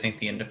 which is, I think,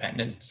 the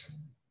Independence.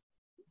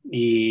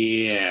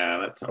 Yeah,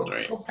 that sounds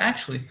right.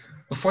 Actually,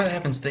 before that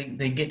happens, they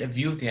get a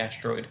view of the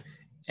asteroid,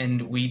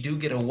 and we do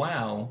get a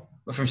wow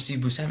from Steve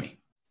Buscemi.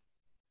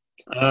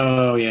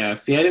 Oh, yeah.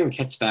 See, I didn't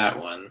catch that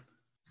one.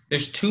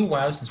 There's 2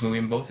 wows in this movie,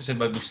 and both are said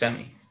by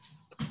Buscemi.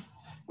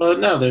 Well,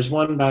 no, there's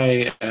one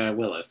by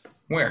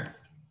Willis. Where?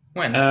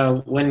 When?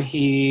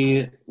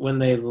 When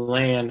they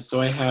land.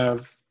 So I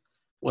have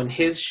when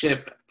his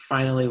ship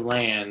finally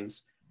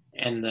lands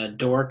and the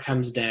door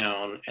comes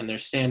down and they're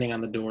standing on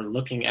the door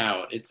looking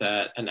out. It's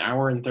at 1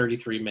 hour and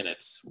 33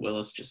 minutes.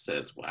 Willis just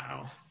says,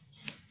 wow.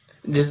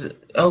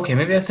 Okay,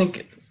 maybe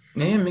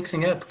I'm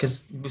mixing it up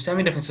because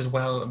Buscemi definitely says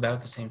wow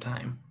about the same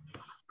time.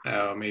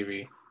 Oh,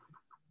 maybe.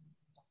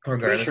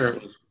 Regardless. Pretty sure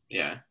it was,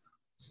 yeah.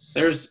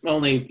 There's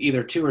only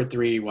either 2 or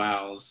 3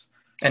 wows.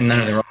 And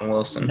none of them are Owen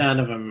Wilson. None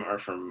of them are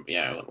from,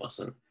 Owen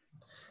Wilson.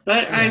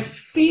 But yeah. I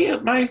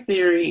feel, my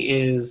theory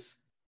is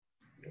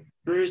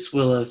Bruce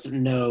Willis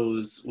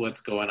knows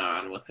what's going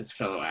on with his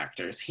fellow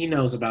actors. He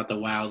knows about the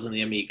wows and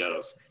the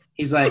amigos.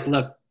 He's like,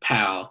 look,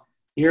 pal,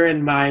 you're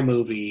in my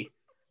movie.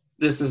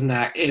 This is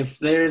not,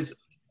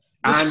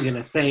 I'm going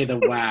to say the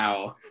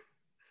wow.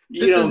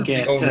 You don't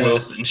get the Owen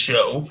Wilson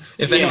show.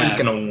 If anyone's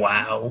going to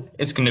wow,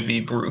 it's going to be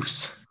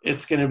Bruce.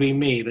 It's going to be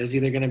me. There's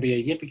either going to be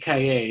a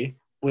yippee-ki-yay,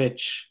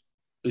 which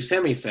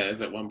Buscemi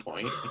says at one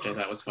point, which I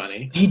thought was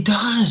funny. He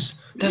does.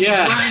 That's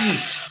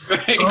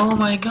right. Oh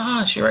my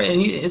gosh, you're right.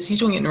 And he's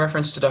doing it in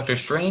reference to Dr.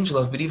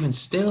 Strangelove, but even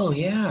still,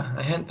 yeah,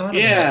 I hadn't thought of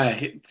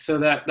that. Yeah, so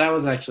that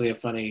was actually a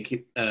funny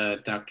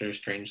Dr.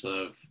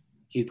 Strangelove.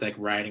 He's like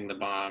riding the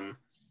bomb,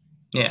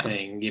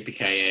 saying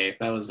yippee-ki-yay.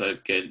 That was a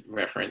good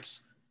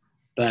reference.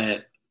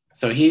 But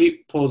so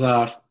he pulls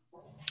off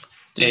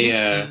Did you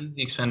see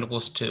The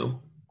Expendables 2?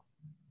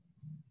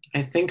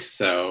 I think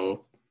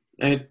so.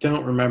 I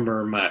don't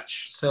remember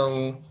much.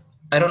 So,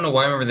 I don't know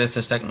why I remember this,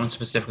 the second one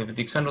specifically, but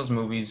the Expendables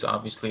movies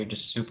obviously are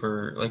just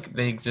super, like,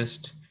 they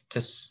exist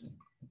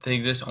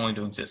only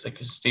to exist. Like,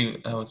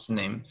 what's the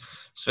name?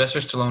 Sylvester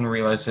Stallone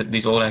realized that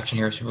these old action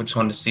heroes, people just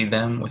wanted to see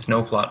them with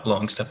no plot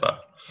blowing stuff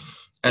up.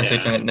 And so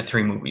they turned that into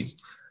 3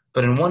 movies.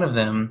 But in one of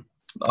them,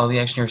 all the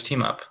action heroes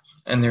team up,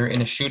 and they're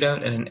in a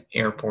shootout at an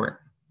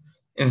airport.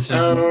 And this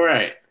is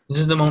This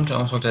is the moment I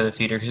almost walked out of the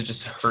theater because it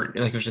just hurt.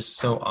 Like, it was just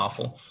so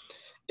awful.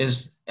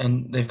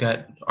 And they've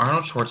got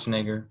Arnold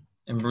Schwarzenegger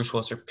and Bruce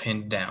Willis are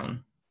pinned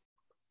down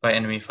by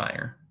enemy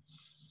fire.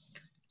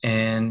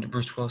 And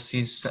Bruce Willis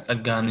sees a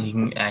gun he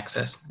can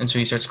access. And so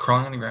he starts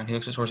crawling on the ground. He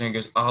looks at Schwarzenegger and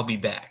goes, I'll be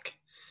back.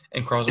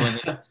 And crawls away.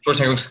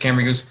 Schwarzenegger looks at the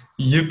camera and goes,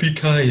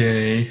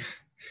 yippee-ki-yay.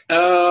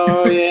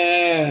 Oh,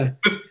 yeah.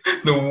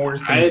 The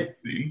worst thing I've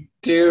seen. I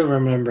do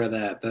remember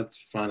that. That's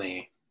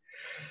funny.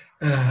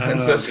 You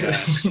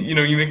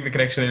make the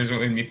connection there is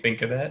what made me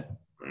think of that.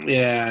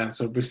 Yeah,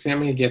 so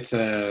Buscemi gets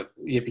a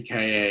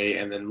yippee-ki-yay,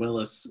 and then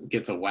Willis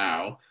gets a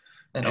wow.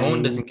 And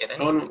Owen doesn't get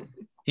anything.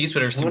 He's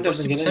whatever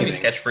Buscemi's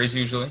catchphrase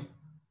usually.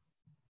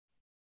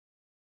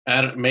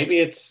 Maybe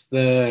it's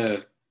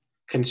the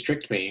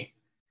constrict me.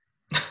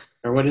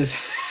 Or what is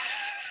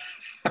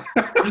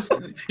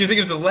You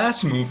think of the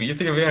last movie. You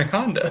think of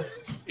Anaconda.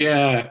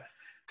 Yeah.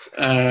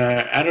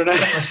 I don't know.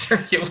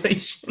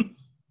 Circulation.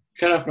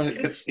 Cut off my...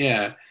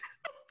 Yeah.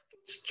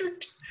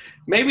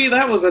 Maybe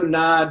that was a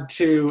nod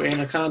to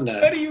Anaconda.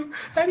 How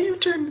do you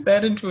turn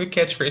that into a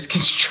catchphrase?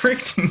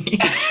 Constrict me.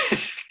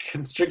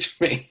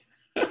 Constrict me.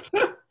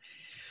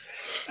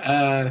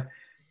 Owen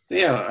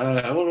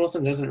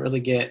Wilson doesn't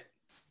really get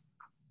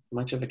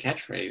much of a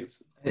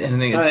catchphrase. And I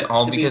think it's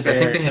all because I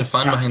think they had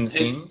fun behind the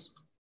scenes.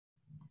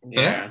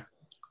 Yeah.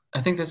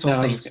 I think that's the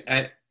whole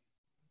thing.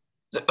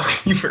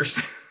 You first.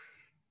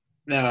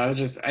 No,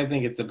 I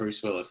think it's the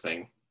Bruce Willis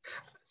thing.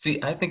 See,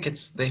 I think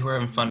they were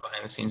having fun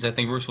behind the scenes. I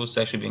think Bruce Willis is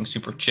actually being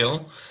super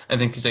chill. I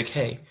think he's like,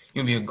 hey,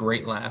 you'll be a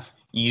great laugh.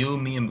 You,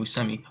 me, and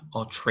Buscemi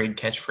all trade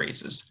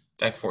catchphrases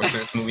back and forth through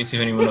this movie, see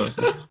if anyone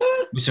notices.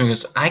 Buscemi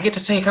goes, I get to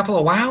say a couple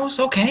of wows?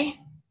 Okay.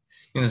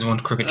 And there's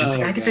one crooked dude.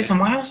 I can say some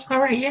wows? All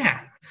right,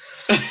 yeah.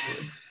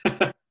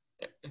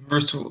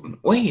 Bruce,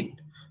 wait,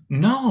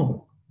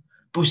 no.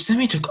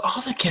 Buscemi took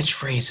all the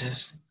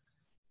catchphrases.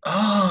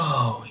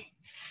 Oh,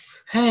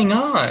 hang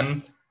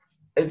on.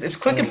 It's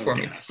clicking for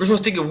me. We're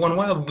supposed to get one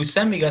wow, but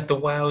Buscemi got the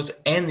wows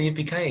and the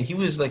yippee-ki-yay. He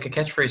was like a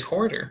catchphrase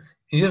hoarder.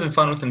 He's having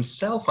fun with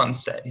himself on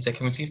set. He's like,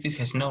 can we see if these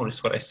guys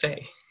notice what I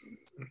say?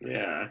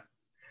 Yeah.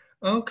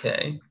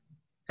 Okay.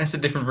 That's a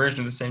different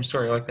version of the same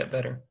story. I like that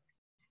better.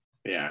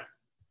 Yeah.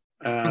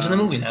 So the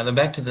movie now, then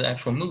back to the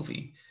actual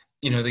movie.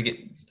 They get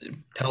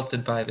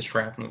pelted by the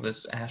shrapnel of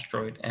this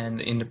asteroid, and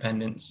the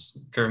Independence,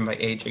 driven by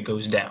AJ,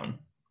 goes down.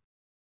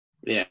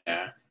 Yeah.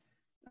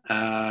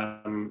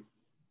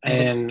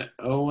 And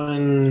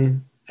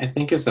Owen, I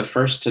think, is the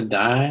first to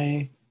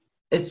die.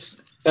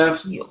 Because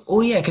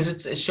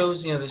it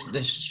shows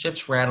the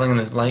ship's rattling and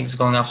the lights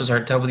going off. So it's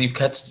hard to tell, but he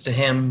cuts to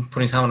him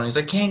putting his helmet on. He's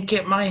like, "Can't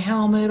get my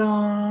helmet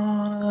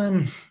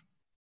on."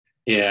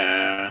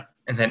 Yeah.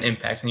 And then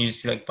impact, and you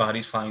just see like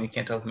bodies flying. You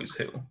can't tell who's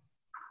who.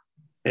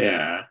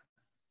 Yeah.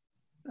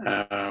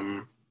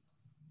 Then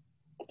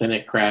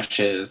it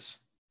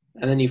crashes,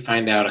 and then you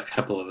find out a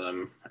couple of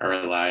them are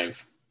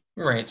alive.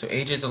 Right. So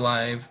AJ's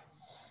alive.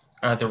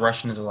 The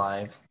Russian is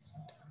alive.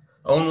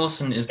 Owen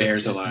Wilson is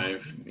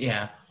alive.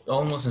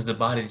 Owen Wilson is the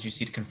body that you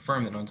see to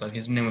confirm that Owen's alive.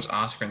 His name was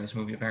Oscar in this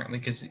movie, apparently,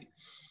 because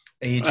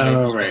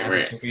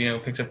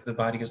AJ picks up the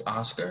body, goes,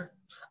 Oscar?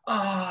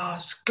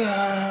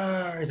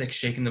 Oscar! He's like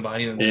shaking the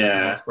body, and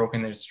the it's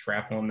broken. There's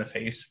shrapnel in the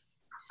face.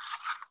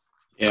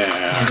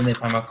 Yeah. And then they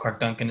find out Clark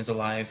Duncan is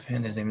alive,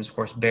 and his name is, of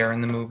course, Bear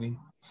in the movie.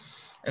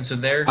 And so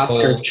they're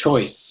Oscar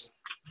Choice.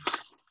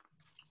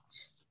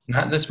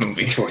 Not this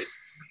movie. Choice.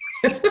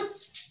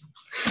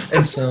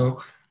 And so,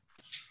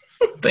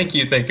 thank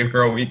you,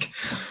 Girl Week.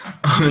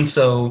 And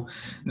so,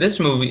 not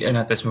this movie,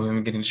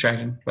 I'm getting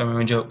distracted by my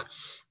own joke.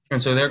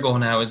 And so, their goal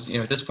now is,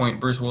 at this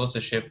point, Bruce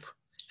Willis' ship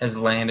has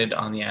landed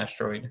on the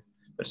asteroid,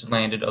 but it's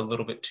landed a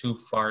little bit too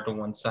far to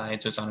one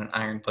side, so it's on an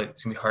iron plate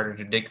that's going to be harder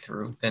to dig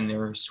through than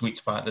their sweet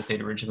spot that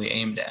they'd originally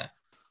aimed at.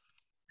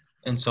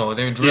 And so,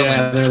 they're drilling.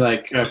 Yeah, they're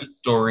like... The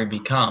story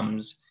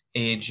becomes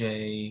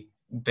AJ,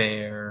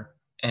 Bear,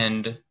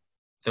 and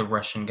the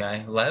Russian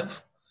guy,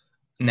 Lev,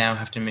 now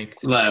have to make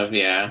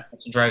the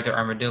drive their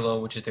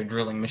armadillo, which is their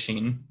drilling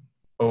machine,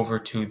 over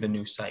to the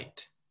new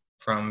site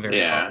from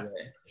very far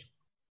away,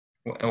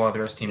 while the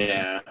rest of the team is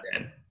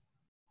dead.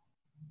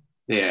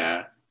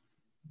 Yeah.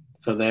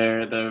 So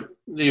they're the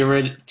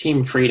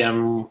Team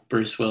Freedom,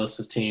 Bruce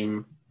Willis's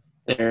team.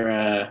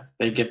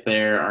 They get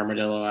their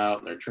armadillo out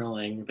and they're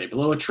drilling. They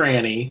blow a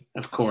tranny,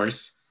 of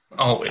course.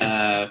 Always.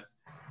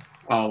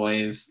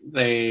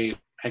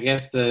 I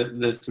guess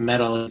this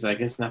metal is,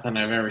 nothing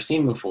I've ever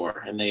seen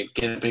before. And they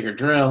get a bigger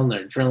drill, and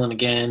they're drilling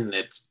again, and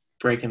it's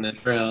breaking the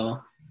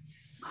drill.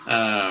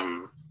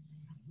 And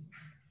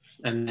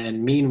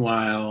then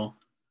meanwhile,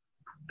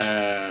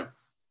 AJ's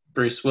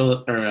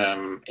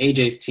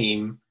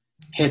team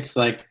hits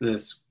like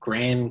this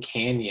Grand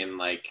Canyon,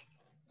 like.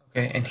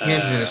 Okay, and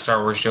here's where the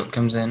Star Wars joke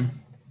comes in.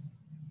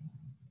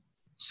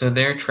 So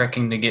they're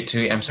trekking to get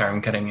to. I'm sorry, I'm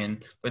cutting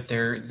in, but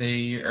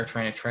they are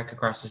trying to trek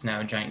across this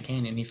now giant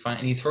canyon. He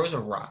throws a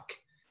rock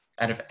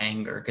out of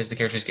anger because the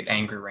characters get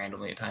angry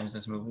randomly at times in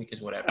this movie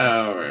because whatever.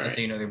 Oh right. That's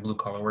how they're blue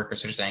collar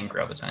workers. They're just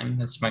angry all the time.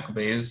 That's Michael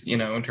Bay's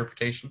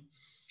interpretation.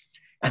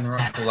 And the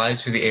rock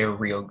flies through the air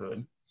real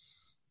good.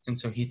 And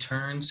so he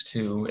turns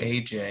to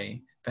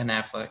AJ, Ben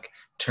Affleck,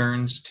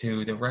 turns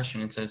to the Russian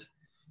and says,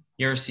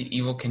 "You ever see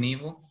Evel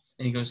Knievel?"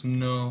 And he goes,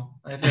 "No,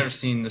 I've never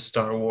seen the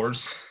Star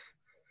Wars."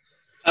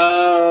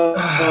 Oh,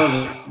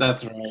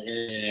 that's right.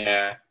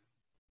 Yeah.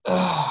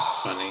 It's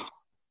funny.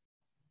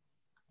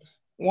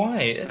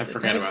 Why? I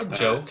forgot about that.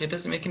 Joke. It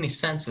doesn't make any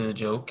sense as a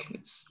joke.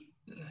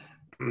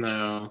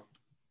 No.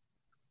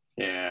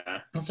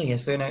 Yeah. Also,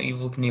 yes, they're now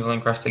Evel Knievel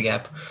across the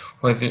gap,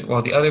 while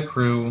the other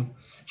crew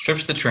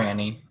strips the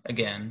tranny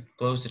again,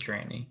 blows the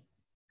tranny,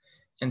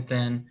 and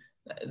then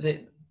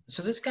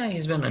So this guy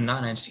has been a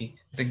non-entity.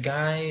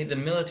 The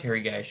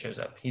military guy shows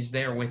up. He's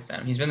there with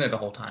them. He's been there the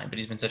whole time, but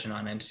he's been such a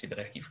non-entity that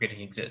I keep forgetting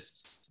he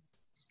exists.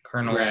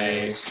 Colonel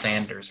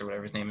Sanders or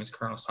whatever his name is,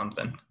 Colonel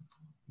something.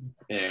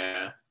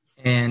 Yeah.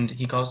 And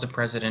he calls the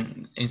president,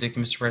 and he's like,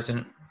 Mr.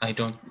 President, I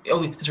don't...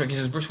 Oh, that's right. He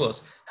says, Bruce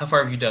Willis, how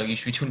far have you dug? You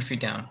should be 200 feet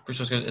down. Bruce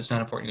Willis goes, it's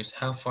not important. He goes,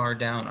 how far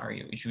down are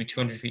you? You should be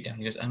 200 feet down.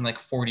 He goes, I'm like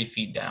 40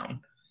 feet down.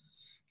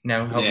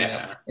 Now help me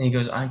out. And he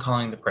goes, I'm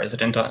calling the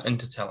president and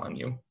to tell on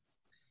you.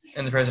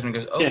 And the president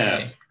goes,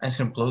 okay, I'm just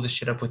going to blow this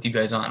shit up with you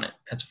guys on it.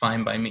 That's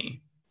fine by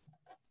me.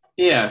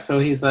 Yeah, so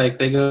he's like,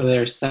 they go to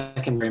their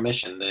secondary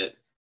mission that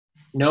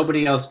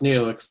nobody else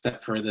knew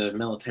except for the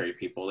military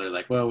people. They're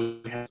like, well,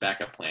 we have a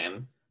backup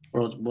plan.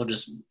 We'll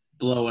just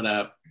blow it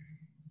up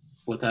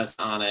with us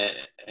on it,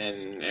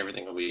 and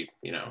everything will be,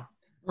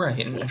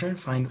 Right, and I'm trying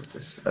to find what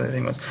this other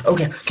thing was.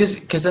 Okay,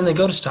 because then they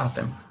go to stop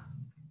him.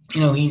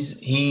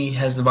 He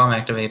has the bomb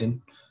activated,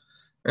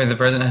 or the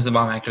president has the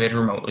bomb activated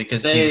remotely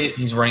because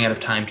he's running out of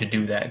time to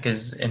do that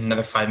because in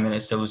another 5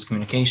 minutes they'll lose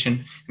communication,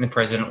 and the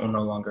president will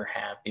no longer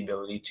have the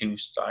ability to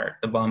start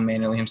the bomb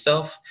manually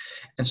himself.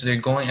 And so they're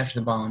going after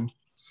the bomb,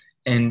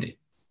 and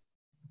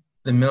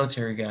the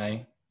military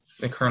guy,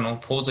 the colonel,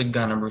 pulls a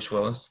gun on Bruce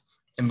Willis,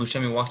 and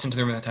Buscemi walks into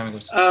the room at that time and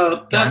goes,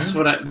 "Oh, that's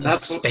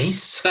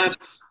space."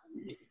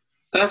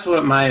 That's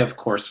what my of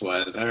course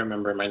was. I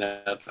remember my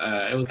notes.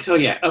 It was, oh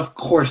yeah, of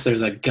course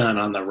there's a gun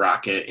on the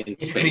rocket in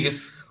space. And he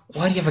goes,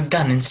 why do you have a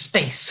gun in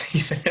space? He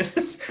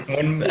says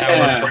 1 hour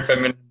and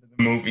 45 minutes of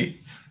the movie.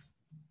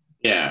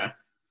 Yeah.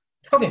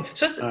 Okay,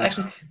 so that's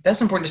an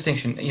important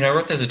distinction. I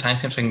wrote there's a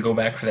timestamp so I can go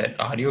back for that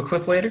audio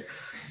clip later.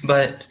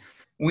 But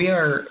we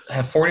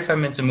have 45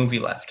 minutes of movie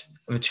left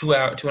of a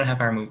 2.5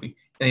 hour movie,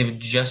 and they've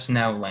just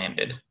now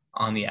landed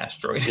on the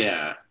asteroid.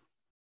 Yeah.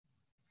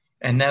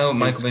 And now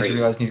Michael Bay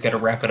realizes he's got to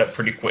wrap it up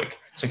pretty quick.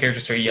 So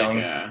characters start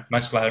yelling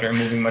much louder and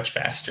moving much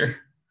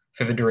faster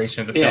for the duration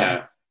of the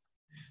film.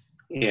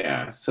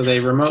 Yeah. So they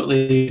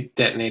remotely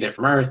detonate it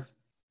from Earth.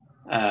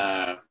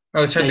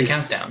 They start the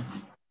countdown.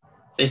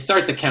 They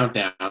start the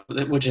countdown,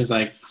 which is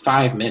like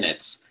 5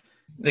 minutes.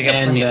 They got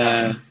plenty of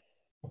time.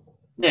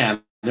 Yeah.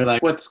 They're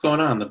like, what's going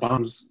on? The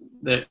bomb's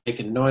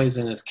making noise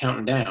and it's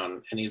counting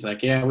down. And he's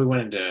like, yeah, we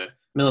went into...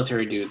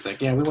 Military dude's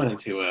like, yeah, we went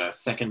into a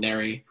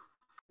secondary...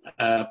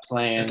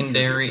 plan.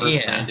 Secondary,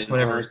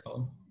 whatever it's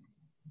called.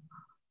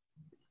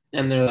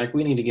 And they're like,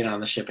 we need to get on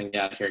the ship and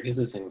get out of here because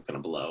this thing's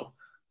going to blow.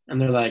 And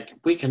they're like,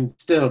 we can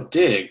still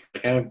dig.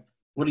 Like,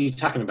 what are you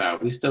talking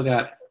about?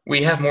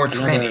 We have more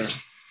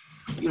trannies.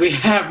 We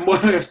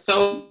have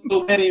so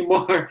many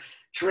more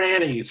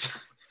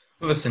trannies.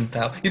 Listen,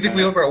 pal, you think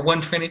we over at one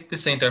tranny?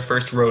 This ain't our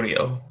first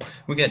rodeo.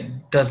 We got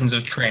dozens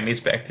of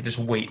trannies back there just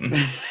waiting.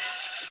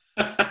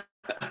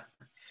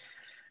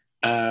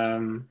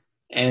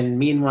 And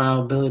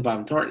meanwhile, Billy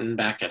Bob Thornton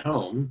back at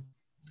home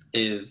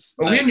is.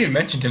 We haven't even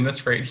mentioned him.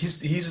 That's right.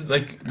 He's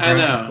like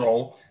ground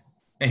control,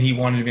 and he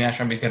wanted to be an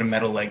astronaut, but he's got a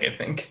metal leg, I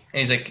think. And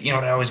he's like,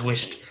 what? I always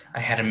wished I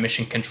had a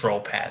mission control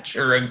patch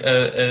or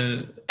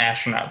a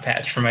astronaut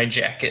patch for my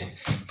jacket,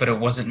 but it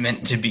wasn't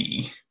meant to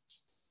be.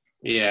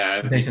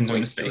 Yeah, they send him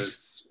into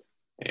space.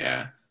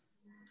 Yeah.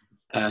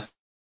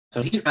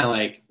 So he's kind of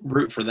like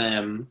root for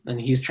them, and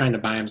he's trying to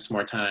buy him some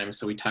more time.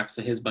 So he talks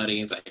to his buddy.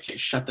 He's like, "Okay,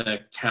 shut the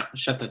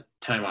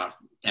time off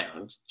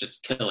down.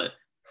 Just kill it."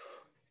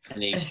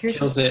 And he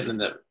kills it. And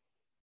what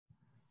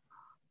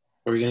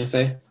were you gonna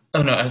say?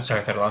 Oh no, I'm sorry.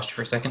 I thought I lost you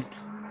for a second.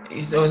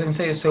 I was gonna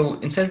say, so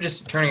instead of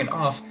just turning it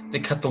off, they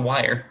cut the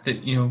wire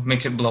that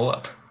makes it blow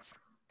up.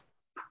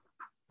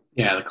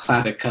 Yeah, the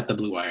classic cut the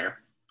blue wire.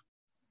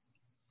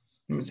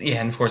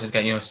 Yeah, and of course it's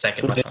got a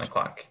second left on the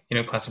clock.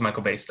 Classic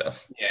Michael Bay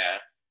stuff.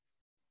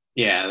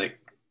 Yeah, like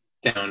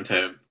down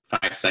to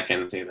 5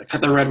 seconds. He's like,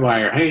 cut the red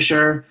wire. Are you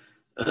sure?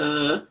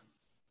 Not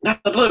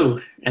the blue.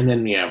 And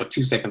then, with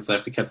 2 seconds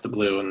left, he cuts the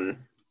blue, and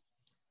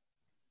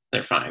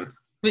they're fine.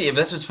 But yeah,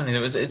 that's what's funny.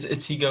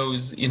 He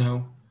goes,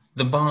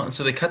 the bomb.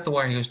 So they cut the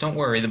wire. He goes, don't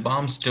worry, the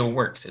bomb still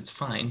works. It's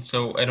fine.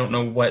 So I don't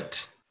know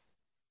what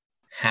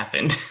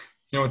happened.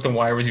 What the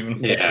wire was even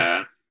for.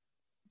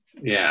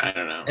 Yeah, I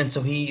don't know. And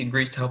so he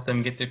agrees to help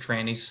them get their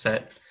trannies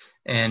set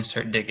and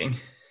start digging.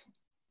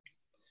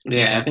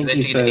 Yeah, I think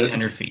he said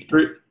 800 feet.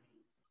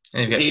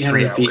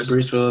 800 feet.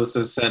 Bruce Willis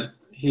has said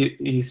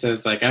he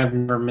says like, I've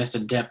never missed a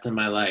depth in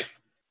my life.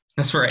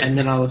 That's right. And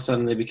then all of a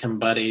sudden they become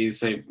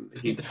buddies.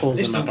 He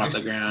pulls them up off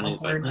the ground. And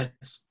he's like,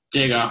 let's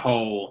dig a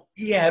hole.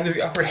 Yeah, there's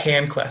an upper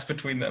hand clasp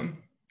between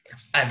them.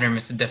 I've never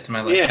missed a depth in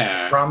my life.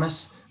 Yeah.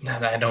 Promise? No,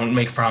 I don't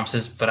make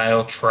promises, but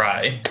I'll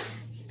try.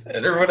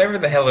 Or whatever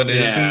the hell it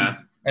is. Yeah.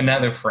 And now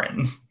they're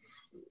friends.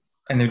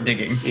 And they're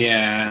digging.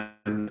 Yeah.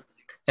 And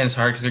it's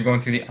hard because they're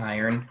going through the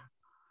iron.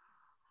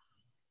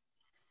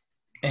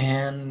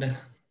 And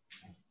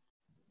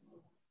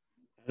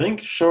I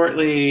think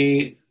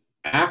shortly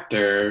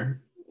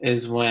after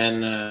is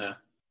when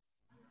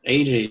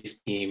AJ's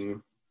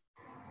team,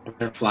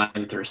 they're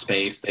flying through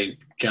space. They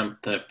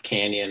jump the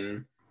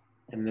canyon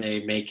and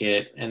they make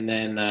it. And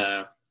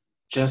then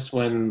just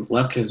when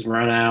luck has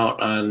run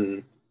out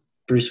on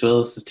Bruce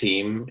Willis's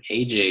team,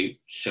 AJ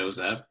shows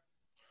up.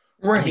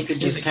 Right. He could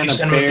just kind of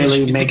barely make him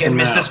out. You think I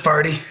missed this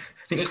party?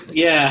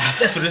 Yeah.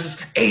 That's what it is.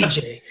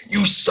 AJ,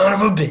 you son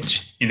of a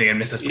bitch. You think I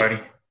missed this party?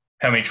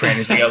 How many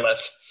trannies we got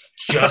left?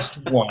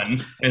 Just one.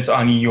 And it's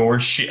on your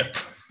ship.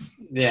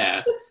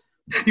 Yeah.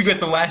 You got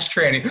the last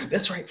tranny.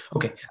 That's right.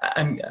 Okay,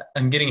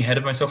 I'm getting ahead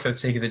of myself for the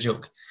sake of the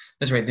joke.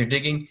 That's right. They're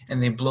digging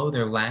and they blow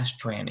their last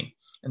tranny,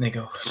 and they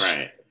go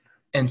Right.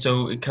 And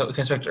so it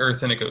comes back to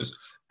Earth, and it goes,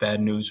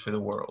 bad news for the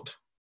world.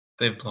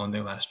 They've blown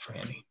their last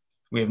tranny.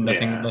 We have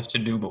nothing left to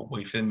do but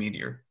wait for the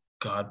meteor.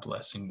 God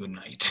bless and good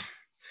night.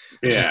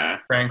 Yeah.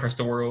 Sprang across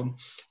the world.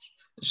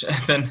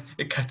 And then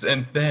it cuts,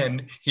 and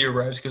then he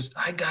arrives. Goes,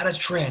 I got a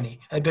tranny.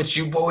 I bet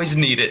you boys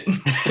need it. And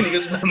he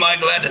goes, am I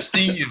glad to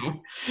see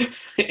you?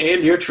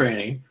 And your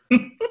tranny.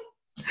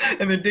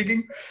 And they're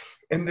digging,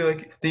 and they're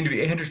like, they need to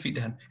be 800 feet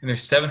down, and they're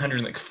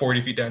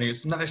 740 feet down. He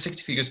goes, another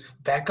 60 feet. He goes,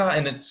 back off,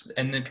 and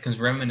it becomes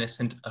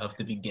reminiscent of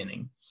the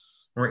beginning,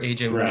 where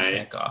AJ won't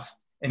back off,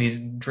 and he's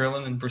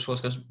drilling, and Bruce Willis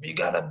goes, you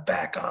gotta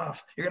back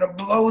off. You're gonna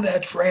blow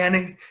that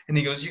tranny. And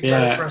he goes, you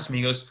gotta trust me.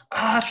 He goes,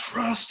 I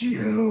trust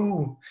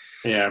you.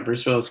 Yeah,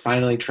 Bruce Willis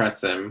finally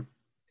trusts him.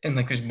 And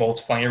like there's bolts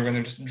flying everywhere, and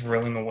they're just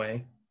drilling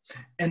away.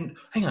 And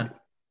hang on,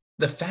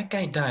 the fat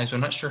guy dies, but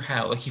I'm not sure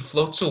how. Like he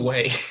floats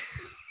away.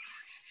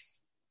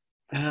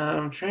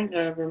 I'm trying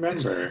to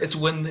remember. It's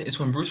when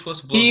Bruce Willis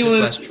blows his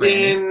last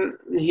tranny.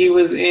 He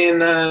was in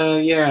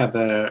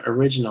the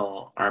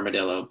original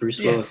Armadillo.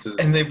 Bruce Willis's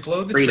and they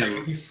blow the freedom.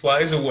 Tranny. He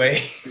flies away.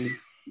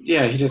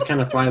 Yeah, he just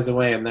kind of flies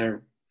away, and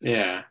they're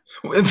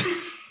But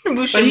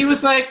he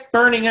was like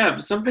burning up.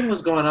 Something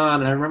was going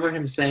on, and I remember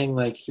him saying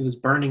like he was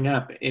burning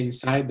up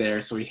inside there.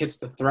 So he hits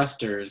the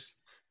thrusters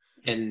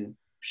and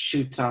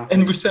shoots off.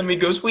 And Buscemi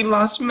goes, "We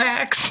lost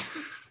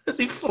Max," as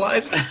he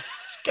flies in the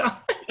sky.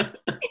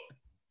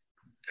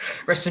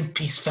 Rest in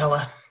peace,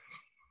 fella.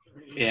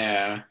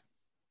 Yeah.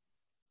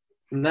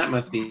 And that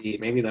must be,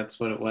 maybe that's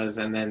what it was.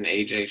 And then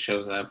AJ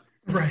shows up.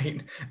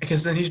 Right.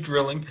 Because then he's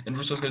drilling, and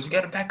Bruce Willis goes, you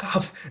got to back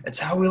off. That's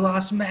how we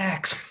lost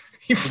Max.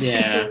 He flew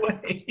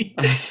away. He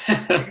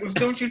goes,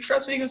 don't you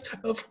trust me? He goes,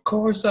 of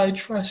course I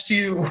trust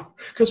you,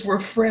 because we're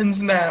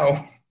friends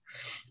now.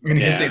 And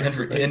he hits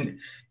 800, and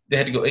they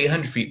had to go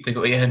 800 feet. They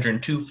go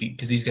 802 feet,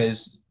 because these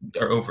guys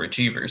are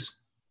overachievers.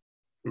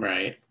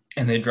 Right.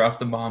 And they drop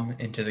the bomb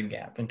into the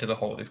gap, into the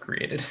hole they've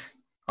created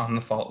on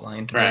the fault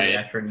line to blow the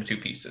reactor into two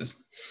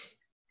pieces.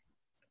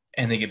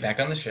 And they get back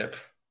on the ship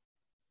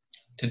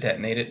to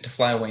detonate it, to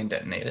fly away and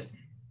detonate it.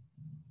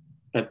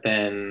 But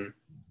then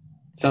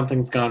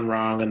something's gone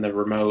wrong and the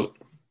remote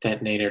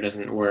detonator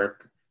doesn't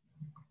work.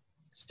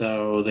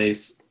 So they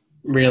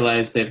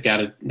realize they've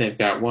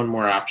got one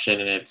more option,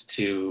 and it's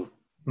to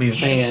leave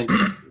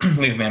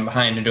a man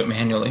behind and do it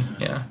manually.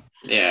 Yeah.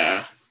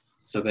 Yeah.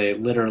 So they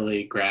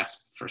literally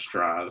grasp for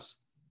straws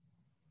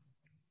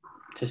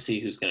to see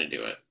who's going to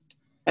do it.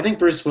 I think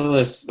Bruce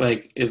Willis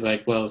is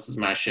like, well, this is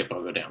my ship. I'll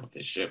go down with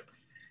this ship.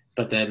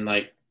 But then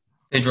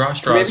they draw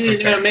straws.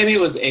 Maybe it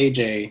was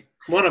AJ.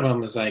 One of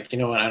them was like, you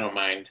know what? I don't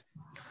mind.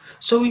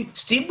 So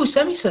Steve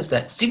Buscemi says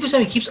that. Steve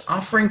Buscemi keeps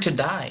offering to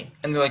die,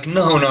 and they're like,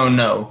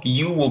 no,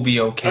 you will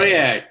be okay. Oh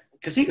yeah,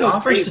 because he goes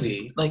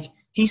crazy.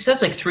 He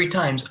says 3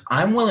 times,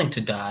 I'm willing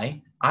to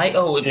die. I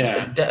owe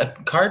a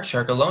card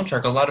shark, a loan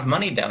shark, a lot of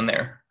money down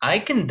there. I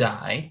can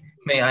die.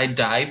 May I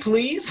die,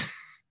 please?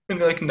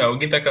 And they're like, no,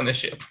 get back on the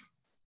ship.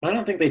 I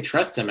don't think they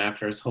trust him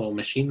after his whole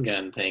machine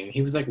gun thing.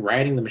 He was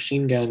riding the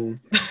machine gun,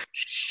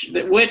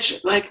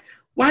 which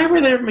why were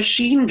there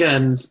machine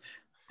guns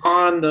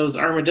on those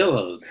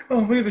armadillos?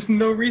 Oh, man, there's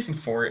no reason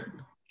for it.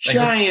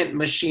 Giant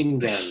machine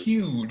guns.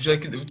 Huge.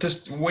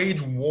 Just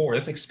wage war.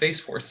 That's like Space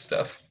Force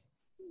stuff.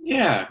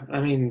 Yeah,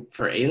 I mean,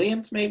 for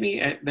aliens,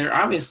 maybe. They're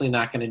obviously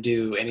not going to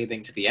do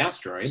anything to the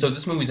asteroid. So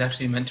this movie's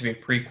actually meant to be a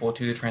prequel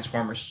to the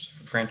Transformers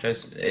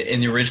franchise.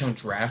 In the original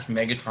draft,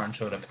 Megatron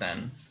showed up then,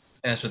 and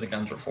that's what the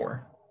guns were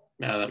for.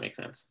 No, that makes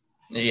sense.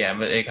 Yeah,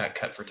 but it got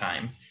cut for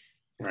time.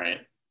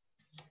 Right.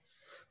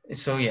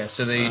 So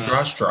they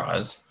draw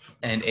straws,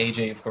 and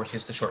AJ, of course,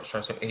 gets the short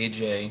straw. So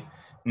AJ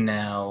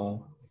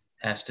now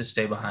has to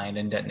stay behind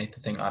and detonate the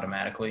thing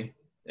automatically.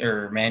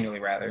 Or manually,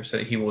 rather, so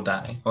that he will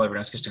die while everyone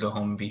else gets to go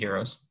home and be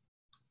heroes.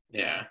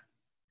 Yeah.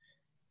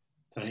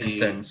 So and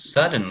then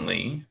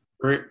suddenly...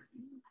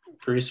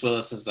 Bruce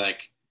Willis is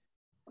like,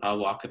 I'll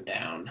walk him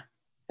down.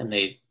 And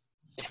they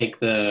take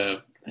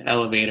the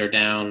elevator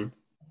down,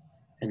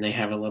 and they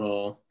have a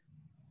little...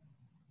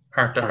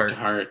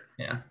 Heart-to-heart.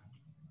 Yeah.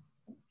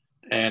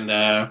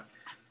 And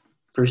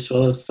Bruce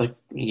Willis,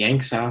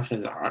 yanks off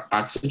his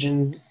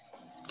oxygen.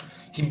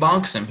 He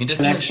bonks him. He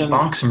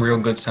bonks him real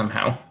good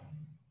somehow.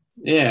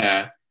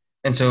 Yeah.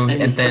 And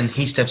then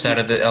he steps out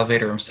of the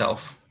elevator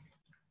himself.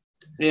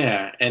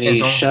 Yeah, and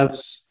he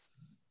shoves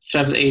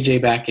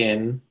AJ back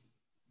in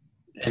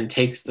and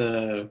takes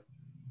the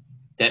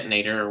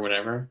detonator or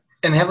whatever.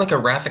 And they have a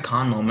Wrath of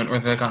Khan moment where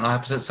they're on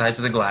opposite sides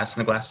of the glass,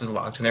 and the glass is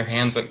locked, and their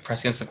hands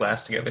press against the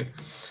glass together.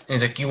 And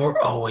he's like, you were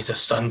always a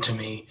son to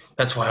me.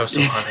 That's why I was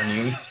so hot on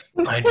you.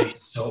 I'd be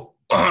so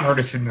honored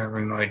if you'd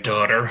marry my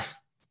daughter.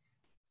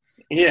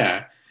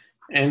 Yeah.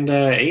 And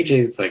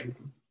AJ's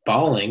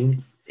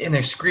bawling. And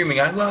they're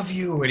screaming, I love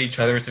you, at each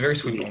other. It's a very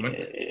sweet moment.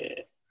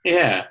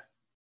 Yeah.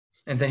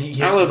 And then he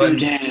I hits the love you, button.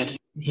 Dad.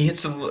 He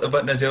hits a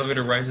button as the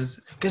elevator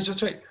rises. Because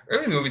that's right.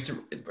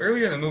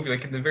 Earlier in the movie,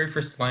 like in the very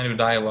first line of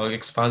dialogue,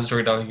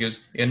 expository dialogue, he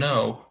goes, when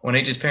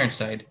AJ's parents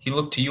died, he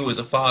looked to you as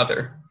a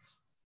father.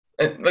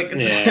 And, like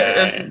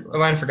that's Yeah, a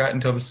line I forgot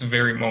until this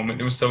very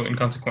moment. It was so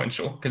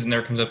inconsequential because it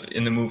never comes up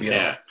in the movie at all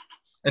yeah,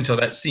 until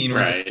that scene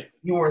where he's like, right.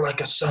 "You are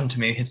like a son to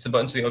me." He hits the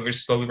button so the elevator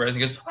slowly rises.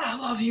 He goes, "I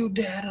love you,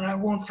 Dad, and I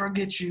won't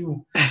forget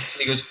you." And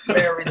he goes,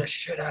 "Marry the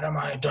shit out of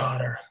my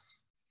daughter."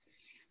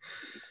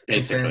 And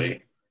then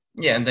Basically.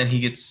 yeah, and then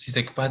he's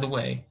like, "By the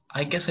way,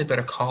 I guess I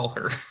better call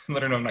her and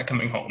let her know I'm not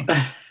coming home."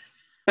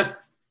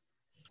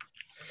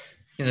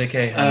 He's like,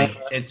 "Hey, uh, honey,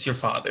 it's your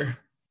father.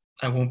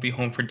 I won't be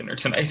home for dinner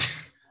tonight."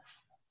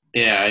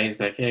 yeah, he's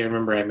like, hey,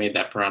 remember I made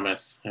that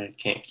promise. I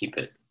can't keep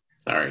it.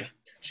 Sorry.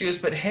 She goes,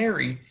 "But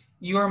Harry,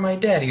 you are my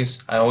dad." He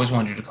goes, "I always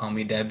wanted you to call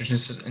me dad," but she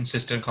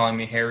insisted on calling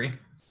me Harry.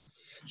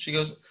 She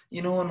goes,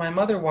 when my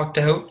mother walked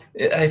out,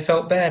 I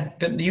felt bad,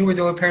 but you were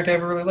the only parent I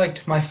ever really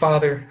liked, my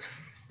father."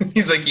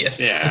 He's like, "Yes,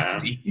 just Yeah.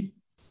 me."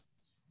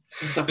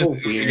 It's a Just, whole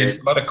again, just weird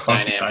a lot of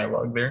clunky dynamic.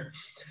 dialogue there.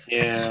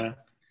 Yeah.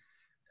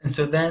 And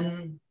so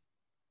then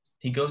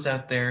he goes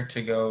out there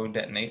to go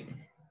detonate.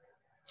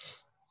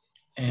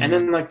 And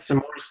then And like some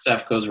more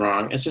stuff goes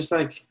wrong. It's just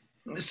like,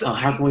 so, oh,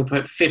 how can we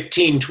put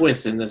 15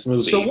 twists in this so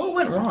movie? what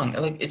went wrong?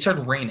 Like, it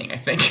started raining, I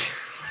think.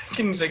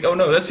 And he's like, "Oh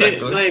no, that's not It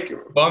good. like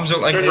Bombs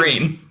don't like started.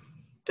 rain."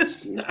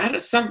 Just I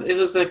don't, some. It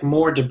was like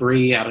more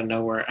debris out of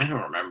nowhere. I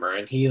don't remember.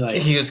 And he he like,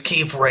 goes,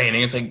 "Keep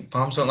raining." It's like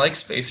bombs don't like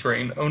space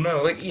rain. Oh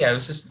no! Like yeah, it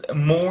was just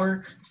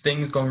more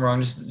things going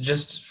wrong.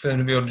 Just for them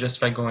to be able to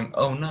justify going,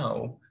 "Oh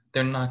no,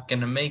 they're not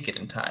gonna make it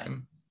in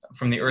time."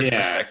 From the Earth yeah,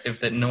 perspective,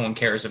 that no one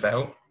cares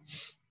about.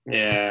 Steve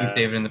yeah.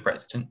 David and the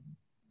president.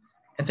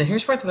 And then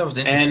here's the part that was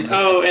And interesting.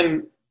 oh,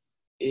 and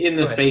in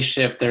the Go ahead.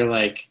 spaceship, they're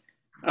like,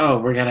 oh,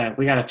 we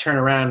gotta turn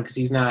around because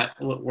he's not.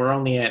 We're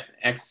only at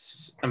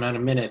X amount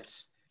of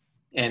minutes,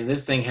 and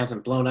this thing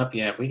hasn't blown up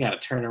yet. We gotta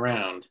turn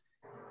around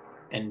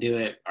and do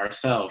it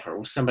ourselves,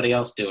 or somebody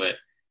else do it.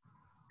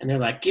 And they're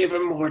like, give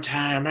him more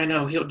time. I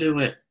know he'll do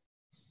it.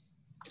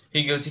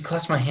 He goes, he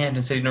clasped my hand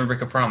and said he'd never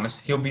break a promise.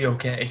 He'll be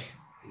okay.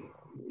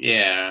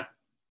 Yeah,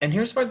 And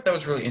here's the part that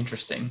was really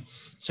interesting.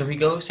 So he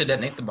goes to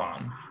detonate the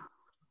bomb,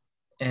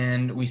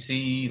 and we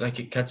see like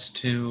it cuts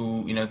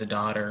to the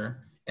daughter,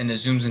 and it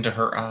zooms into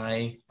her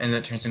eye, and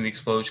then it turns into the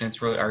explosion.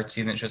 It's really artsy,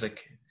 and then it shows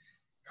like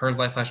her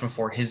light flash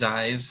before his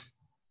eyes.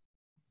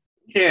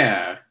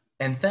 yeah,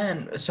 And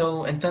then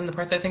the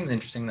part that I think is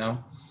interesting though.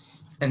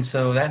 And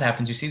so that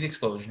happens. You see the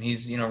explosion.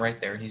 He's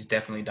right there. He's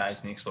definitely dies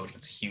in the explosion.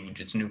 It's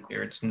huge. It's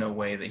nuclear. It's no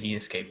way that he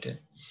escaped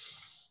it.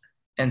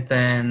 And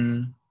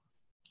then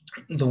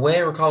the way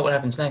I recall what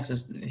happens next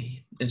is the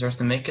rest of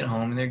them make it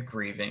home and they're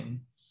grieving.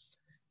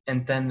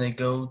 And then they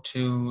go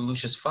to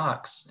Lucius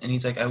Fox and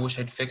he's like, "I wish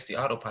I'd fixed the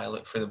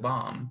autopilot for the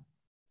bomb."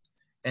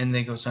 And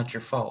they go, "It's not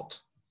your fault."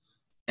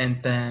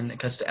 And then it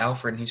cuts to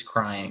Alfred and he's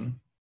crying.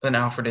 Then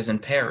Alfred is in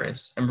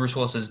Paris and Bruce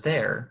Willis is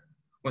there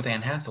with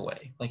Anne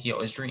Hathaway, like he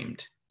always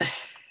dreamed. it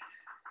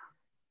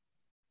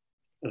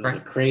was the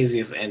Right?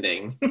 craziest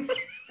ending. I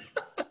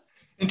did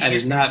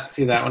Introducing not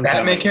see that one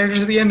Batman coming.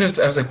 characters at the end. I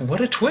was like,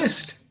 what a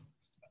twist.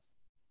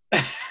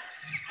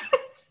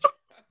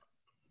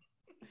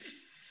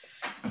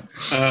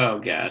 Oh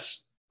gosh.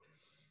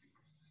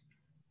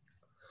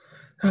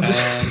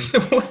 So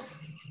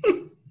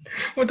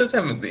what does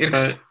happen? It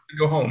explodes But to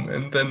go home,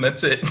 and then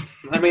that's it.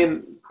 I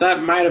mean,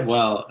 that might have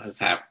well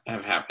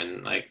have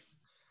happened. Like,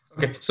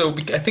 Okay, so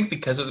I think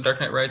because of The Dark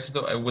Knight Rises,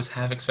 though, I was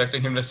half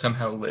expecting him to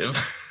somehow live.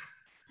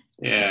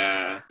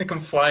 yeah, Like I'm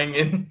flying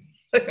in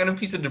like on a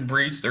piece of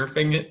debris,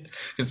 surfing it.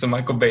 It's a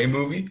Michael Bay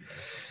movie.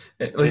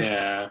 Like,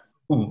 yeah,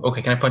 ooh,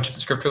 okay, can I punch up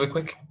the script really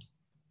quick?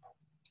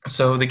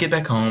 So they get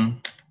back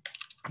home,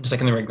 just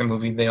like in the regular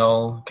movie, they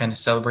all kind of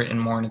celebrate and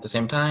mourn at the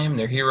same time.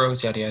 They're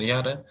heroes, yada yada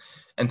yada.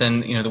 And then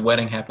the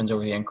wedding happens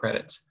over the end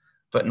credits.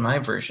 But in my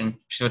version,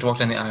 she's about to walk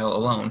down the aisle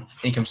alone, and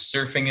he comes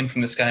surfing in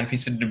from the sky in a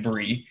piece of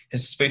debris.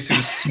 His spacesuit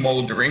is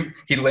smoldering.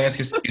 He lands,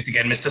 goes, "You think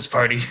I missed this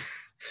party?"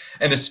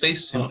 And his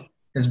spacesuit oh,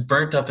 is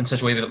burnt up in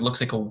such a way that it looks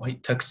like a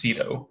white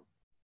tuxedo.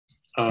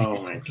 And he oh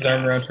just my puts his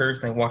arm around gosh, hers,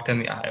 and they walk down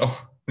the aisle.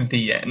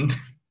 The end.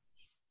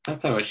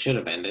 that's how it should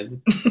have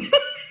ended.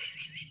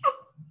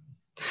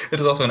 It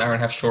is also an hour and a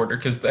half shorter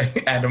because they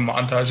add a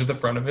montage at the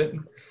front of it.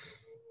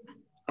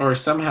 Or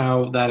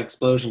somehow that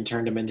explosion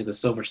turned him into the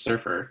Silver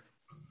Surfer.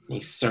 And he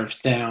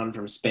surfs down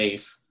from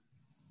space.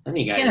 Then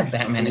you You got can't have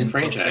yourself a Batman new and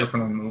Silver Surfer franchise.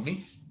 in a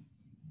movie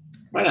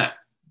Why not?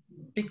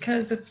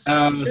 because it's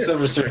Silver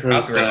a Surfer's.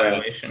 copyright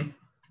violation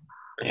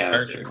for Yeah,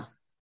 that's true. starters.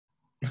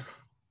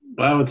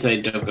 Well, I would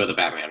say don't go the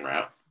Batman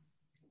route.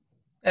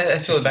 I feel the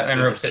Just do Batman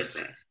Silver rope Surfer.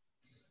 fits.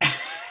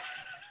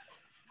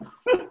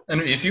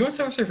 And if you want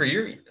Silver Surfer,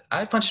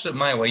 I punched it up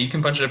my way. You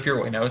can punch it up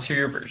your way. Now let's hear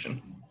your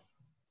version.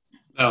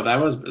 Oh, that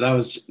was.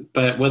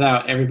 But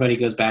without everybody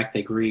goes back,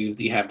 they grieved.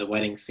 You have the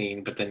wedding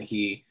scene, but then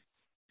he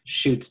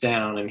shoots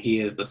down, and he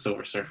is the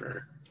Silver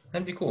Surfer.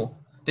 That'd be cool.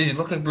 Does he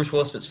look like Bruce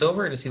Willis but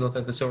silver, or does he look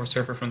like the Silver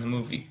Surfer from the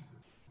movie?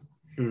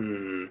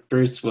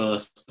 Bruce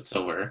Willis,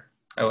 Silver.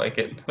 I like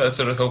it. That's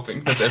what I was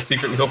hoping. That's what I was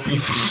secretly hoping you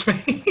would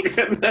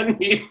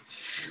say.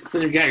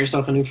 then you got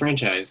yourself a new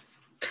franchise.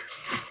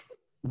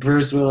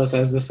 Bruce Willis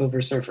as the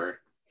Silver Surfer.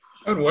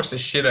 I would watch the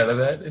shit out of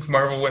that if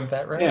Marvel went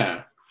that route.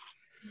 Yeah.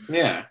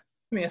 Yeah.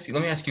 Let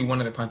me ask you one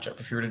other punch up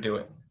if you were to do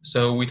it.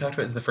 So we talked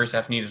about the first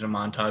half needed a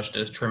montage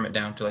to trim it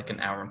down to like an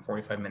hour and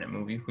 45-minute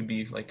movie would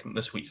be like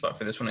the sweet spot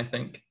for this one, I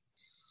think.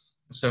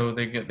 So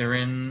they're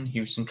in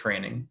Houston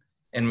training,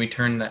 and we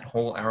turn that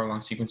whole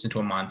hour-long sequence into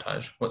a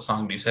montage. What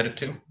song do you set it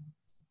to?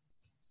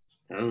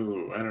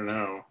 Oh, I don't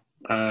know.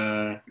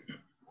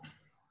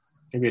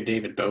 Maybe a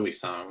David Bowie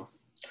song.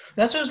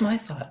 That's what was my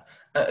thought.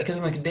 Because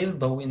I'm like, David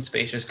Bowie and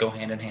space just go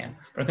hand in hand.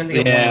 But I couldn't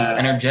think of one that was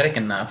energetic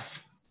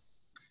enough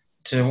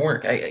to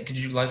work. I could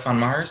do Life on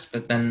Mars,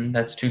 but then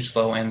that's too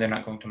slow, and they're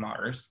not going to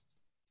Mars.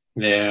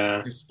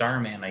 Yeah.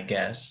 Starman, I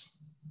guess.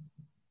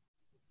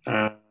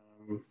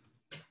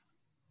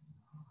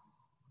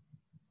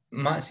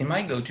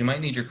 My go-to, my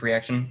knee-jerk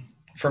reaction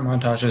for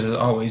montages is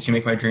always "You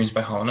Make My Dreams"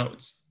 by Hall &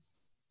 Oates.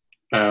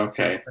 Oh,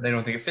 okay. But I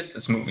don't think it fits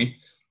this movie.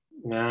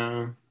 No.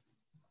 I'm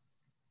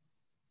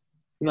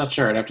not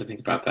sure. I'd have to think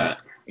about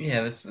that.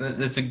 Yeah,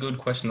 that's a good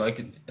question. Like,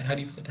 how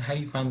do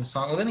you find the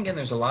song? Well, then again,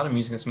 there's a lot of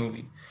music in this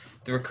movie.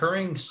 The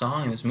recurring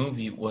song in this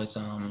movie was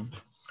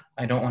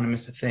 "I Don't Want to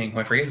Miss a Thing."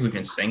 I forget who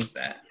even sings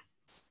that.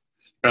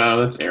 Oh,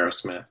 that's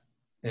Aerosmith.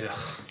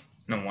 Ugh,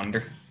 no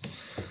wonder.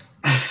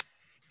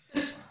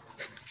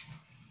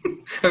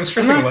 I'm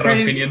stressing a lot of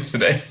opinions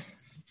today.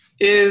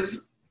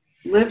 Is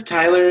Liv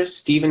Tyler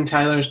Steven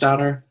Tyler's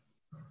daughter?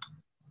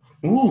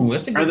 Ooh,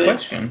 that's a good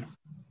question.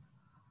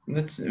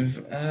 Let's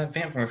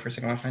vamp for me for a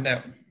second. I'll find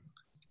out.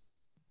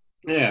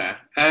 Yeah,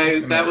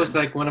 that was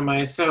like one of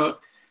my. So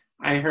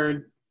I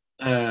heard,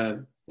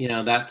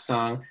 that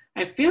song.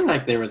 I feel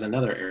like there was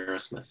another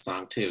Aerosmith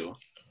song too.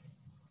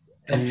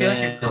 I feel like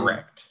you're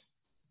correct.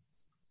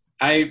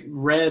 I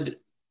read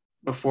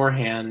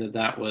beforehand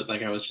that was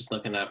like I was just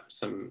looking up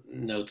some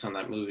notes on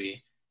that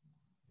movie,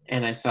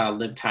 and I saw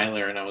Liv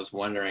Tyler, and I was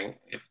wondering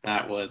if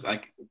that was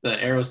like the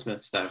Aerosmith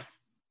stuff.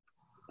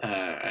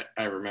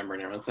 I remember,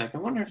 and everyone's like, I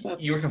wonder if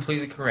that's. You were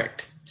completely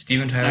correct.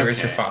 Steven Tyler is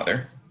her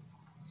father.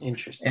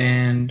 Interesting.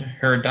 And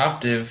her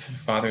adoptive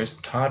father is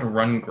Todd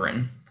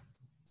Rundgren,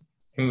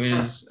 who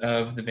is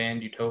of the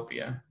band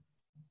Utopia.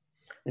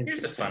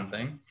 Here's a fun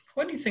thing.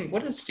 What do you think?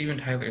 What is Steven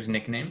Tyler's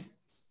nickname?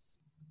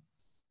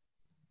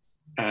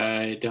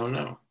 I don't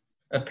know.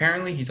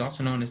 Apparently, he's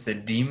also known as the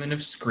Demon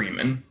of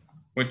Screamin',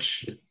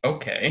 which,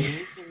 okay.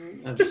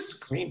 Demon of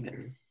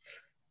Screamin'.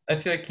 I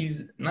feel like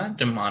he's not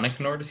demonic,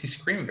 nor does he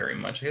scream very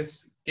much. I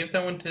guess give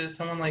that one to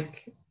someone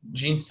like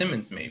Gene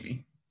Simmons,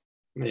 maybe.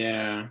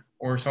 Yeah.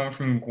 Or someone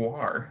from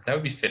Guar. That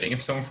would be fitting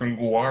if someone from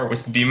Guar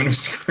was the Demon of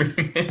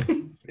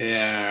Screaming.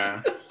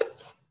 Yeah.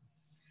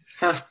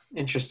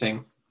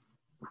 Interesting.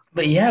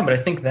 But I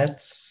think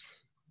that's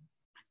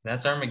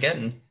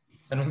Armageddon.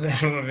 I don't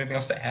have anything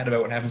else to add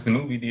about what happens in the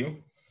movie, do you?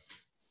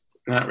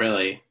 Not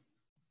really.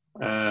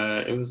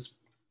 It was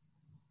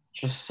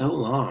just so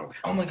long.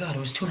 Oh my god, it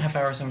was 2.5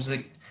 hours. And I was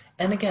like,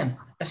 and again,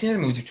 I've seen other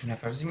movies that are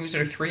 2.5 hours. These movies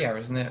that are 3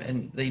 hours,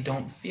 and they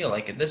don't feel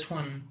like it. This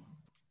one,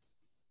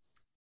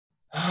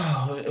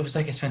 it was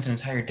like I spent an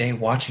entire day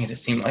watching it. It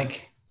seemed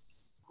like,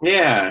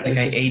 yeah, like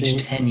I aged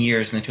 10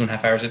 years in the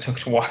 2.5 hours it took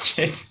to watch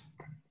it.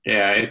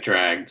 Yeah, it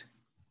dragged.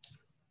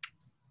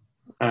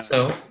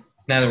 So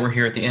now that we're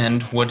here at the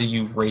end, what do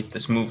you rate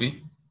this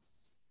movie?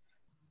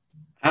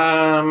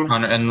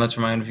 And let's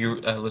remind you,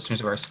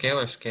 listeners of our scale.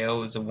 Our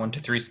scale is a 1 to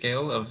 3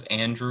 scale of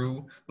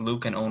Andrew,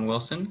 Luke, and Owen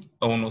Wilson.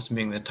 Owen Wilson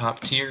being the top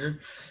tier,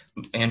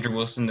 Andrew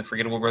Wilson, the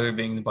forgettable brother,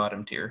 being the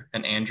bottom tier.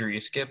 An Andrew you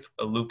skip,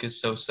 a Luke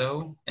is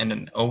so-so, and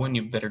an Owen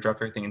you better drop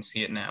everything and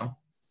see it now.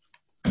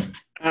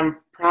 I'm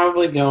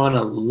probably going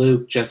a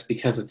Luke just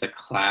because it's a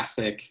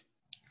classic.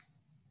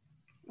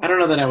 I don't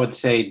know that I would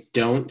say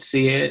don't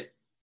see it,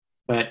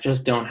 but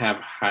just don't have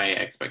high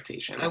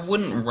expectations. I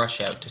wouldn't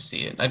rush out to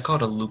see it. I'd call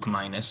it a Luke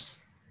minus.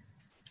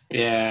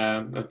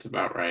 Yeah, that's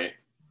about right.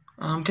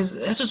 Because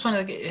that's just funny.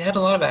 Like, it had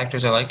a lot of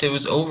actors I liked. It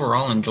was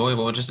overall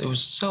enjoyable. It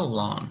was so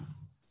long.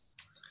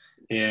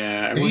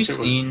 Yeah, Have you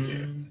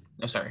seen?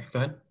 Oh, sorry. Go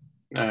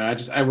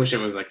ahead. I wish it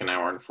was like an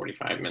hour and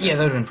 45 minutes. Yeah,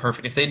 that would have been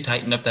perfect. If they'd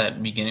tightened up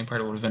that beginning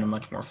part, it would have been a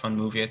much more fun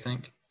movie, I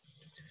think.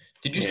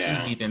 Did you see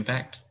Deep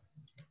Impact?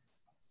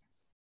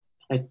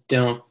 I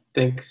don't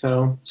think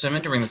so. So I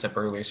meant to bring this up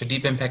earlier. So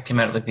Deep Impact came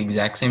out at like the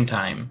exact same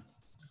time.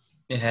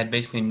 It had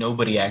basically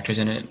nobody actors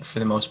in it for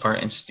the most part,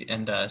 and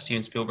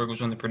Steven Spielberg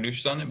was one of the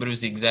producers on it, but it was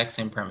the exact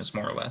same premise,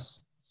 more or less.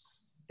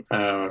 Oh,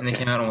 okay. And they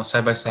came out almost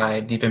side by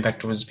side. Deep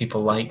Impact was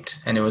people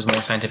liked, and it was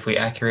more scientifically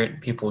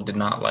accurate. People did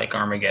not like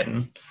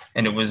Armageddon,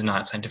 and it was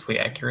not scientifically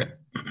accurate.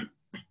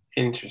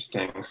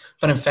 Interesting.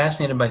 But I'm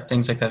fascinated by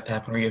things like that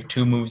happen, where you have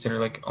two movies that are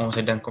like almost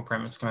identical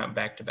premise come out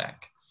back to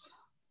back.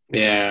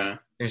 Yeah.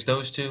 There's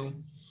those two.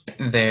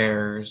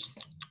 There's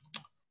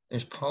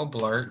Paul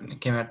Blart.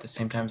 It came out at the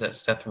same time as that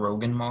Seth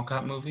Rogen Mall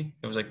Cop movie.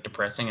 It was like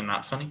depressing and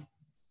not funny.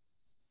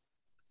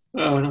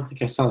 Oh, I don't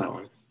think I saw that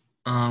one.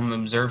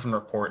 Observe and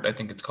Report, I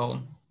think it's called.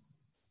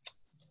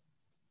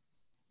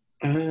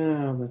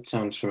 Oh, that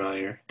sounds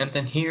familiar. And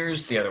then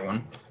here's the other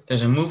one.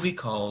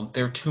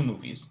 There are two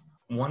movies.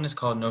 One is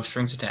called No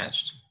Strings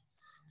Attached.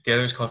 The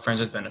other is called Friends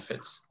with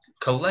Benefits.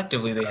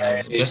 Collectively, they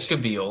have Right. Jessica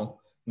Biel,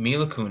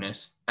 Mila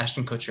Kunis,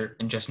 Ashton Kutcher,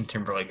 and Justin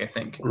Timberlake, I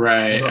think. I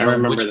Right. don't I know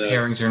remember which those.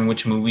 pairings are in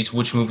which movies,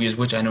 which movie is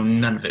which. I know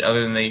none of it,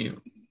 other than they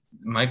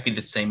might be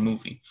the same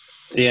movie.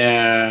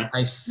 Yeah.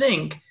 I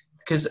think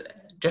because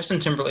Justin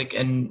Timberlake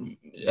and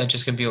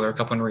Jessica Biel are a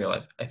couple in real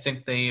life. I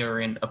think they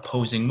are in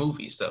opposing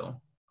movies, though.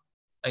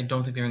 I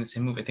don't think they're in the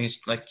same movie. I think it's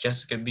like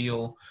Jessica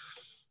Biel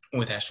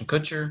with Ashton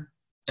Kutcher,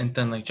 and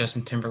then like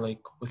Justin Timberlake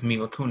with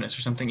Mila Kunis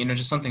or something.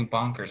 Just something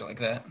bonkers like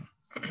that.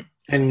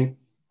 And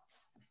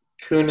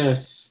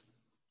Kunis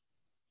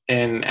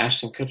and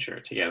Ashton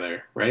Kutcher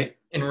together, right?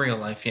 In real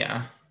life,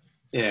 yeah.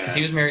 Because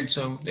he Yeah. was married,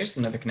 so there's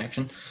another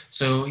connection.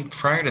 So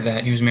prior to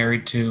that, he was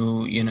married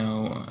to,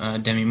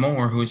 Demi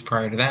Moore, who was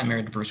prior to that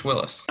married to Bruce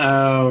Willis.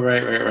 Oh,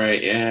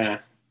 right. Yeah.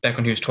 Back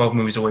when he was 12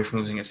 movies away from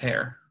losing his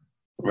hair.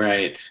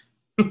 Right.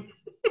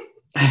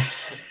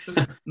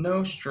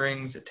 No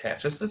strings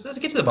attached. Let's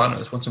get to the bottom of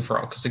this once and for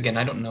all, because again,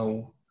 I don't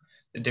know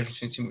the difference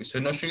between two movies. So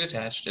No Strings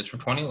Attached is from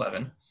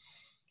 2011.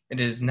 It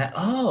is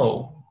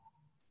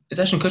it's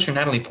Ashton Kutcher and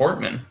Natalie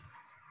Portman.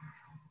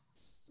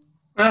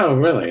 Oh,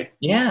 really?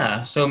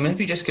 Yeah, so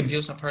maybe Jessica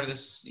Biel's not part of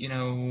this,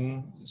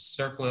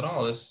 circle at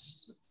all,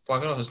 this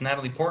block at all. It's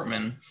Natalie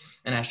Portman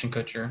and Ashton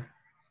Kutcher.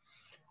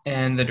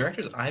 And the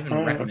director is Oh, Ivan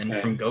Reitman okay.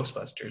 from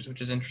Ghostbusters,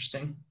 which is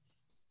interesting.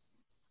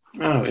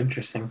 Oh,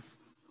 interesting.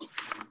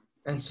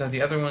 And so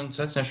the other one,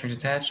 so that's No Strings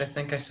Attached, I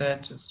think I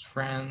said, is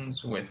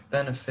Friends with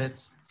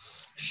Benefits.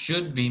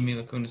 Should be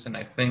Mila Kunis and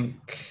I think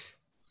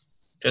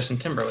Justin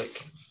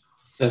Timberlake.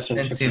 That's from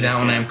And see, that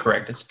Timberlake, one I am yeah.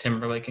 correct. It's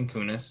Timberlake and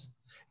Kunis.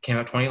 Came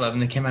out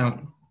 2011. They came out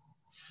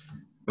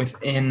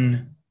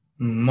within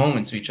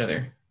moments of each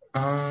other.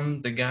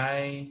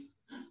 The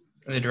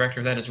director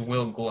of that is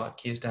Will Gluck.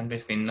 He has done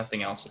basically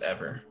nothing else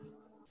ever.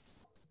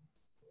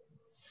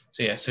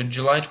 So yeah, so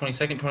July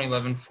 22nd,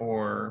 2011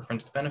 for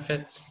Friends with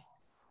Benefits.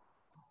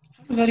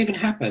 How does that even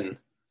happen?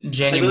 Like,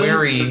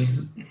 January,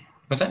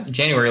 what's that?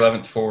 January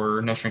 11th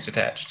for No Strings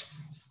Attached.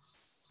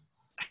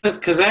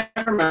 because I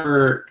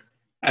remember,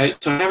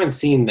 so I haven't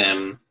seen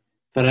them,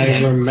 but Yeah,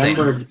 same.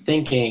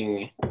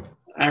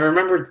 I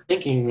remembered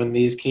thinking when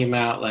these came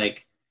out,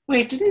 like,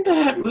 wait, didn't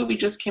that movie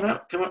just come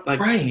out? Like,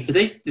 Right.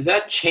 did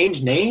that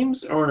change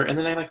names? And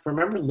then I like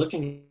remember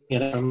looking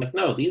at it, I'm like,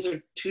 no, these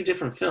are two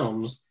different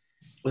films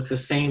with the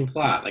same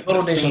plot, like the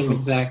Total deja same vu.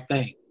 exact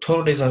thing.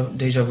 Total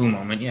deja vu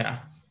moment, yeah.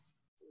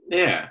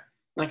 Yeah.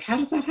 Like, how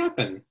does that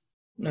happen?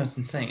 No, it's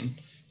insane.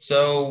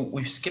 So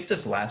we skipped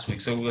this last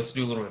week, so let's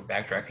do a little bit of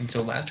backtracking.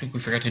 So last week we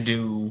forgot to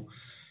do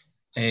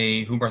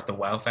a Who Brought the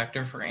Wow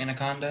Factor for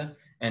Anaconda,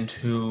 and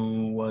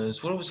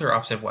what was her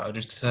opposite of wow?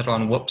 Just to settle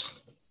on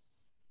whoops.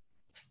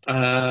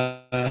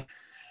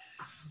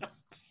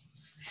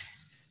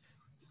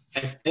 I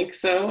think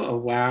so. A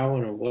wow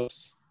and a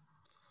whoops.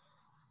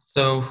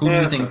 So who do Yeah,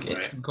 you that think, sounds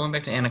right. going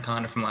back to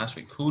Anaconda from last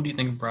week, who do you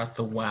think brought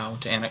the wow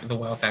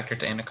factor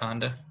to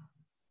Anaconda?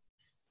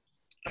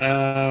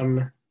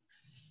 Um,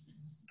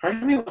 Part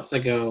of me wants to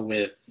go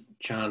with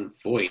John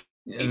Voight.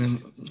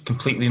 And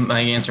completely,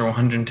 my answer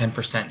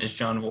 110% is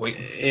John Voight.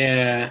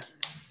 Yeah,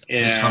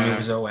 His Tommy yeah,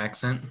 Wiseau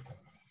accent.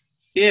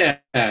 yeah.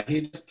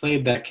 He just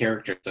played that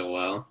character so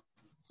well.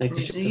 Like,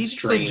 he's just a He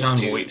just played strange John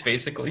Voight, dude.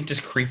 basically,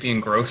 just creepy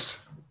and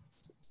gross.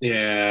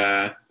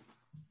 Yeah.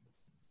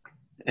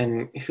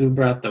 And who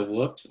brought the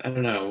whoops? I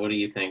don't know. What do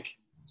you think?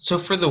 So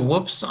for the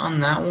whoops on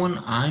that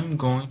one, I'm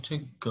going to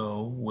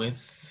go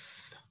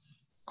with,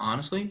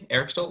 honestly,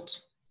 Eric Stoltz.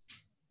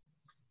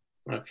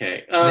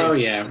 Okay. Oh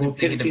yeah. Well,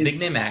 They because get a big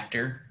he's name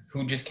actor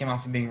who just came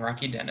off of being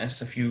Rocky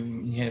Dennis a few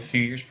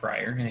years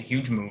prior in a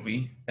huge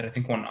movie that I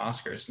think won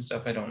Oscars and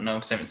stuff. I don't know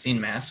because I haven't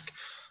seen Mask.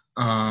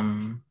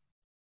 And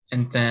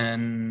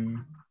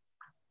then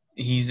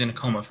he's in a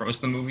coma for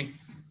most of the movie.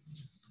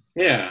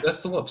 yeah. That's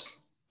the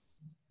whoops.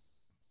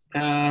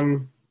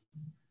 Um,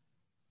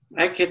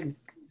 I could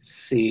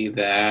see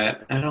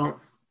that. I don't.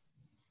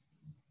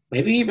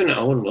 Maybe even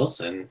Owen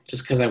Wilson,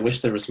 just because I wish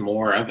there was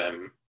more of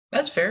him.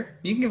 That's fair.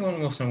 You can give Owen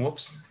Wilson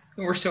whoops.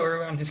 We're still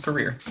early on in his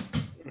career.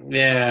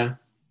 Yeah.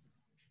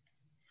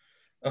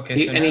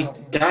 Okay, so And he now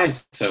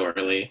dies so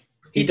early.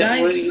 he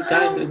dies. He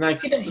died in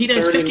like He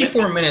dies 30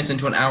 54 minutes. minutes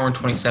into an hour and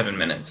 27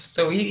 minutes.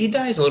 So he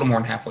dies a little more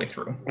than halfway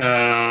through.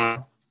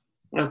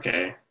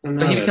 Okay. Well,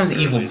 But he not as becomes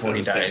evil early as I before he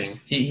was thinking.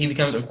 dies. He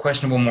becomes a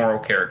questionable moral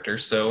character.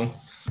 So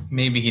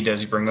maybe he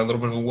does bring a little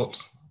bit of a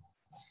whoops.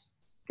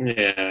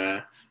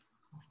 Yeah.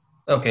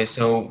 Okay,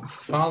 so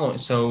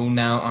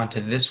now on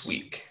to this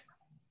week.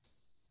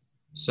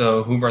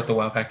 So who brought the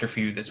wow factor for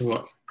you this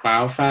week?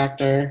 Wow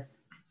factor.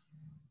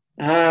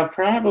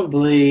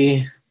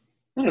 Probably.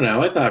 I don't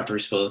know. I thought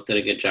Bruce Willis did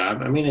a good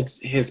job. I mean, it's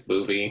his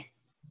movie.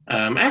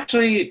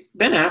 Actually,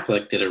 Ben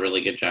Affleck did a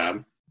really good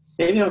job.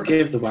 Maybe I'll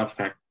give the wow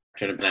factor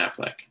to Ben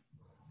Affleck.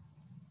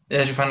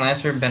 Is your final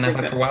answer Ben I think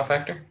Affleck for that. wow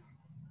factor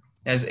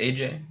as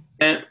AJ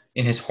And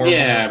in his horrible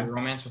yeah,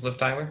 romance with Liv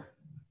Tyler?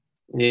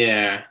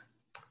 yeah.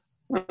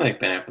 I like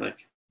Ben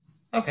Affleck.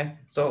 Okay,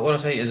 so what I'll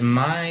say is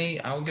I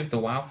will give the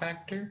wow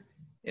factor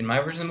in my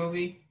version of the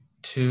movie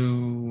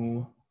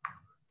to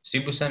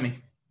Steve Buscemi.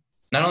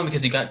 Not only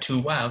because he got two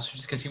wows,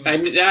 just because he was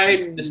I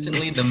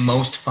consistently the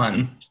most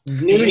fun.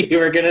 knew He you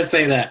were gonna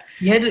say that.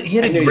 he had I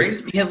a knew you.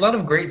 great he had a lot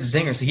of great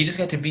zingers. So he just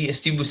got to be a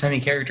Steve Buscemi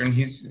character, and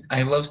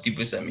I love Steve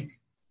Buscemi.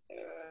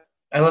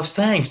 I love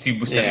saying Steve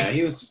Buscemi. Yeah,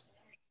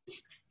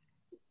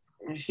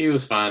 he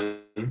was fun.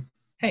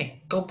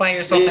 Hey, go buy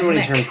yourself a Even when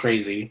he neck. turned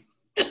crazy.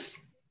 Just,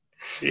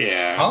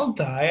 Yeah. I'll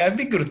die. I'd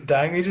be good at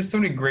dying. There's just so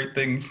many great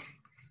things.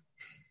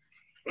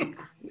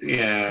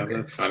 Yeah, Okay,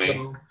 that's funny.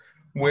 so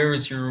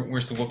where's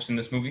the whoops in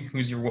this movie?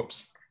 Who's your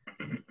whoops?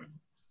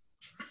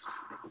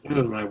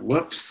 Oh, my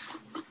whoops.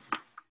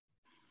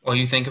 Well,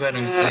 you think about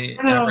it and say I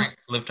don't know. outright,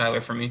 Liv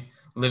Tyler for me.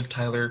 Liv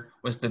Tyler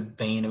was the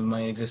bane of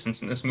my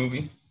existence in this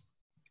movie.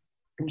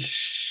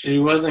 She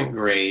wasn't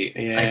great. I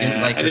didn't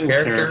Yeah, like I her didn't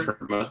care character.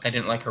 for much. I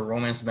didn't like her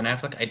romance with Ben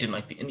Affleck. I didn't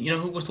like you know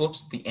who was the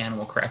whoops? The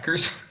animal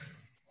crackers.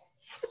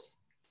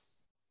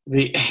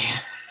 The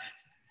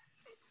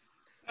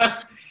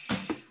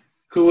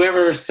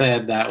whoever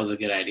said that was a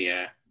good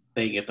idea,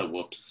 they get the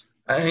whoops.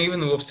 Even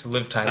the whoops to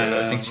Liv Tyler,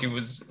 though. I think she Um,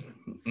 was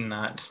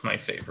not my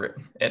favorite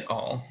at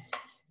all.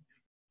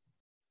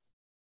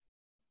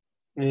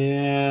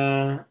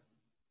 yeah.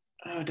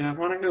 Oh, do I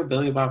want to go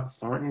Billy Bob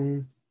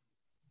Thornton?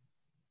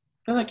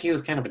 I feel like he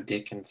was kind of a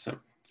dick in some I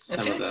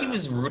some feel of like he the.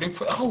 was rooting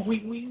for. Oh,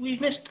 we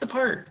missed the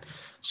part.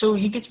 So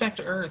he gets back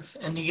to Earth,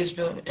 and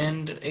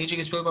AJ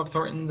gives Billy Bob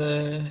Thornton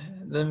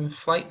the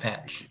flight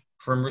patch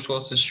from Bruce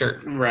Willis's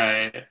shirt,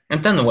 Right.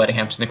 and then the wedding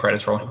happens in the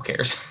credits roll. Who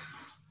cares?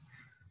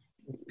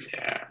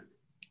 Yeah.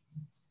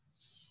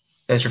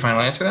 That's your final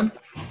answer then?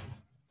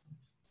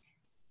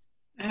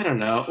 I don't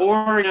know.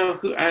 Or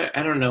who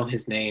I don't know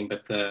his name,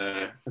 but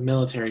the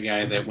military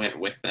guy that went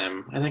with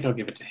them. I think I'll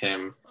give it to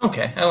him.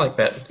 Okay, I like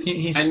that.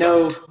 He I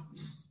know sucked.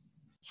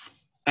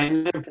 I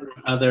know him from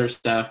other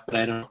stuff, but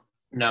I don't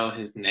know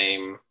his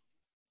name.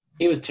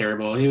 He was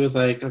terrible. He was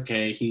like,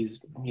 okay, he's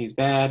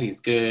bad, he's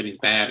good, he's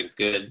bad, he's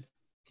good.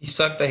 He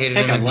sucked. I hated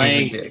Pick him, a and he was a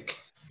lane. dick.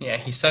 Yeah,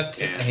 he sucked.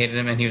 I Yeah. hated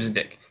him, and he was a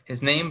dick.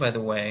 His name, by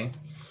the way,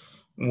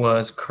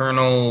 was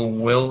Colonel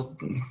Williams,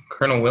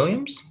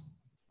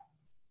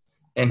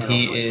 and Colonel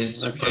he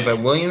Williams. is played by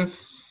Okay.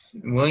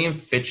 William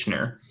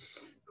Fitchner,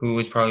 who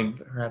is probably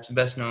perhaps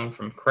best known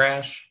from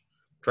Crash,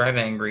 Drive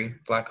Angry,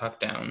 Black Hawk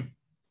Down,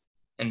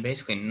 and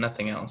basically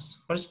nothing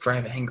else. What is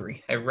Drive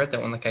Angry? I read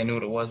that one like I knew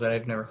what it was, but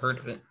I've never heard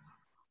of it.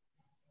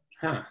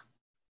 Huh.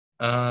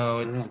 Oh,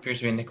 I it don't know. appears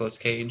to be a Nicolas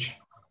Cage.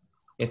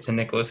 It's a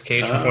Nicolas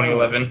Cage from Oh,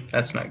 2011.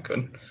 That's not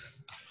good.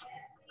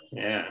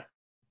 yeah.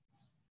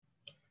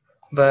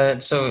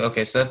 But so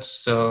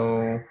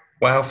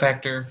wow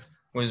factor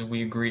was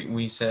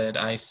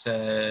I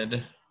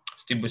said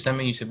Steve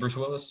Buscemi, you said Bruce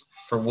Willis.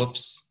 For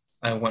whoops,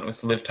 I went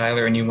with Liv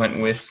Tyler and you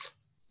went with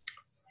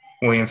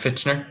William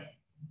Fitchner.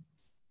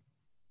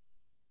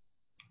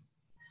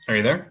 Are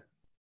you there?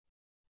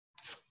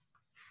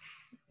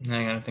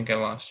 Hang on, I think I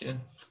lost you.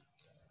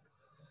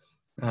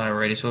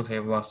 Alrighty, so it looks like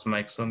I've lost the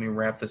mic, so let me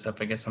wrap this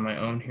up, I guess, on my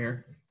own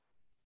here.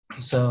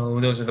 So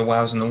those are the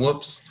wows and the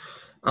whoops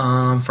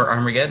for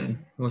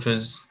Armageddon, which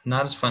was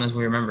not as fun as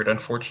we remembered,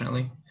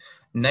 unfortunately.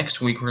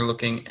 Next week, we're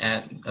looking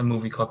at a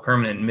movie called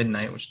Permanent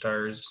Midnight, which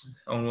stars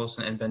Owen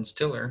Wilson and Ben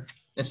Stiller.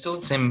 It's still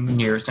the same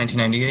year, it's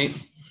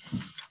 1998.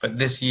 But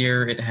this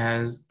year,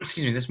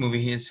 this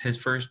movie is his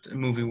first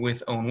movie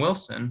with Owen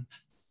Wilson.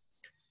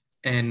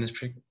 And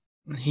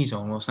he's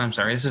Owen Wilson, I'm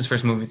sorry. This is his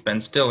first movie with Ben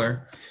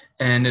Stiller.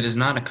 And it is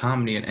not a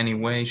comedy in any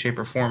way, shape,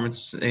 or form.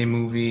 It's a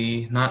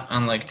movie not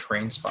unlike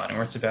Trainspotting,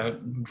 where it's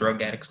about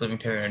drug addicts living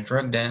together in a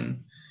drug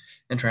den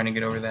and trying to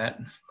get over that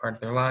part of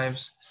their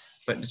lives.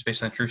 But it's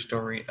based on a true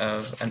story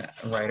of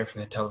a writer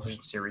from the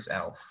television series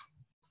Alf.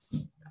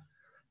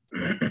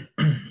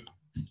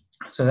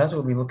 So that's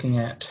what we'll be looking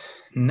at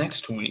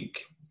next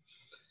week.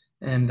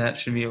 And that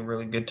should be a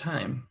really good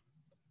time.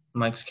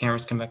 Mike's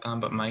cameras come back on,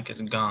 but Mike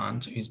is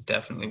gone, so he's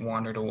definitely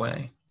wandered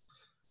away.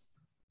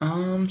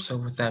 So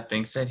with that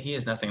being said, he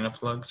has nothing to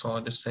plug, so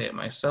I'll just say it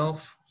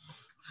myself.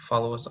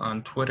 Follow us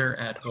on Twitter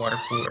at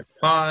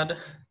WaterCoolerPod.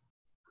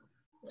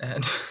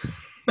 And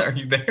are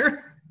you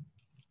there?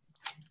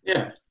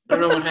 Yeah. I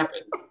don't know what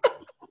happened.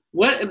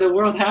 What in the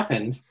world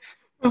happened?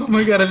 Oh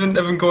my god, I've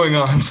been going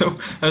on. So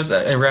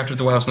I wrapped with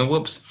the wows and the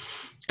whoops.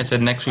 I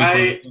said next week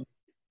I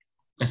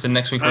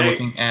we're I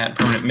looking at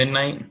Permanent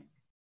Midnight.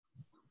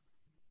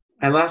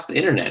 I lost the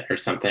internet or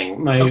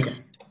something. My Okay.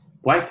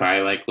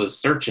 Wi-Fi was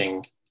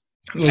searching.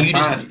 Yeah, I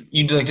thought,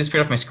 you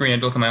disappeared off my screen. I had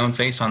to look at my own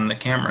face on the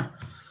camera.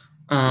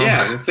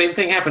 yeah, the same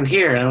thing happened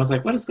here, and I was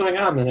like, "What is going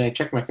on?" Then I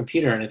checked my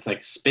computer, and it's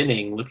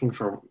spinning, looking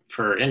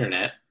for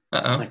internet.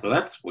 I'm Uh-oh. like, well,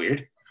 that's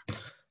weird.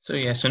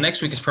 So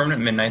next week is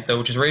Permanent Midnight, though,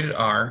 which is rated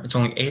R. It's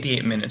only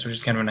 88 minutes, which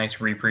is kind of a nice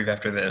reprieve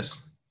after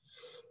this.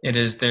 It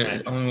is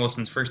Nice. Owen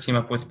Wilson's first team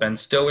up with Ben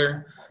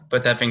Stiller,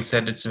 but that being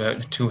said, it's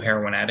about two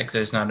heroin addicts.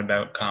 It's not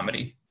about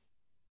comedy.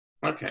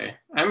 Okay,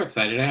 I'm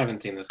excited. I haven't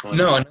seen this one.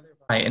 No, another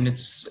Right, and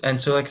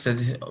so like I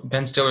said,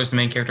 Ben Stiller is the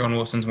main character. Owen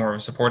Wilson's more of a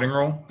supporting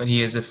role, but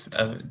he is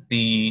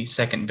the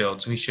second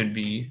build, so he should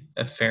be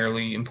a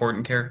fairly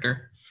important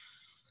character.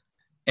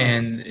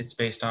 And Nice. it's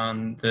based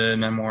on the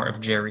memoir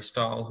of Jerry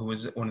Stahl, who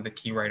was one of the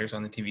key writers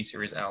on the TV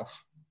series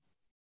Alf.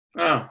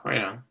 Oh,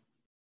 right on.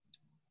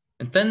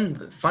 And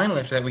then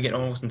finally, after that, we get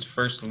Owen Wilson's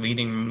first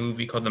leading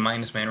movie called The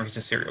Minus Man, where he's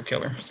a serial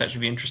killer. So that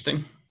should be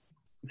interesting.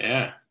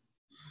 Yeah.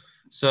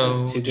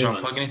 So, Two did you good want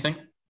to plug ones. anything?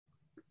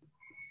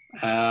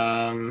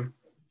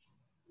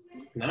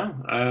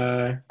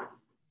 No.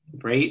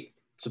 Rate,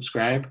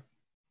 subscribe.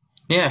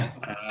 Yeah.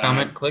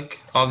 Comment,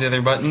 click, all the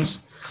other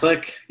buttons.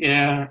 Click,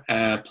 yeah.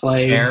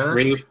 Play, Share.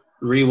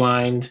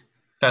 rewind.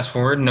 Fast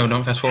forward. No,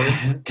 don't fast forward.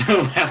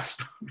 Don't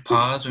fast forward.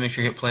 Pause, but make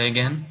sure you hit play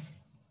again.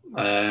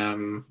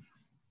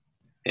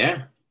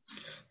 Yeah.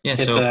 Yeah,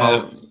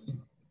 so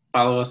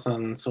follow us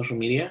on social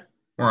media.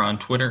 We're on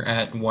Twitter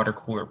at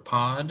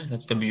WaterCoolerPod.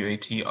 That's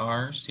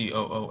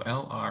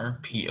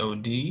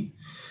WaterCoolerPod.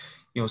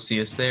 You'll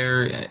see us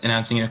there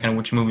announcing, kind of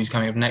which movie's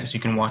coming up next. You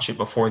can watch it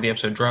before the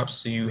episode drops,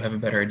 so you have a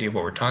better idea of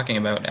what we're talking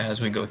about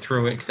as we go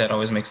through it, because that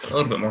always makes it a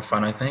little bit more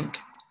fun, I think.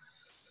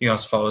 You can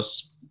also follow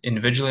us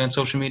individually on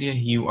social media.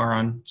 You are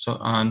on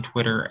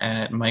Twitter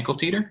at Michael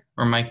Teeter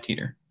or Mike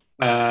Teeter?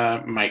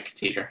 Mike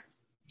Teeter.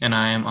 And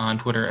I am on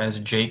Twitter as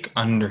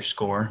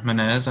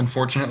Jake_Menez,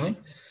 unfortunately.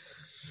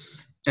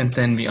 And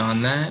then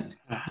beyond that,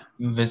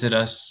 visit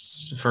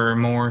us for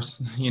more,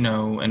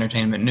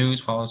 entertainment news.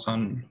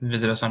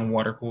 Visit us on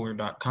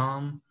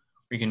watercooler.com, where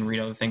you can read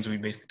all the things we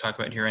basically talk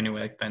about here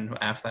anyway, like Ben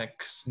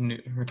Affleck's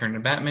Return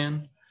to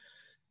Batman.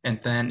 And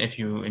then if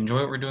you enjoy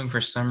what we're doing for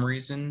some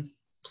reason,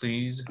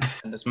 please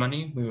send us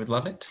money. We would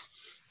love it.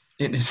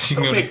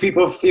 Don't make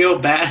people feel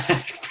bad.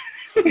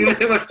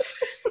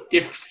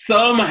 If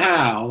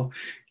somehow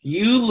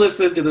you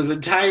listen to this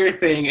entire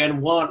thing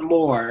and want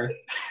more,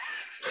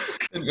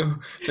 go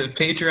to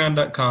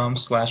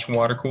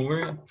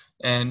patreon.com/watercooler,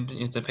 and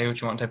it's a pay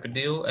what you want type of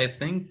deal. I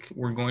think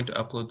we're going to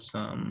upload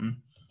some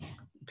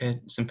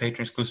patron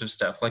exclusive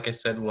stuff. Like I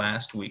said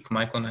last week,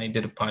 Michael and I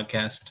did a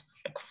podcast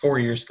like 4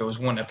 years ago. It was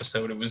one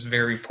episode. It was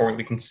very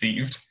poorly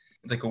conceived.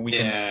 It's like a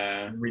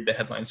weekend read the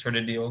headlines sort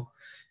of deal.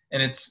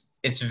 And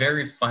it's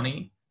very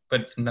funny, but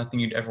it's nothing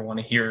you'd ever want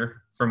to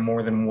hear for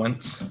more than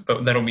once.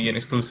 But that'll be an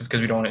exclusive because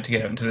we don't want it to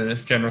get out into the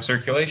general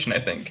circulation, I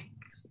think.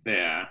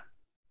 Yeah.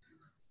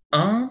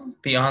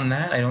 Beyond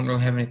that, I don't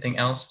really have anything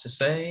else to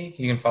say.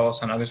 You can follow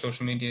us on other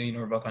social media.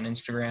 We're both on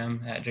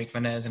Instagram at Jake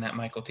Menez and at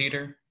Michael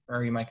Teeter. Or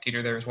are you Mike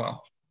Teeter there as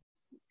well?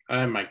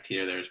 I'm Mike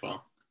Teeter there as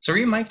well. So are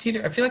you Mike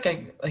Teeter? I feel like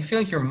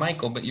you're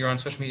Michael, but you're on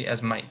social media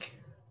as Mike.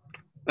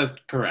 That's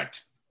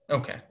correct.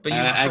 Okay, but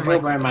I go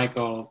by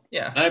Michael.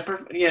 Yeah. I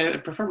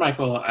prefer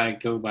Michael. I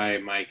go by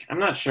Mike. I'm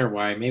not sure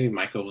why. Maybe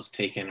Michael was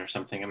taken or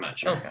something. I'm not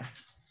sure. Okay.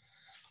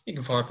 You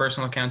can follow our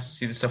personal accounts to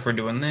see the stuff we're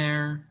doing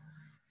there.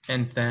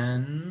 And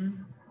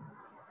then,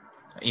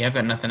 I've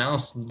got nothing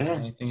else. Yeah.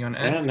 Anything you want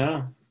to add?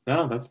 Yeah,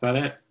 no, that's about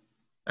it.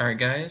 All right,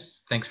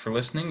 guys. Thanks for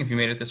listening. If you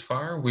made it this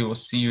far, we will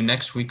see you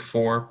next week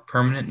for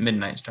Permanent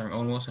Midnight, starring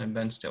Owen Wilson and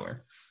Ben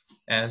Stiller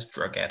as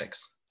drug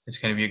addicts. It's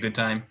going to be a good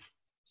time.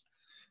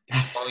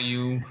 All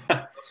you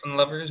Wilson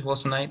lovers,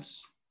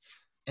 Wilsonites,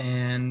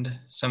 and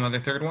some other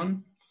third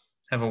one,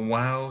 have a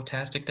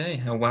wow-tastic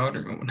day. A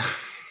wowder.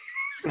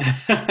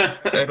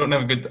 I don't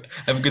have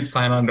a good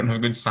sign on. Don't have a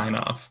good sign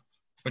off.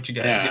 What you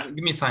got? Yeah.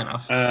 Give me a sign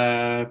off.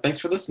 Thanks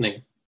for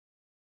listening.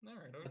 All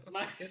right.